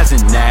 I'm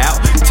spazzing now.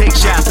 Take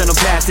shots and I'm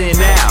passing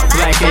out.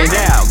 Blacking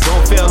out.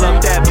 Gon' fill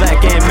up that black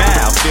and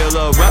mouth. Fill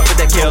her up with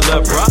that killer,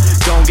 bruh.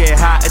 Gon' get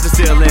hot at the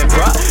ceiling,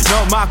 bruh.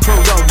 No, my crew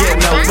don't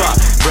get no fuck.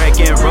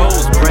 Breaking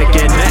rules,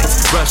 breaking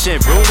necks. Rushing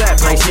through that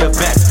place, your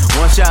best.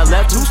 One shot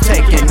left, who's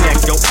taking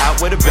next? Go out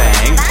with a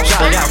bang.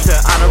 Shout out to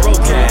Honor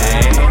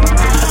Gang.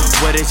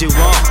 What did you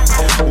want?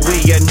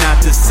 We are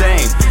not the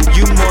same.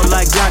 You more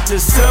like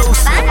Dr.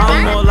 Seuss.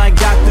 I'm more like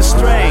Dr.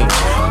 Strange.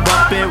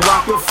 Bumping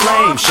rock with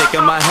flame.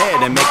 Shaking my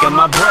head and making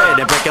my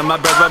bread. And breaking my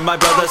bread with my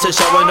brothers. And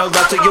showing no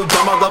love to you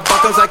dumb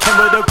motherfuckers. I came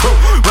with a crew.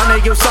 Running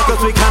you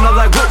suckers, we kinda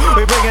like woo.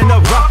 We bringing the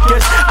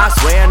ruckus. I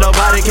swear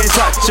nobody can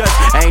touch us.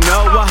 Ain't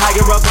no one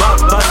higher above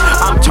us.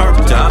 I'm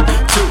turned up,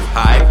 too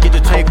high. Get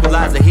the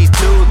tranquilizer, he's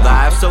too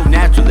live. So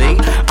naturally,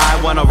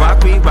 I wanna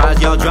rock, we rise.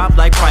 Y'all drop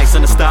like price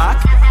on the stock.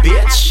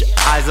 Bitch,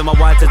 eyes on my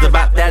watch, it's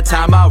about that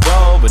time I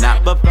roll. But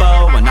not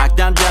before, I knock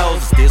down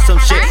doors, steal some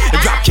shit,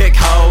 and drop kick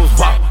hoes.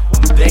 Whoa.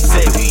 They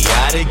say we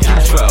out of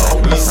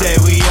control. We say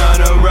we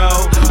on a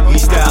roll.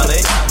 We style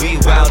it, we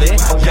wild it.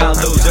 Y'all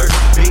losers,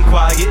 be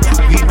quiet.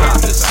 We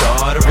bout to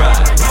start a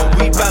ride.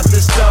 We bout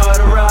to start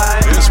a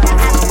ride. This one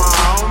for my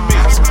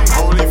homies.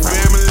 Only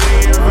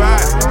family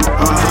invited.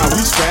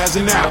 We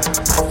spazzing out.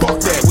 Fuck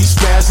that, we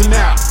spazzing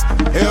out.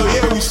 Hell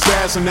yeah, we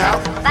spazzing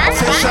out.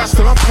 Take shots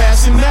till I'm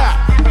passing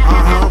out.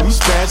 We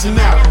spazzing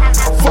out.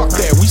 Fuck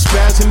that, we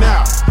spazzing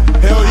out.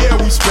 Hell yeah,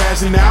 we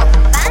spazzing out.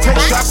 Take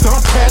shots till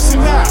I'm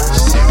passing out.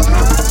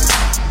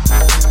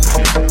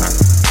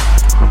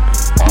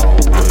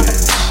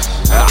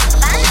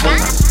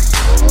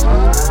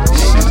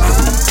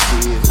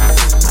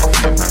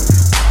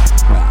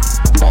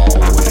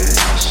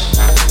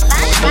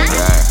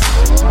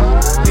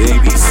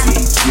 ABC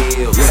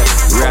kills.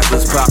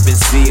 Rappers popping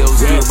seals.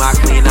 Do my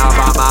clean all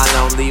by my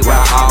lonely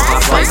while all my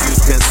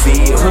vices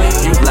concealed.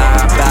 You lie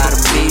about a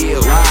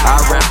meal, I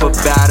rap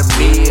about a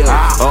meal.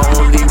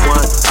 Only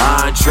one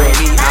entree,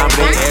 me, I'm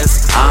the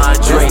S.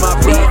 Andre.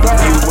 Leave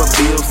you with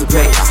bills to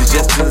pay.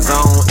 Suggestions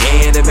on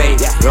anime.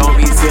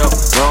 Homies help,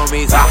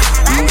 homies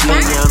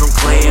easy on them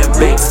clan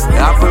base.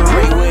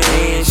 Operate with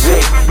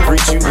handshake,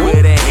 greet you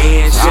with a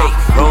handshake.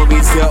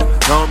 Homies help,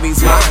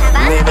 homies my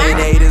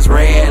lemonade is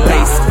red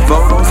lace.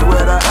 Photos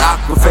with a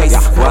aqua face.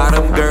 Why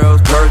them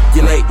girls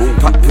percolate?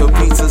 Pop your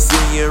pizza,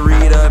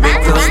 senorita,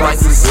 make those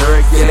slices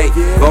circulate.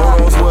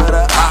 Photos with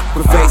a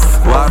aqua face.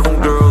 Why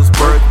them girls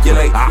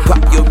percolate?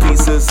 Pop your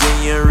pizza,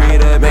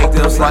 senorita, make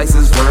them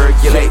slices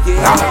percolate.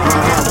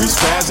 We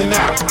spazzing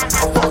out.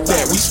 Fuck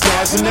that, we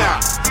spazzing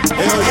out.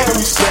 Hell yeah,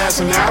 we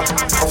spazzing out.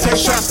 Take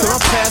shots till I'm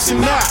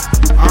passing out.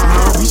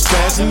 We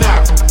spazzing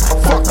out.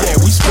 Fuck that,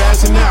 we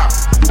spazzing out.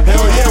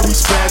 Hell yeah, we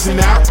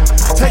spazzing out.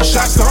 Take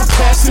shots till I'm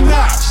passing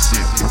out.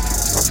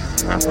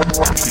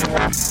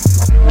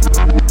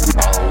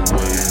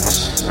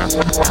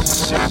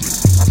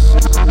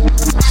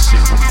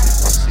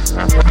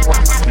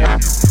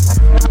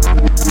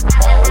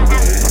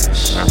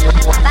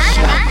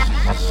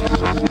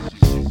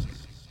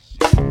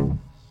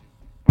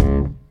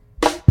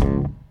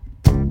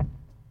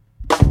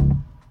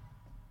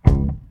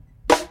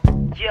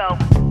 Yo,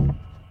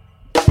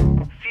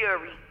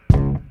 Fury,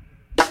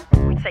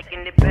 we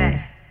taking it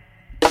back.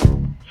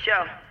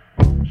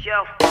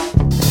 Yo.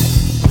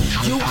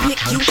 You pick,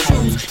 you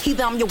choose.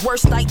 Either I'm your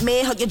worst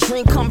nightmare or your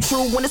dream come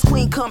true. When this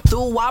queen come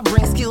through, I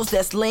bring skills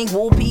that's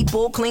lingual.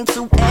 People cling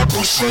to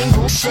every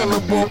single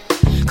syllable.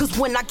 Cause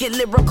when I get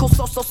lyrical,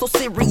 so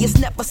serious,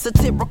 never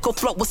satirical.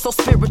 Flow is so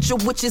spiritual,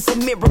 which is a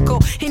miracle.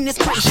 In this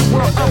crazy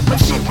world of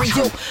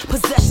material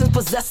possessions,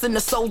 possessing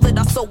the soul that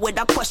I sow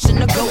without question.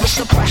 The goal is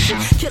suppression,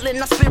 killing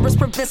our spirits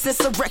prevents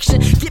insurrection.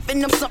 Giving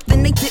them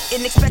something they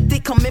didn't expect.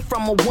 It coming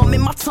from a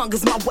woman, my tongue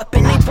is my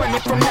weapon. Ain't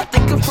running from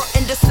nothing,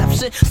 confronting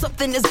deception.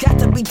 Something has got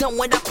to be done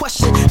without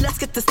question. Let's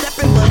get to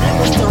stepping, but in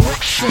which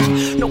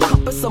direction? No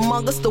compass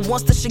among us, the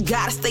ones that should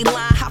guide us. They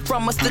lying, hide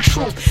from us the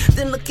truth.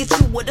 Then look at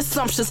you with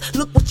assumptions.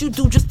 Look what you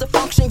do just to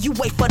function. You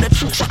wait for the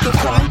truth fucking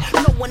coming.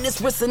 No one is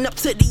risen up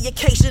to the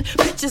occasion.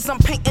 Pictures I'm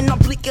painting on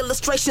bleak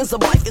illustrations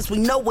of life as we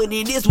know what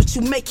it is, what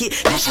you make it.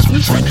 This is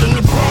me taking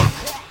it back.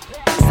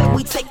 Said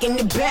we taking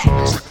it back.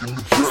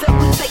 Said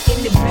we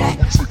taking it back.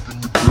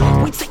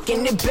 We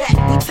taking it back.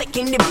 We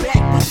taking it back.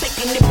 We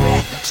taking it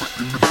back.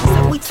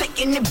 Said we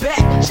taking it back.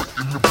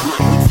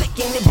 We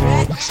taking it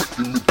back.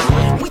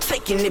 We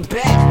taking it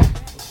back.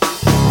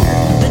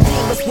 The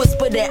demons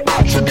whisper that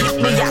I forgive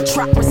me. I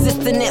try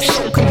resisting it,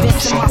 so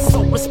convincing my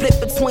soul is split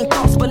between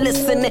thoughts, but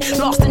listening.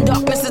 Lost in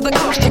darkness is the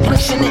cost of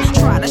glistening.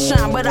 Try to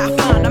shine, but I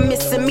find I'm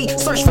missing me.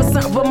 Search for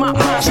something, but my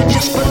mind should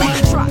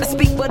disbelieve. Try to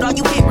speak, but all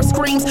you hear is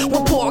screams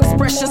with poor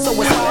expression, so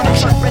it's hard to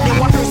interpret. And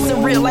what hurts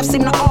in real life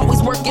seem to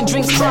always work in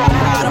dreams. Try to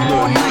hide them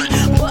all night,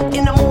 but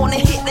in the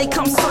morning hit they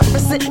come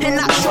surfacing, and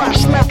I try to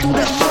smell through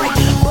the fright.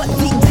 But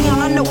deep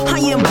down I know I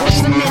am worse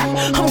than it.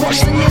 I'm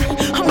worse than it.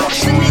 I'm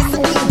worse than it. So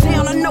deep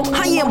down I know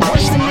I am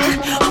worse than it.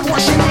 I'm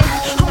rushing it,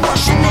 I'm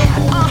rushing it,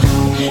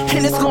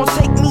 and it's gonna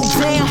take me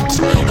down.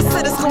 I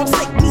said it's gonna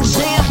take me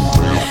down.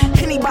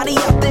 Anybody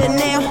out there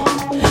now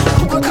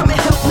who can come and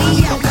help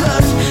me out?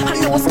 Cause I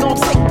know it's gonna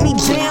take me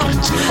down.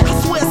 I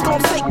swear it's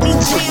gonna take me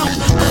down.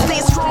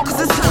 Stand strong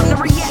cause it's time to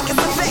react. It's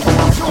a fact,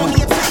 we're on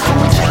the attack and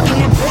we're taking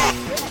it back.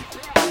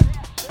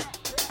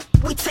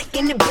 We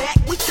taking it back,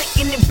 we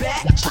taking it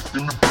back.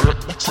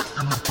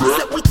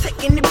 Said we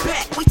taking it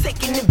back, we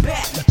taking it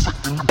back.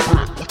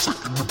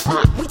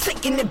 We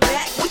taking it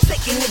back, we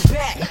taking it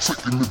back.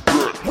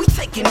 We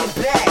taking it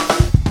back.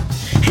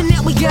 And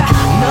now we got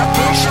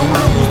nothing to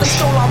lose. They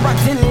stole our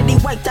identity,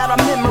 wiped out our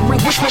memory,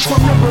 which makes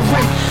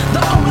remembering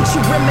the only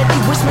true remedy,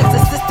 which makes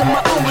the system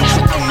our only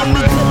true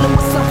enemy. Dealing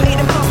with self-hate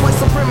and plus white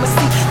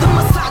supremacy. The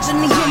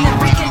misogyny in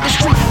every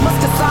industry must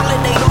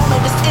consolidate all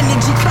of this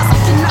energy, cause I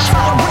cannot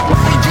tolerate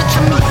what they did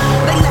to me.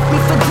 They left me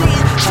for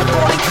dead, took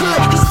all they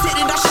could. He said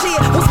it, I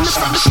shared, was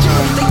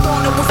misunderstood. They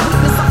thought it was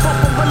weakness, I fought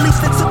for release.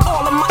 That took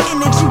all of my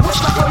energy, which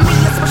like for me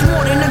is much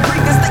more than a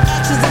grievance. The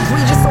actions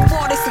egregious, so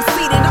far they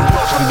succeeded. I'm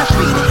far from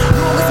defeated.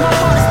 Long as my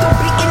heart is still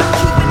beating, I'm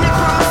keeping that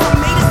promise. I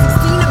made it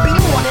 16 to be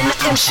more than an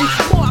MC.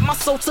 Pour out my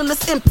soul till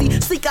it's empty.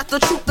 Seek out the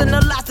truth and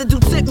the lies that do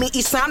tip me.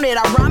 Each time that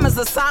I rhyme is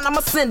a sign I'm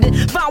ascending.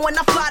 Found when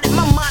I fly that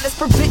my mind is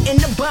preventing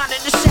the bind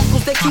of the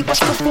shackles that keep us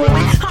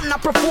performing. I'm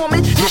not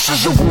performing, this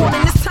is your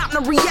warning. It's time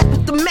to react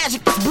with the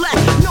magic that's black.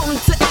 No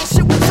need to act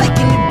shit, we're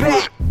taking it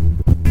back.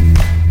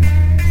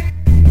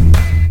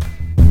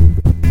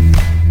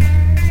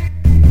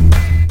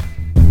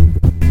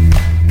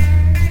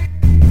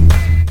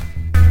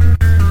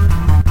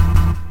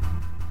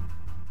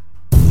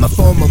 My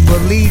former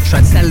bully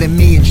tried selling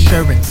me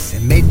insurance.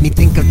 It made me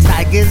think of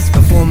tigers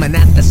performing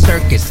at the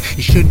circus.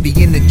 He should be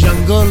in the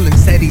jungle,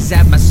 instead he's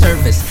at my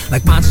service.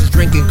 Like monsters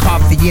drinking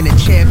coffee in a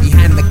chair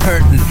behind the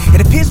curtain.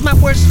 It appears my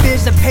worst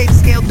fears have paid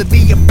scale to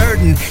be a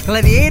burden.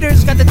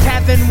 Gladiators got the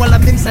tavern while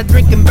I'm inside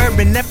drinking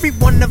bourbon. Every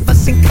one of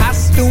us in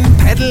costume,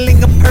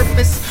 peddling a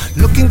purpose.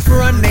 Looking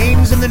for our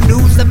names in the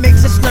news that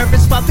makes us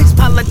nervous. While these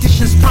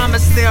politicians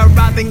promise they are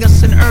robbing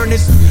us in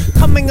earnest.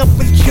 Coming up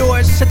with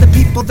cures to the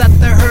people that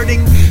they're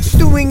hurting.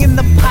 Stewing in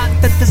the pot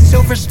that the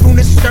silver spoon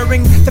is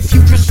stirring. The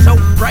future's so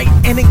bright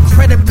and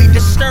incredibly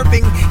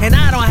disturbing. And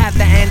I don't have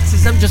the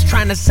answers, I'm just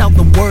trying to sell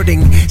the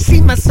wording. See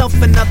myself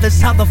and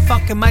others, how the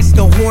fuck am I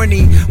still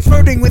horny?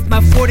 Flirting with my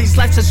 40s,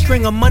 life's a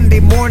string of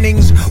Monday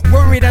mornings.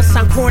 Worried I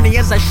sound corny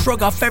as I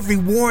shrug off every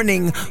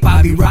warning.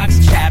 Bobby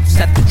rocks chaps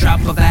at the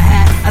drop of a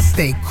hat. I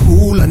stay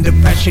cool under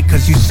pressure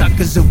cause you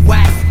suckers are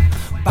whack.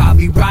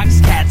 Bobby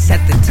rocks cats at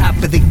the top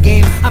of the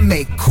game. I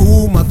make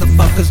cool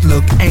motherfuckers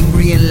look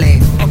angry and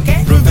lame.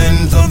 Okay?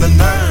 Revenge of the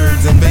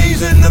nerds,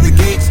 invasion of the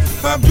geeks.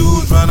 5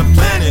 dudes run a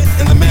planet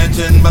in the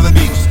mansion by the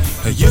beach.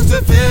 I used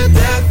to fear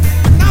death,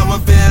 but now I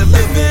fear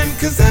living.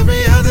 Cause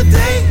every other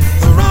day,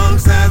 the wrong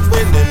side's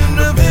winning.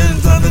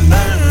 Revenge of the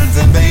nerds,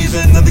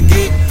 invasion of the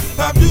geeks.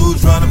 5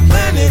 dudes run a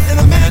planet in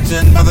a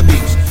mansion by the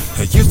beach.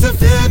 I used to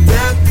fear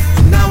death,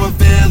 but now I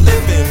fear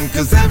living.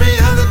 Cause every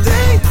other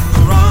day,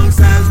 the wrong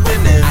side's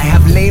winning. I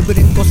have labored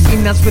in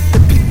cocinas with the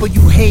people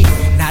you hate.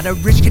 Not a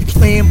rich kid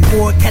playing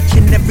poor,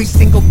 catching every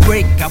single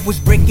break. I was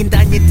breaking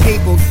down your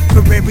tables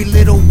for every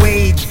little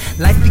wage.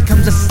 Life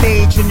becomes a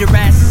stage when your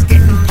ass is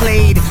getting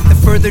played. The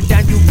further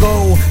down you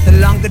go, the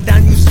longer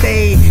down you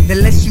stay. The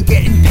less you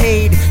getting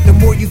paid, the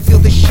more you feel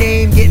the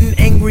shame. Getting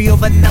angry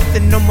over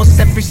nothing almost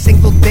every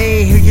single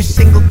day. Hear your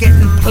single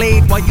getting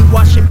played while you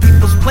washing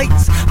people's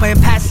plates. Buying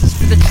passes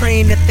for the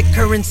train at the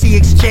currency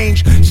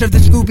exchange. Serve the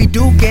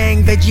Scooby-Doo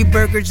gang, veggie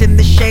burgers in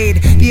the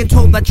shade. Being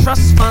told by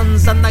trust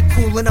funds I'm not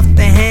cool enough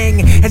to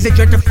hang. As they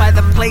gentrify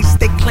the place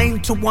they claim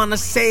to wanna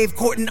save.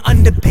 Courting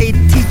underpaid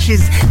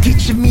teachers,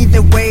 teaching me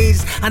their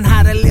ways on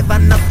how to live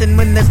on nothing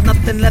when there's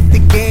nothing left to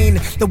gain.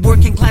 The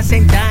working class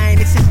ain't dying,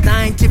 it's just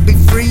dying to be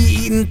free.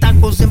 Eating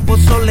tacos and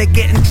pozole,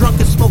 getting drunk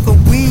and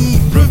smoking weed.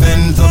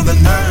 Revenge of the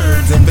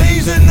nerds,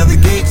 invasion of the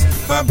geeks.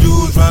 5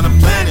 dudes run a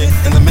planet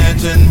in the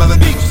mansion by the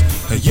beach.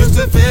 I used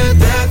to fear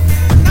death,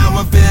 but now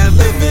I fear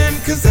living.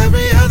 Cause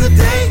every other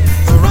day,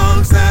 the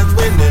wrong side's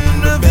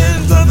winning.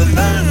 Revenge of the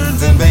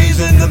nerds,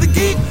 invasion of the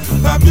geek.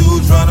 5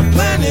 dudes run a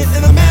planet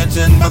in a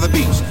mansion by the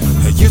beach.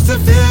 I used to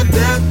fear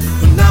death,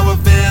 but now I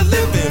fear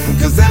living.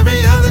 Cause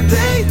every other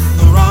day,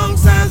 the wrong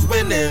side's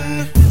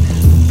winning.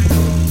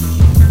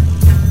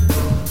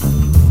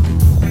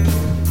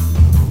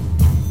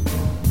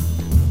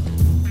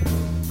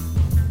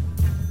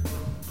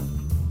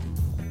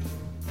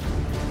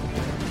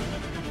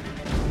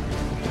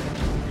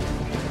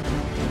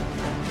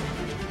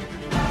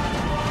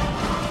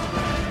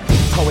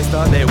 Always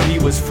thought that we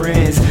was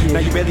friends. Now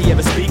you barely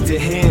ever speak to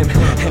him.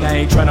 And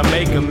I ain't tryna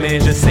make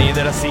amends, just saying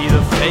that I see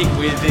the fake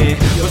within.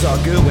 Was all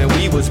good when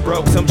we was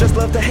broke. Some just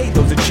love to hate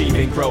those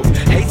achieving growth.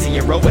 Hate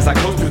seeing rope as I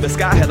go through the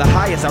sky hella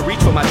high as I reach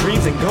for my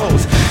dreams and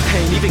goals.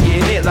 Ain't even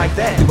getting it like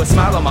that. Do a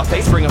smile on my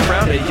face, bring a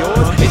frown to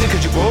yours. Is it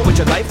cause you roll with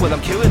your life when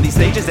I'm killing these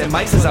stages and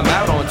mics as I'm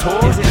out on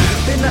tour?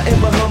 Been nothing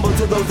but humble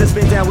to those that's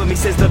been down with me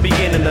since the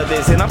beginning of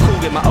this. And I'm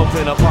cool in my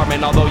Oakland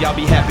apartment, although y'all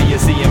be happier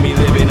seeing me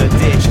live in a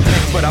ditch.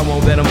 But I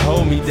won't let them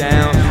hold me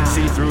down.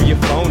 See through your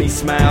phony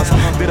smiles.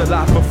 Did a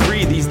lot for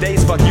free these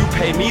days. Fuck you,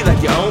 pay me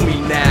like you owe me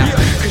now.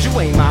 Cause you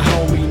ain't my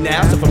homie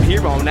now. So from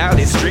here on out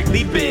it's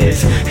strictly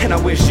biz. And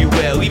I wish you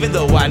well, even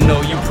though I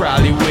know you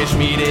probably wish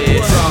me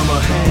this.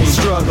 Drama,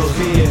 struggle,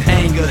 fear,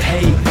 anger,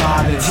 hate,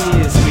 violence,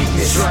 tears,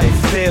 weakness,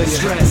 strife, failure,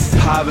 stress,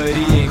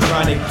 poverty, and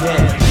chronic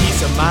debt.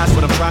 Peace of mind's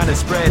what I'm trying to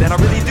spread. And I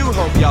really do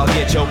hope y'all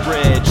get your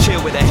bread.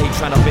 Chill with the hate,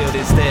 trying to build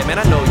instead. Man,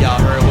 I know y'all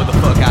heard what the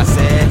fuck I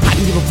said. I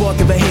can give a fuck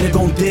if a hater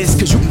gon' diss.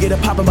 Cause you can get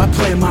it poppin' by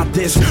playing my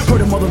disc.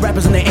 Heard them other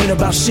rappers and they ain't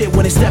about shit.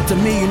 When they step to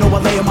me, you know I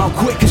lay them out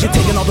quick. Cause you're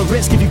taking all the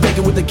risk if you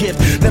faking with the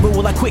gift. Never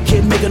will I quit,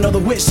 kid, make another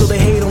wish. So they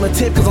hate on the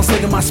tip cause I'm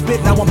slinging my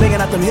spit. Now I'm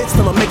banging out them hits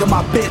till I'm making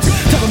my bitch.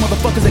 Tell them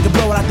motherfuckers they can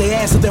blow it out their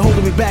ass if they're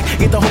holding me back.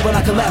 Get the hope when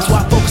I collapse.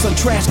 Why I focus on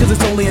trash cause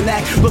it's only an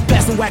act. Look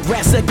past and whack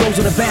rats that goes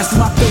in advance to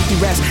my filthy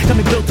raps. Got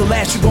me built to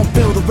last, you gon'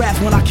 feel the wrath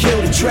when I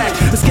kill the track.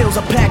 The skills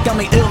I pack got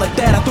me ill like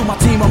that. I threw my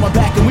team on my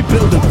back and we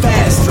build it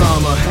fast.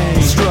 Drama,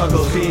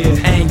 struggle, fear,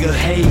 anger,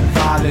 hate,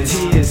 violence,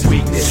 tears,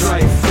 weakness,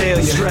 strife,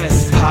 failure,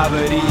 stress,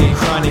 poverty, and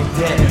chronic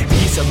debt.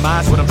 Peace of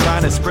mind's what I'm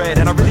trying to spread.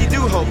 And I really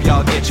do hope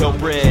y'all get your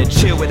bread.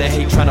 Chill with the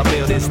hate, trying to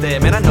build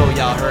instead. Man, I know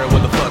y'all heard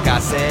what the fuck I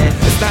said.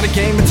 It's not a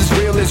game, it's as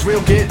real as this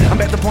real get.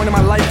 I'm at the point in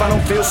my life I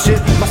don't feel shit.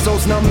 My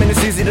soul's numb and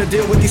it's easy to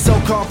deal with these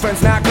so-called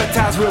friends. Now I cut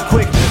ties real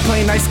quick.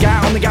 Plain nice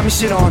guy only got me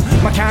shit on.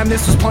 My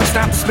kindness was punched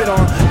out to spit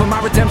on. But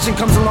my redemption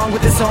comes along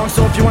with this song.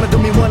 So if you wanna do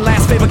me one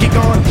last favor, get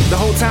going. The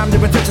whole time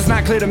your intention's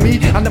not clear to me.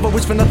 I never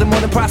wish for nothing more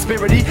than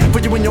prosperity for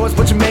you and yours,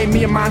 but you made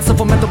me and mine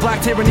suffer mental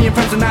block tyranny, and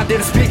friends are not there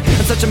to speak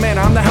in such a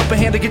manner. I'm the helping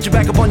hand to get you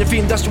back up on your feet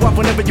and dust you off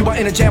whenever you are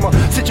in a jam or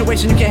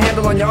situation you can't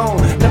handle on your own.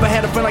 Never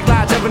had a friend like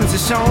Lodge, evidence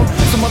is shown.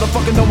 Some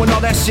motherfucker knowing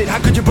all that shit. How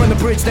could you burn the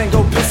bridge then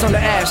go piss on the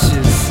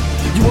ashes?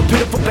 You a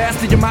pitiful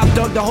bastard, your mouth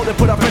dug the hole that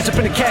put our friendship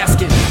in a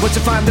casket. But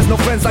you find there's no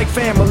friends like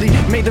family.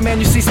 Made the man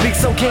you see speak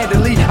so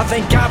candidly. I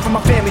thank God for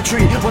my family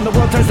tree. When the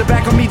world turns their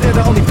back on me, they're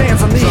the only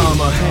fans I need.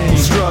 Trauma, pain,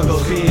 struggle,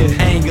 fear,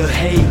 anger,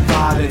 hate,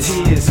 violence,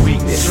 tears,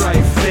 weakness,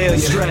 strife, failure,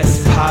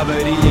 stress,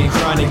 poverty, and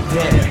chronic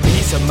debt.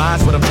 Peace of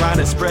mind's what I'm trying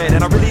to spread,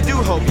 and I really do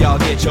hope y'all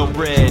get your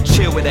bread.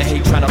 Chill with the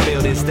hate, trying to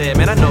build instead.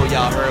 Man, I know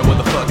y'all heard what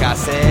the fuck I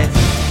said.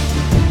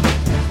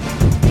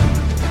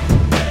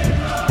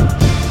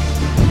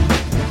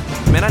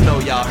 Man, I know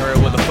y'all heard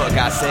what the fuck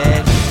I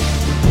said.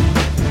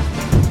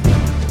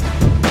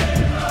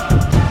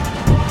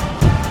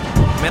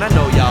 Man, I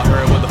know y'all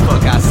heard what the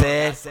fuck I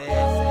said.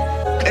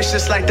 It's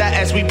just like that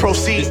as we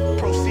proceed.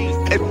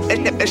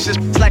 It's just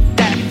like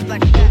that.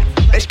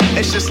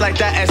 It's just like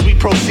that as we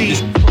proceed.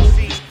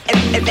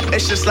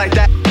 It's just like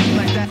that.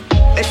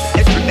 It's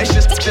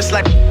just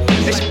like.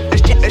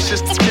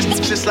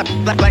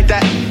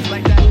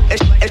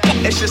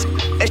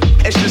 It's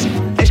just like that.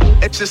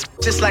 It's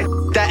just like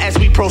that as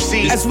we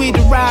proceed. As we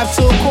derive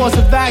to a course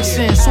of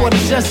action, sort of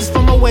justice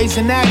from our ways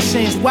and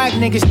actions. Whack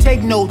niggas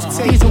take notes.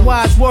 These are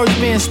wise words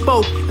being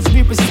spoke. As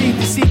we proceed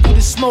to see through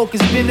the smoke,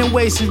 it's been in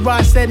ways since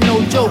Rod said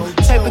no joke.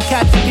 Type of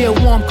cat to get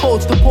warm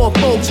coats to poor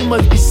folks. You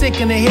must be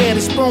sick in the head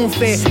of spoon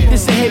fed.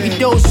 This a heavy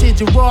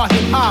dosage of raw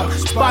hip hop.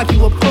 Spark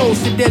you approach,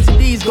 the Desert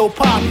D's go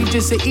pop. You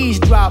just an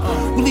eavesdrop.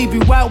 We leave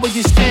you right where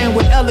you stand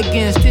with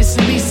elegance. This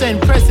is me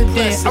setting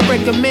precedent. I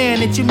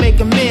recommend that you make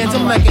amends.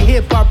 I'm like a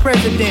hip hop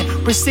president.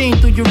 Proceed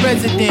through your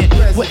resident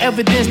with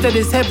evidence that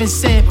is heaven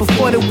sent.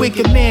 Before the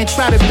wicked man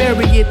try to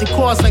bury it, the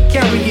cross I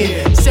carry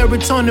it.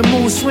 Serotonin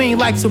mood swing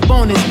like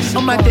Sabonis.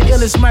 I'm like the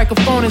illest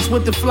microphonist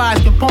with the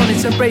flies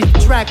components. Embrace the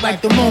track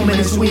like the moment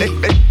is weak.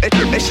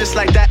 It's just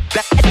like that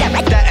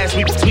as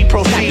we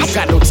proceed. I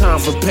got no time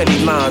for petty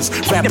lines,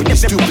 rapping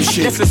this stupid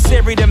shit.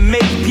 Necessary to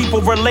make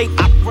people relate.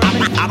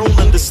 I don't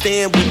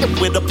understand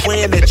with a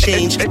plan that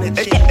changed.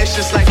 It's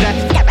just like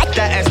that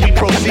as we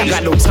proceed. I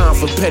got no time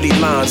for petty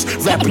lines,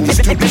 rapping this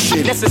stupid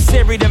shit.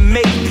 Necessary to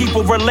make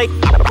people relate.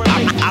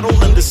 I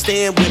don't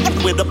understand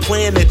with a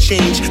plan that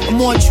changed.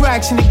 More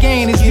traction to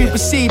gain as we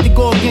proceed to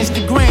go against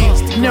the grain.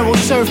 Narrow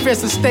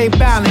surface and stay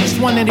balanced.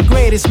 One of the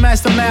greatest,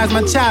 masterminds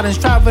my challenge.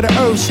 Travel the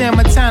earth, share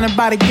my talent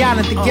by the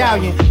gallon to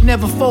galleon.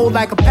 Never fold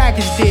like a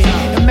package did.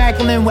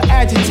 Immaculate with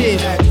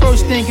adjectives.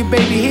 First thinking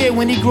baby here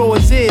when he grow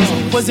his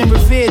ears. Wasn't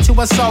revered till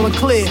I saw it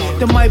clear.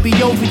 That might be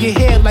over your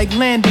head like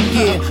landing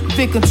gear.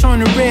 Vic can turn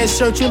the red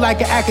shirt you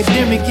like an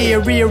academic year.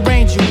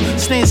 Rearrange you.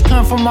 Snakes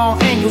come from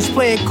all angles.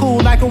 Play it cool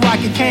like a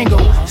rocket Kango.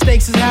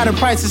 Stakes is how the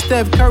price of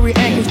Steph Curry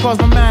ankles cause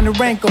my mind to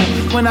rankle.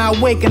 When I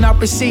awaken, I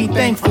proceed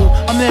thankful.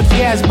 I'm never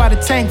gassed by the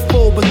tank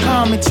full, but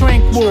calm and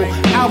tranquil.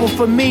 Hour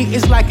for me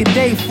is like a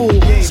day fool.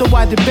 So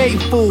I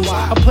debate fools.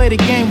 I play the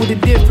game with the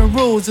different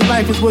rules. And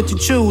life is what you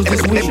choose.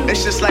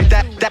 It's just like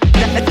that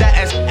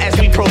as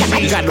we proceed.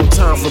 I got no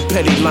time for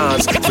petty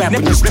lines,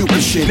 rapping this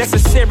stupid shit.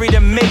 Necessary to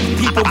make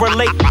people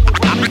relate.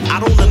 I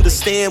don't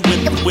understand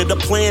with a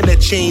plan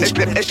that changed.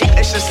 It's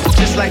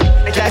just like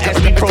that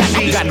as we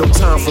proceed. I got no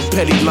time for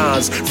petty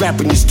lines,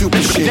 rapping this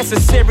stupid shit.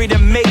 Necessary to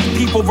make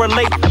people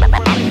relate.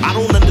 I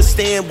don't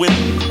understand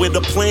with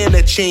a plan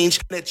that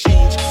changed.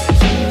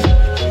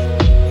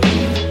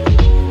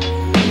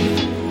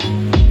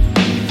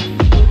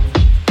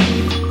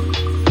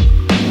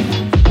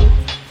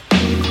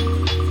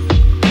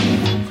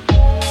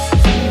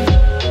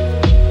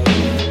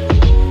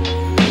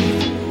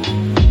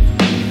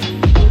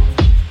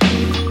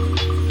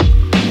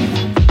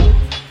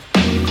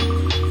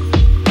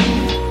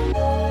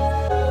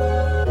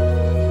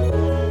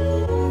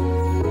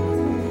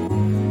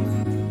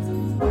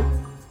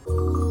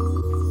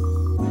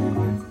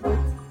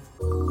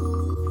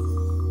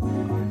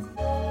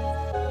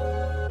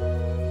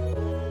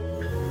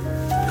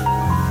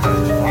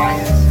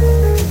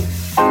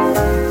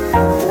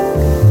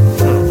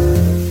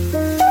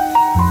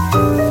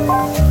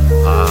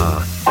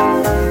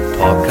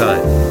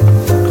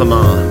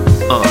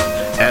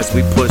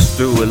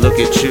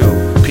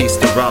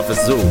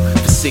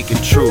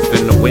 Seeking truth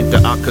in the winter,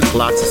 I cook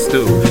lots of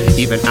stew.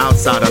 Even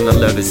outside on the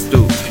leather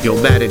stoop. Yo,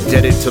 mad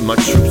indebted to my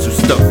troops who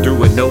stuck through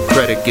with no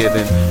credit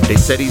given. They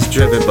said he's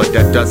driven, but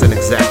that doesn't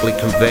exactly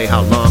convey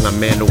how long I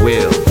man the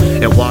wheel.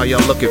 And while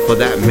y'all looking for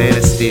that man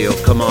of steel,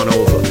 come on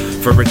over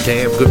for a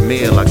damn good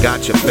meal. I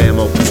got your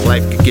famo, cause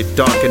life could get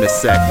dark in a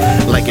sec,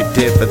 like it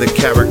did for the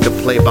character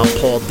played by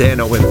Paul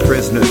Dano in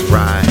Prisoner's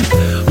Bride.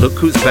 Look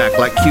who's back,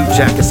 like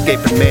Q-Jack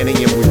escaping Manny,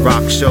 and we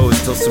rock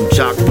shows till some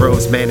jock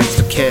bros managed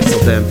to cancel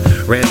them.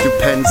 Ran through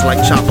pens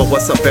like Chopper,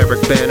 what's up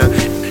Eric Banner?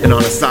 And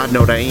on a side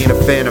note, I ain't a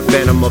fan of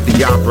Phantom of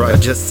the Opera. I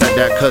just said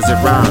that cause it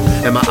rhymed.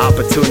 Am I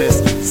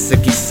opportunist?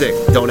 Sicky sick.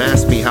 Don't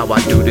ask me how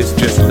I do this,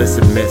 just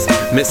listen, miss.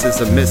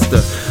 Mrs. or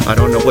Mister, I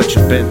don't know what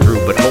you've been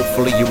through, but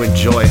hopefully you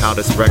enjoy how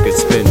this record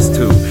spins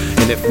too.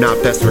 And if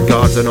not, best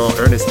regards in all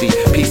earnesty.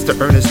 Peace to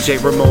Ernest J.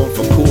 Ramon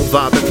for cool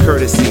vibe and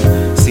courtesy.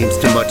 Seems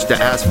too much to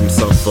ask from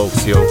some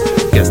folks, yo.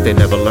 Guess they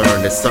never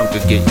learned that some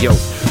could get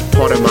yoked.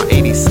 Part of my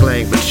 80s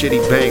slang, but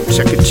shitty bang.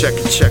 Check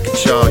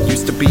it, y'all.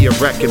 Used to be a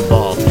wrecking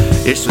ball.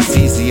 It's just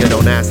easier,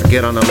 don't ask to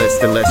get on the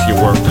list unless you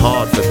worked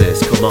hard for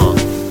this. Come on.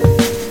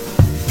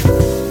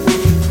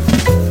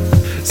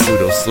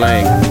 Pseudo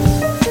slang.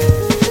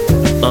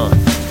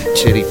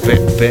 Chitty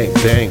bang, bang,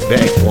 bang,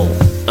 bang, whoa.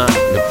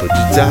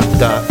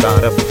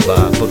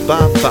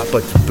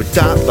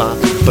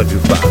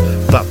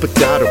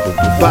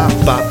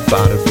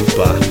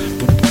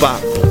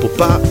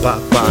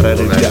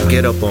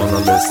 Get up on the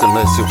list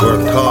unless you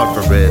worked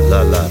hard for it,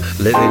 la la.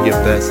 Living your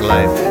best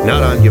life,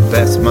 not on your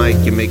best mic.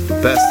 You make the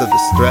best of the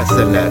stress,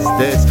 and that's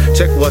this.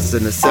 Check what's the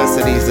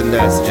necessities, and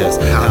that's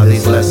just how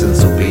these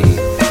lessons will be.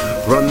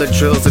 Run the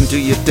drills and do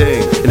your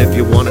thing. And if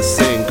you wanna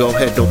sing, go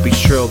ahead, don't be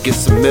shrill, get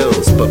some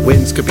mills. But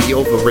wins could be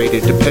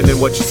overrated, depending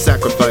what you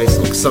sacrifice.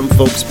 Look, some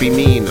folks be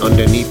mean,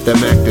 underneath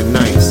them acting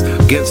nice.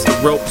 Against the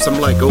ropes, I'm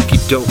like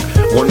okie doke.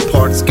 1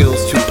 part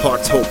skills, 2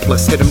 parts hope.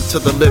 Plus hit him to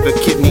the liver,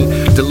 kidney,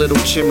 the little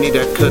chimney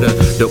that coulda,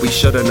 though we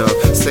shoulda know.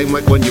 Same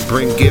like when you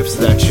bring gifts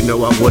that you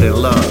know I wouldn't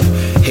love.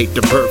 Hate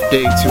the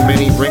birthday, too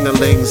many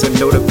ring-a-lings and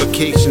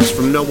notifications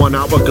from no one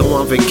I would go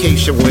on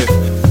vacation with.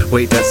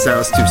 Wait, that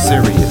sounds too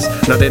serious.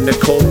 Not in the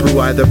cold brew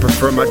either,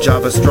 prefer my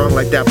Java strong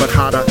like that but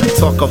hotter.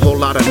 Talk a whole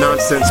lot of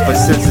nonsense, but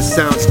since it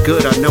sounds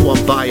good, I know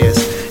I'm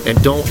biased.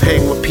 And don't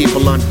hang with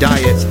people on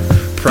diets.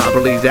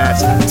 Probably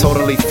that's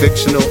totally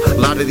fictional. A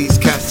lot of these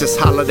cats just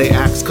holiday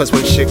acts, cause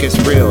when shit gets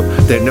real,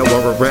 they're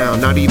nowhere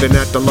around, not even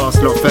at the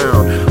lost nor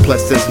found.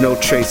 Plus there's no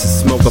trace of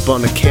smoke up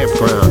on the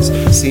campgrounds.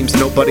 Seems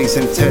nobody's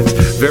intense,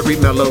 very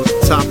mellow.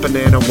 Top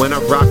banana when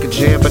I rock a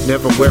jam, but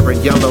never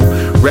wearing yellow.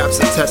 Raps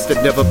are tested,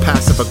 never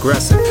passive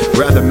aggressive.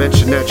 Rather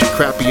mention that you're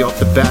crappy off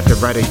the bat than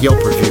write a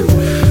Yelp review.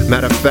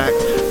 Matter of fact,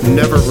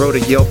 never wrote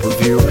a Yelp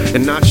review,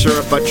 and not sure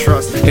if I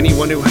trust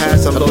anyone who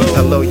has.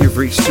 Hello, you've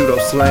reached Pseudo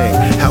Slang.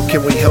 How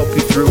can we help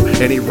you through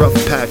any rough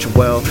patch?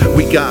 Well,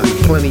 we got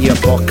plenty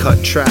of all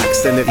cut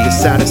tracks, and if you're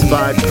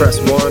satisfied, press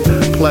 1.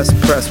 Plus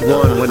press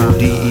 1 when in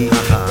DE.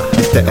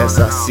 It's the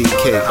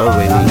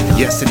SICKONE.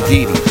 Yes,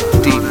 indeedy.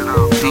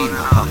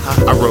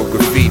 I wrote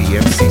graffiti,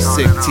 MC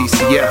Sick,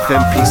 TCF,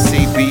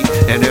 MPCB,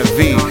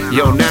 NFV.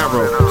 Yo,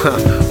 Narrow,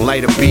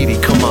 light a beady,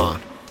 come on.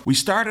 We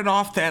started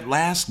off that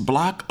last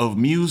block of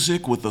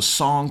music with a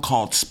song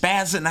called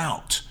Spazzin'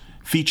 Out,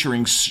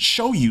 featuring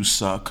Show You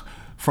Suck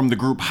from the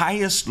group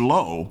Highest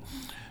Low.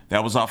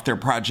 That was off their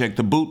project,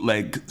 The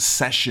Bootleg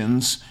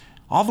Sessions.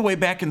 All the way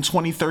back in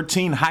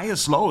 2013,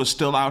 Highest Low is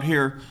still out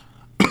here,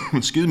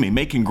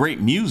 making great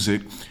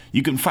music.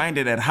 You can find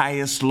it at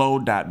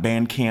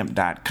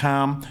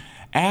highestlow.bandcamp.com.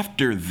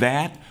 After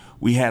that,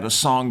 we had a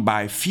song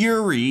by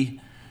Fury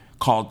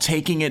called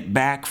Taking It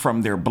Back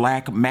from their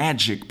Black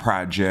Magic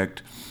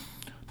project.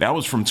 That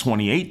was from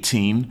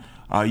 2018.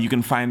 You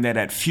can find that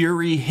at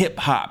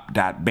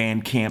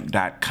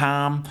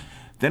furyhiphop.bandcamp.com.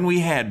 Then we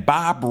had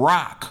Bob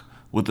Rock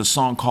with a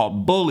song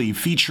called Bully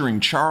featuring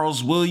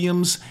Charles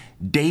Williams,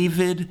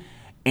 David,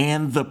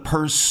 and the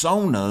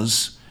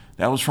Personas.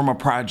 That was from a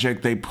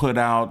project they put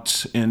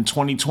out in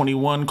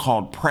 2021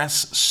 called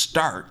Press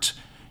Start.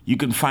 You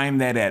can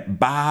find that at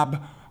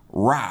Bob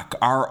Rock,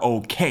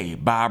 R-O-K,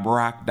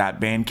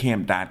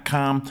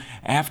 bobrock.bandcamp.com.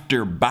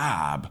 After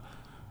Bob,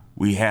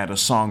 we had a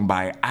song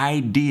by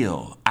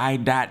Ideal,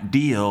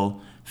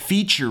 I.Deal,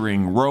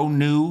 featuring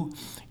Ronu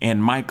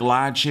and Mike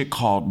Logic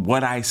called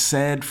What I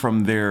Said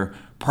from their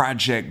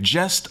project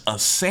Just a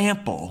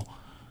Sample.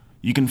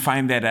 You can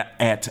find that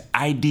at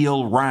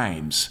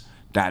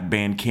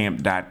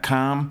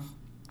idealrhymes.bandcamp.com.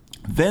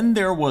 Then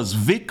there was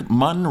Vic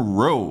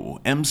Monroe,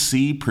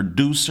 MC,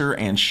 producer,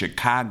 and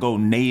Chicago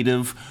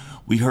native.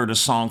 We heard a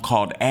song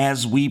called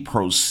As We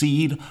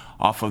Proceed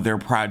off of their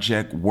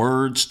project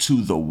Words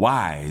to the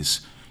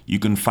Wise. You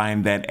can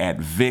find that at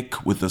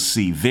Vic with a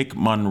C,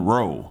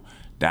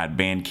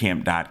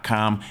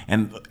 vicmonroe.bandcamp.com.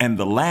 And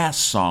the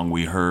last song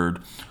we heard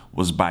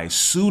was by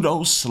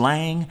Pseudo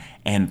Slang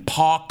and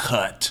Paw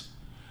Cut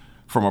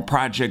from a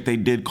project they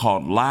did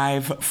called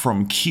Live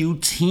from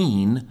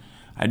Q-Teen.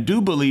 I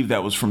do believe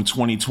that was from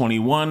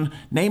 2021.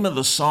 Name of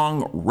the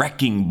song,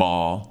 Wrecking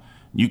Ball.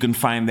 You can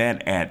find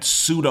that at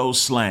Pseudo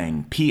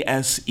Slang,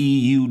 Pseudo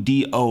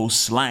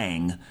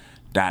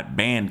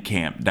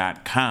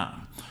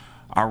slang.bandcamp.com.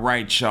 All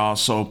right, y'all.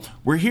 So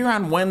we're here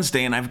on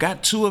Wednesday, and I've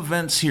got 2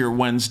 events here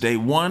Wednesday.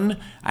 One,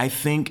 I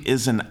think,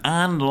 is an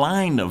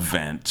online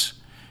event,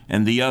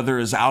 and the other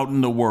is out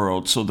in the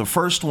world. So the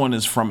first one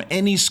is from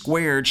Any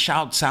Squared.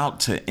 Shouts out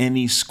to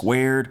Any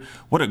Squared.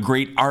 What a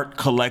great art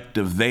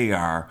collective they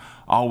are.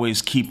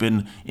 Always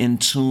keeping in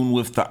tune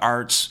with the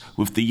arts,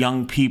 with the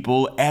young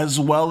people, as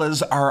well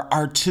as our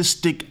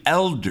artistic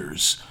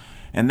elders.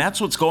 And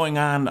that's what's going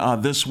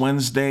on this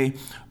Wednesday,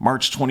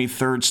 March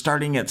 23rd,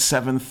 starting at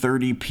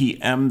 7:30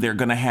 p.m. They're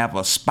going to have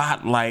a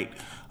spotlight,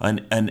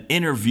 an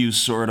interview,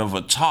 sort of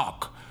a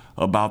talk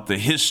about the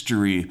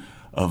history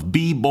of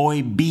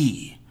B-Boy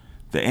B.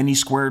 The Any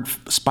Squared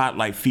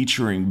Spotlight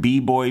featuring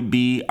B-Boy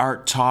B,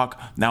 Art Talk.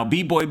 Now,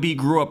 B-Boy B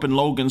grew up in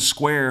Logan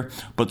Square,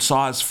 but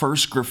saw his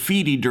first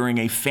graffiti during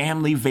a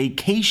family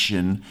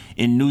vacation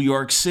in New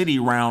York City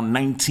around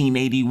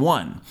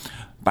 1981.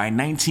 By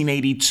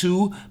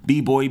 1982,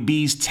 B-Boy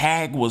B's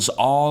tag was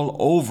all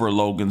over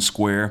Logan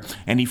Square,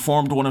 and he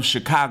formed one of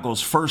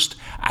Chicago's first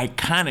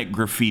iconic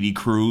graffiti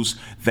crews,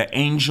 the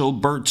Angel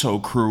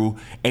Berto Crew,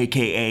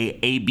 aka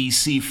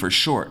ABC for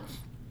short.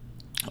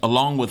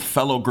 Along with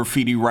fellow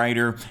graffiti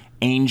writer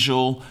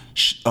Angel,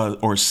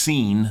 or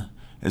Scene,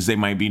 as they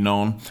might be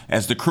known,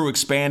 as the crew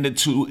expanded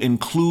to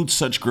include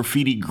such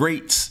graffiti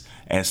greats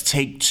as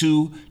Take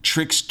Two,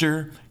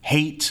 Trickster,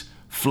 Hate,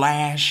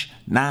 Flash,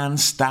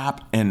 Nonstop,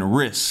 and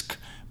Risk.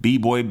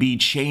 B-Boy B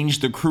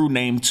changed the crew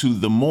name to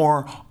the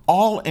more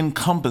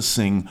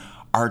all-encompassing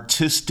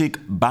Artistic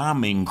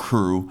Bombing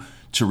Crew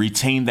to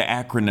retain the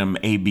acronym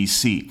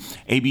ABC.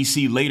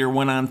 ABC later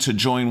went on to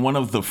join one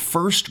of the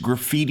first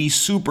graffiti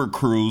super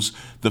crews,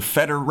 the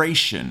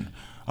Federation,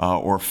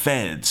 or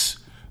Feds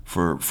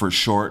for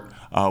short,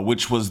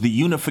 which was the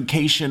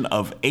unification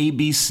of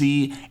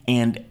ABC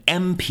and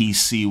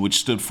MPC, which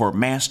stood for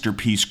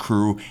Masterpiece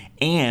Crew,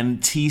 and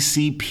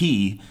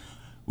TCP,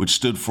 which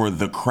stood for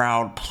the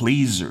Crowd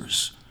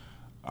Pleasers.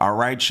 All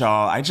right,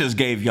 y'all, I just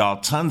gave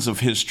y'all tons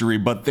of history,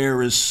 but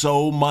there is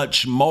so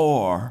much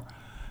more.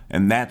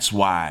 And that's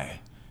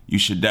why you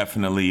should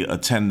definitely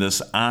attend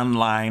this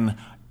online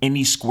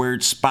Any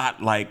Squared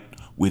Spotlight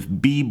with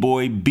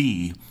B-Boy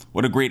B.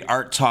 What a great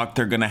art talk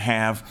they're going to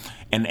have.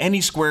 And Any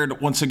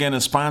Squared, once again,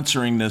 is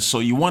sponsoring this. So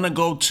you want to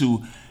go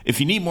to, if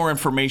you need more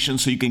information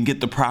so you can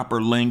get the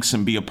proper links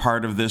and be a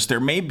part of this, there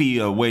may be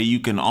a way you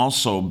can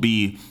also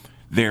be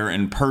there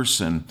in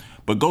person.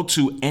 But go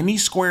to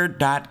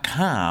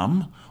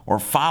anysquared.com or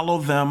follow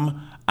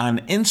them on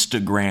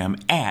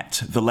Instagram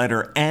at the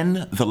letter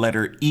N, the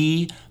letter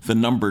E, the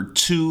number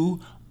 2,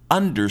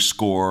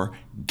 _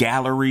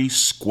 Gallery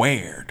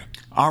Squared.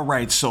 All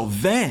right, so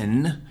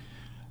then,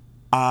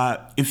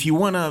 if you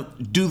want to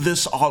do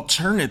this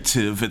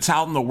alternative, it's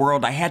out in the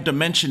world. I had to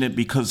mention it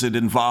because it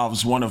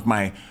involves one of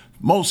my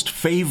most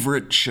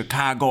favorite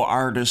Chicago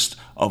artists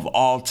of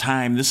all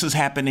time. This is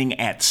happening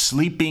at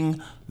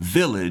Sleeping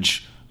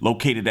Village,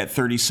 located at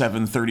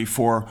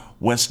 3734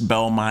 West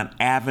Belmont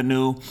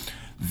Avenue.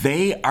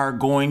 They are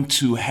going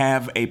to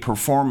have a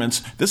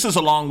performance. This is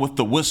along with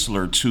the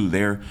Whistler too.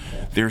 They're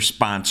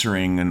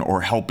sponsoring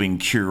or helping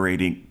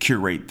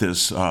curate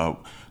this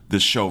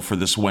this show for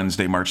this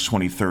Wednesday, March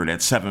 23rd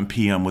at 7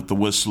 p.m. with the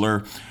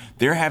Whistler.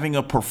 They're having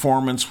a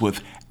performance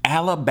with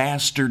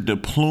Alabaster de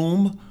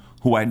Plume,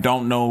 who I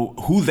don't know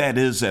who that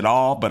is at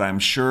all, but I'm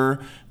sure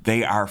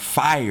they are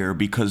fire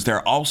because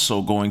they're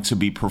also going to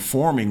be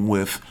performing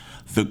with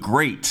the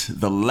great,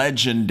 the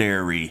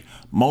legendary,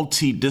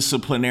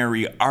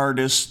 multidisciplinary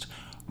artist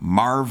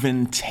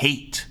Marvin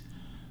Tate.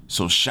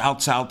 So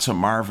shouts out to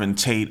Marvin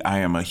Tate. I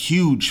am a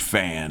huge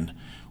fan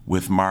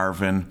with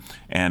Marvin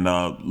and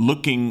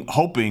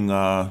hoping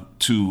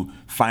to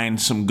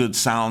find some good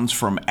sounds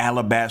from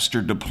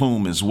Alabaster de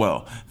Plume as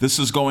well. This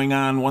is going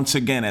on once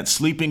again at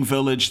Sleeping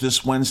Village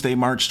this Wednesday,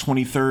 March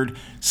 23rd,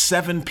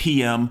 7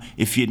 p.m.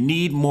 If you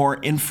need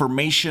more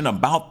information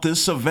about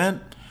this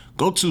event,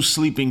 go to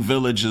Sleeping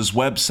Village's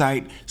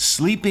website,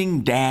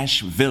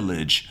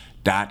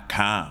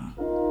 sleeping-village.com.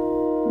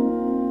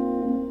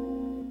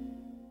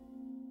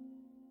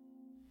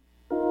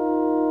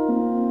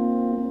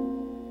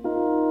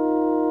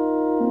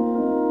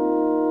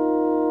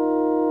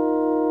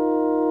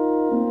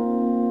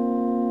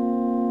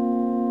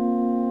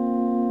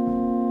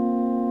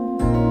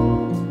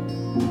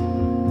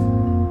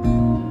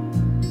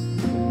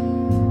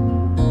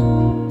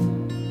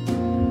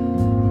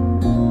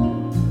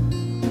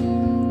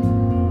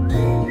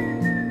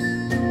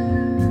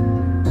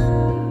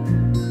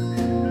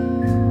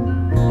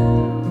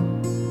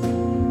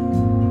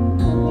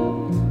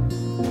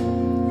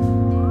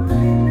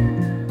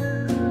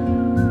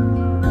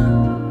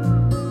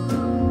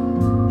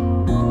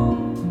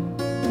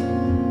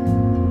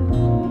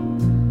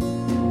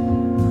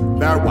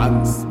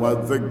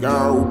 Was a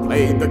girl who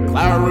played the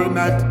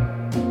clarinet.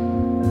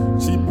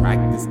 She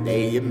practiced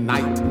day and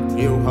night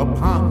until her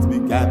palms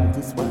began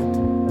to sweat.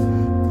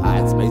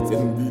 Classmates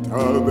envied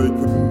her, they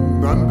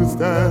couldn't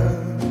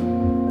understand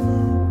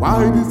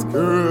why this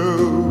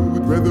girl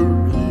would rather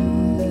read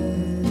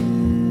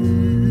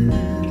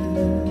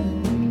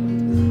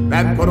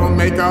than put on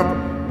makeup,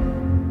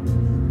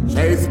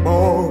 chase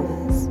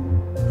boys,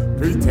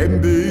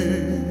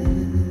 pretending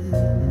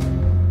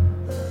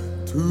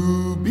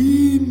to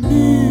be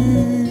me.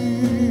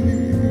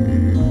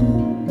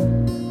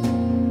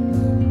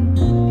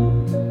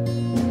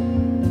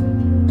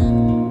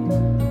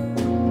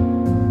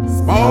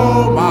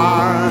 Small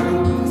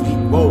minds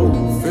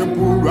equal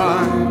simple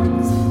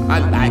rhymes. A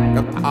lack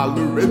of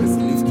tolerance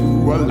leads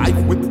to a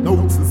life with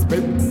no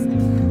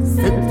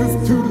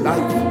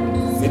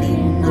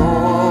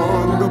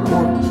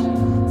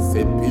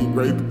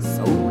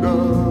soda.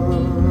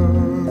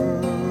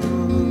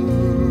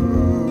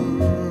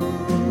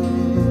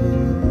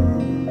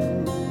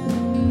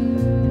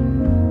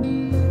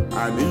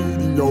 I'm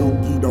eating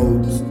Yogi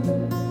Dokes.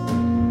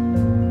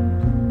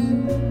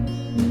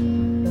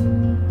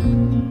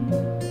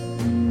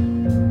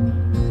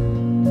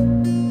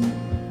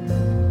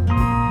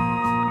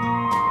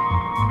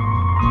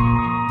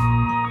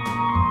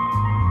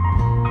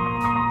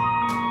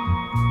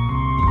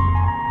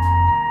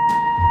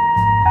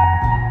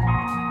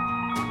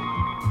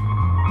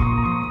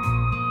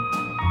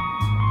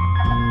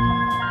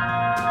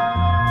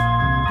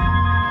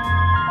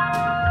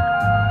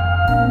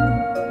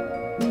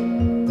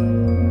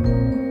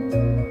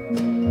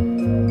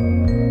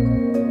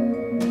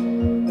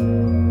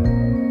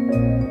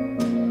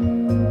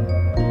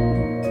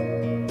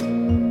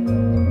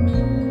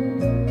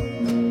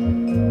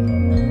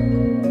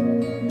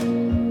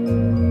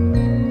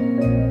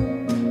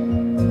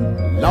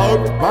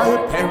 Loved by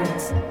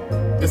parents,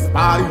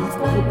 despised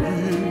by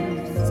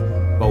peers,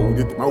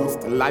 voted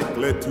most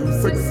likely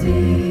to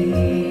succeed.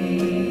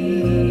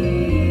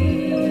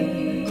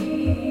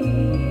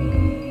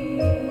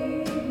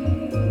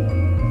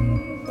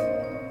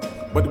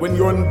 But when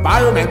your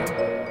environment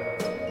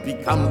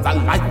becomes a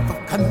life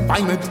of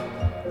confinement,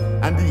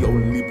 and the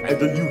only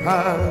pleasure you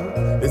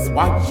have is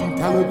watching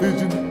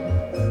television,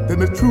 then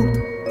the truth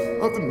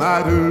of the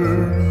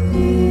matter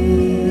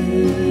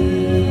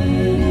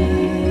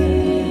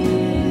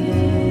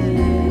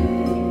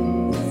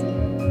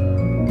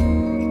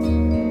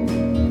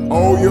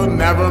oh, you'll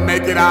never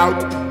make it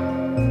out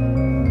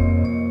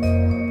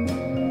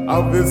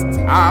of this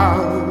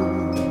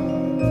town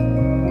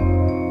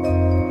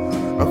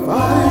of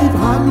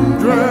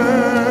 500.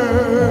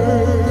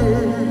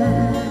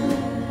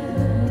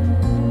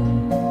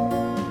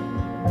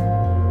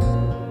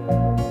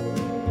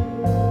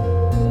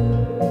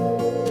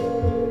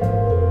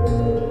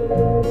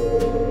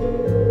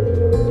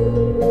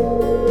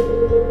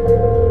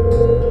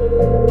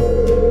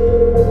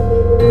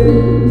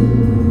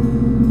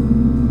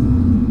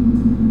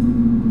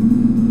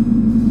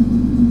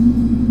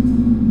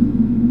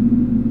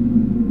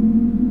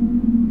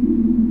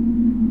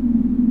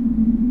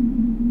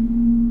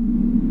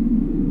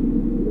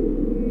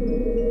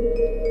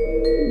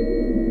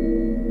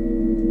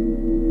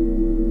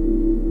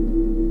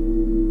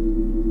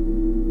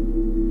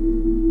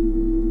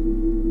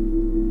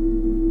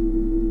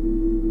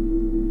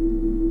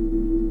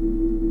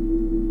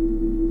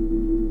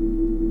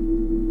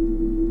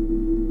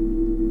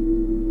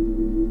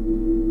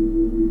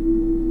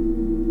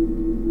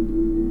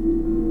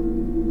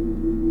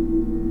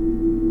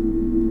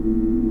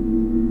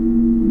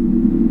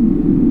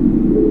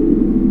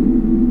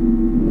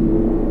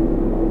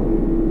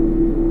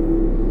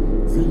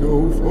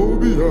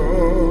 Xenophobia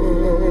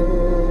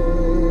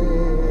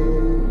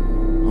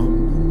on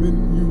the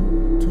menu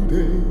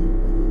today.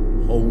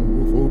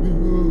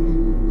 Homophobia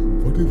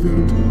for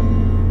dessert.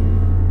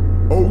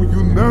 Oh,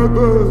 you'll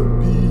never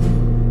be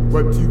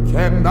what you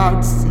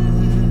cannot see.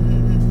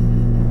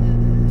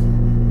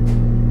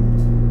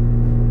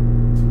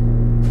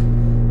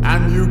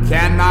 And you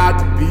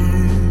cannot be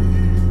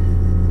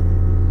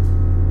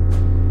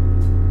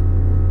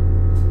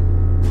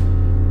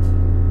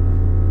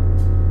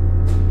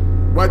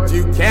what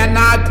you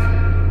cannot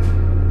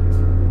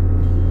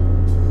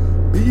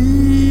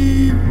be.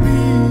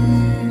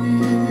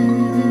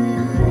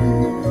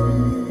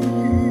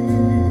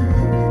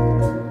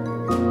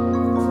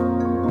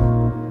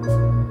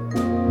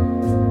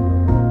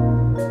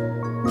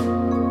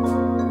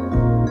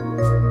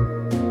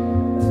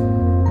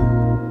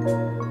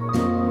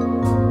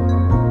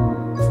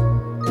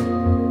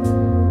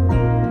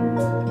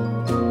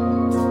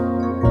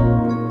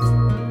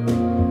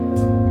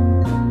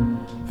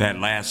 That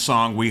last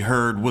song we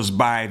heard was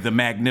by the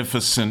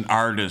magnificent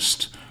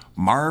artist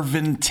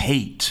Marvin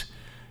Tate.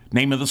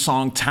 Name of the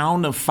song,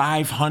 Town of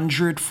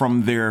 500,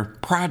 from their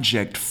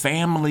project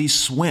Family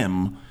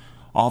Swim,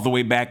 all the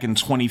way back in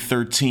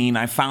 2013.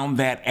 I found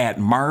that at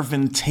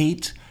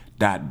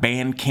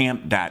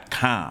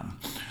marvintate.bandcamp.com.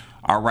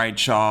 All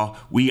right, y'all,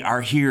 we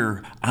are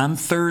here on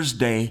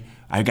Thursday.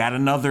 I got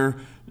another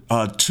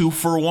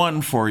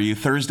 2-for-1 for you,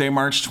 Thursday,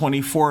 March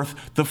 24th.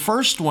 The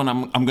first one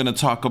I'm going to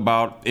talk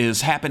about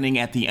is happening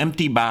at the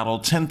Empty Bottle,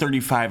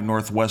 1035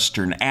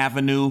 Northwestern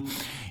Avenue.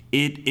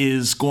 It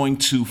is going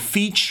to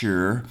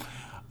feature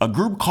a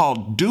group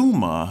called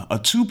Duma, a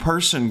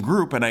two-person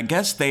group, and I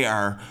guess they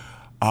are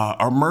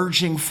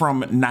emerging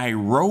from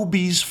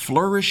Nairobi's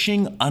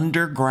flourishing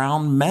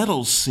underground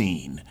metal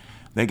scene.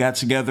 They got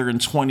together in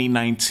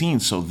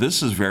 2019, so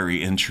this is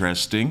very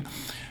interesting.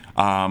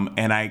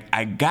 And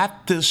I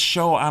got this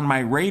show on my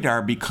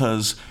radar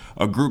because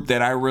a group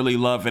that I really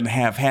love and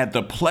have had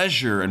the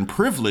pleasure and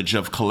privilege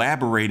of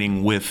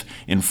collaborating with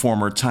in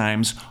former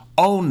times,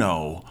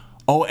 Ono,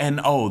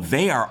 O-N-O,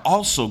 they are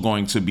also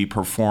going to be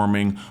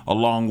performing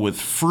along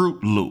with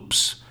Fruit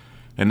Loops.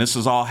 And this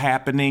is all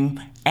happening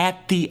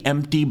at the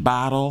Empty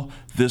Bottle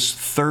this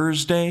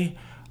Thursday.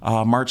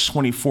 March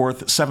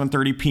 24th,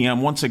 7:30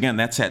 p.m. Once again,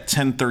 that's at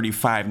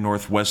 1035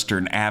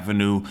 Northwestern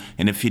Avenue.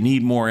 And if you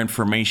need more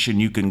information,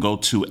 you can go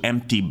to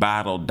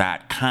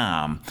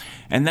emptybottle.com.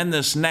 And then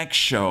this next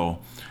show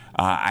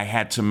I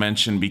had to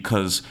mention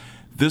because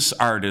this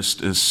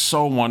artist is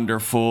so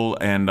wonderful,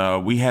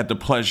 and we had the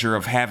pleasure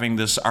of having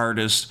this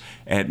artist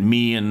at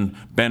me and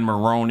Ben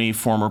Maroney,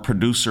 former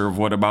producer of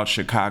What About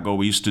Chicago.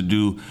 We used to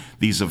do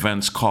these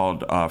events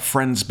called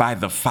Friends by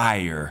the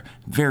Fire,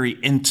 very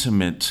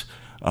intimate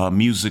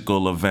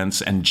musical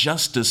events. And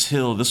Justice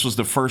Hill, this was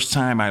the first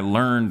time I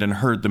learned and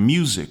heard the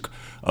music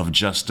of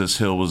Justice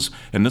Hill,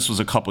 and this was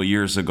a couple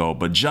years ago.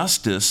 But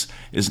Justice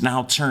is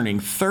now turning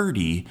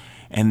 30,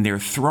 and they're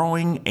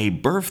throwing a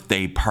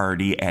birthday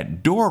party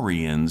at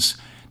Dorian's,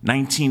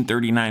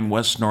 1939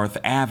 West North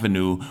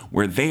Avenue,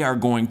 where they are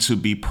going to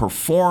be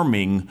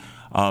performing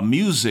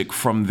music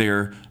from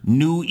their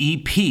new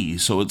EP.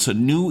 So it's a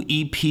new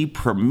EP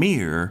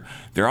premiere.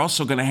 They're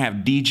also going to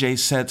have DJ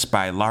sets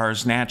by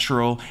Lars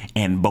Natural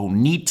and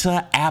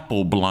Bonita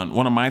Appleblunt,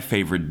 one of my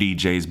favorite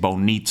DJs,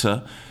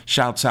 Bonita.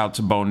 Shouts out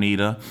to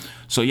Bonita.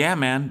 So yeah,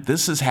 man,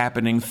 this is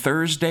happening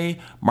Thursday,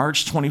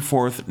 March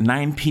 24th,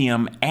 9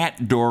 p.m.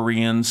 at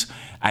Dorian's.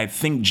 I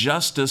think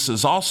Justice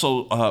is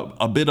also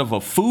a bit of a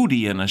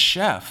foodie and a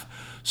chef.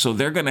 So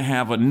they're going to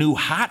have a new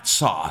hot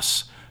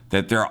sauce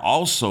that they're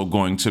also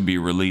going to be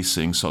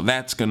releasing. So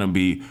that's going to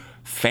be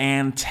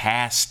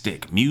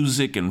fantastic.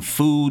 Music and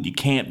food, you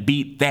can't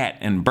beat that.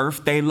 And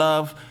birthday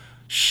love,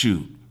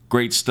 shoot,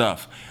 great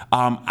stuff.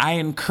 I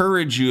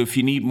encourage you, if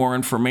you need more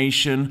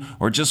information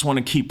or just want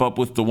to keep up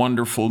with the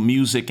wonderful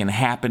music and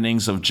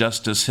happenings of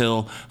Justice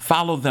Hill,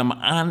 follow them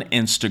on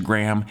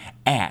Instagram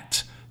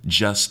at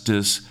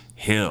Justice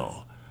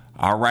Hill.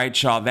 All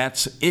right, y'all,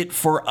 that's it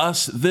for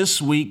us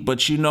this week.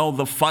 But you know,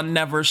 the fun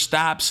never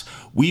stops.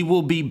 We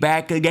will be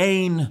back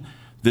again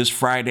this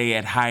Friday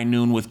at high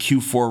noon with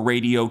Q4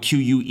 Radio,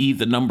 QUE,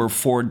 the number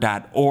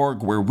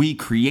 4.org, where we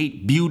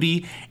create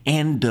beauty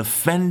and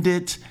defend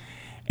it.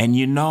 And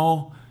you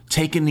know,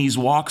 taking these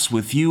walks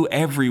with you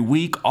every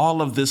week,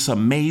 all of this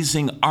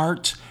amazing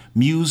art,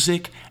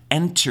 music,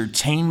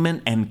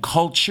 entertainment, and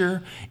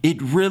culture, it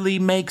really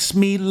makes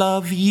me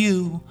love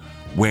you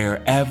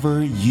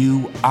wherever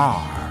you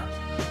are.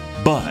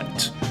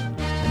 But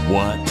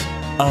what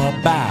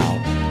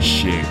about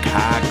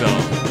Chicago?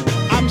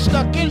 I'm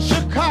stuck in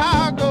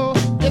Chicago.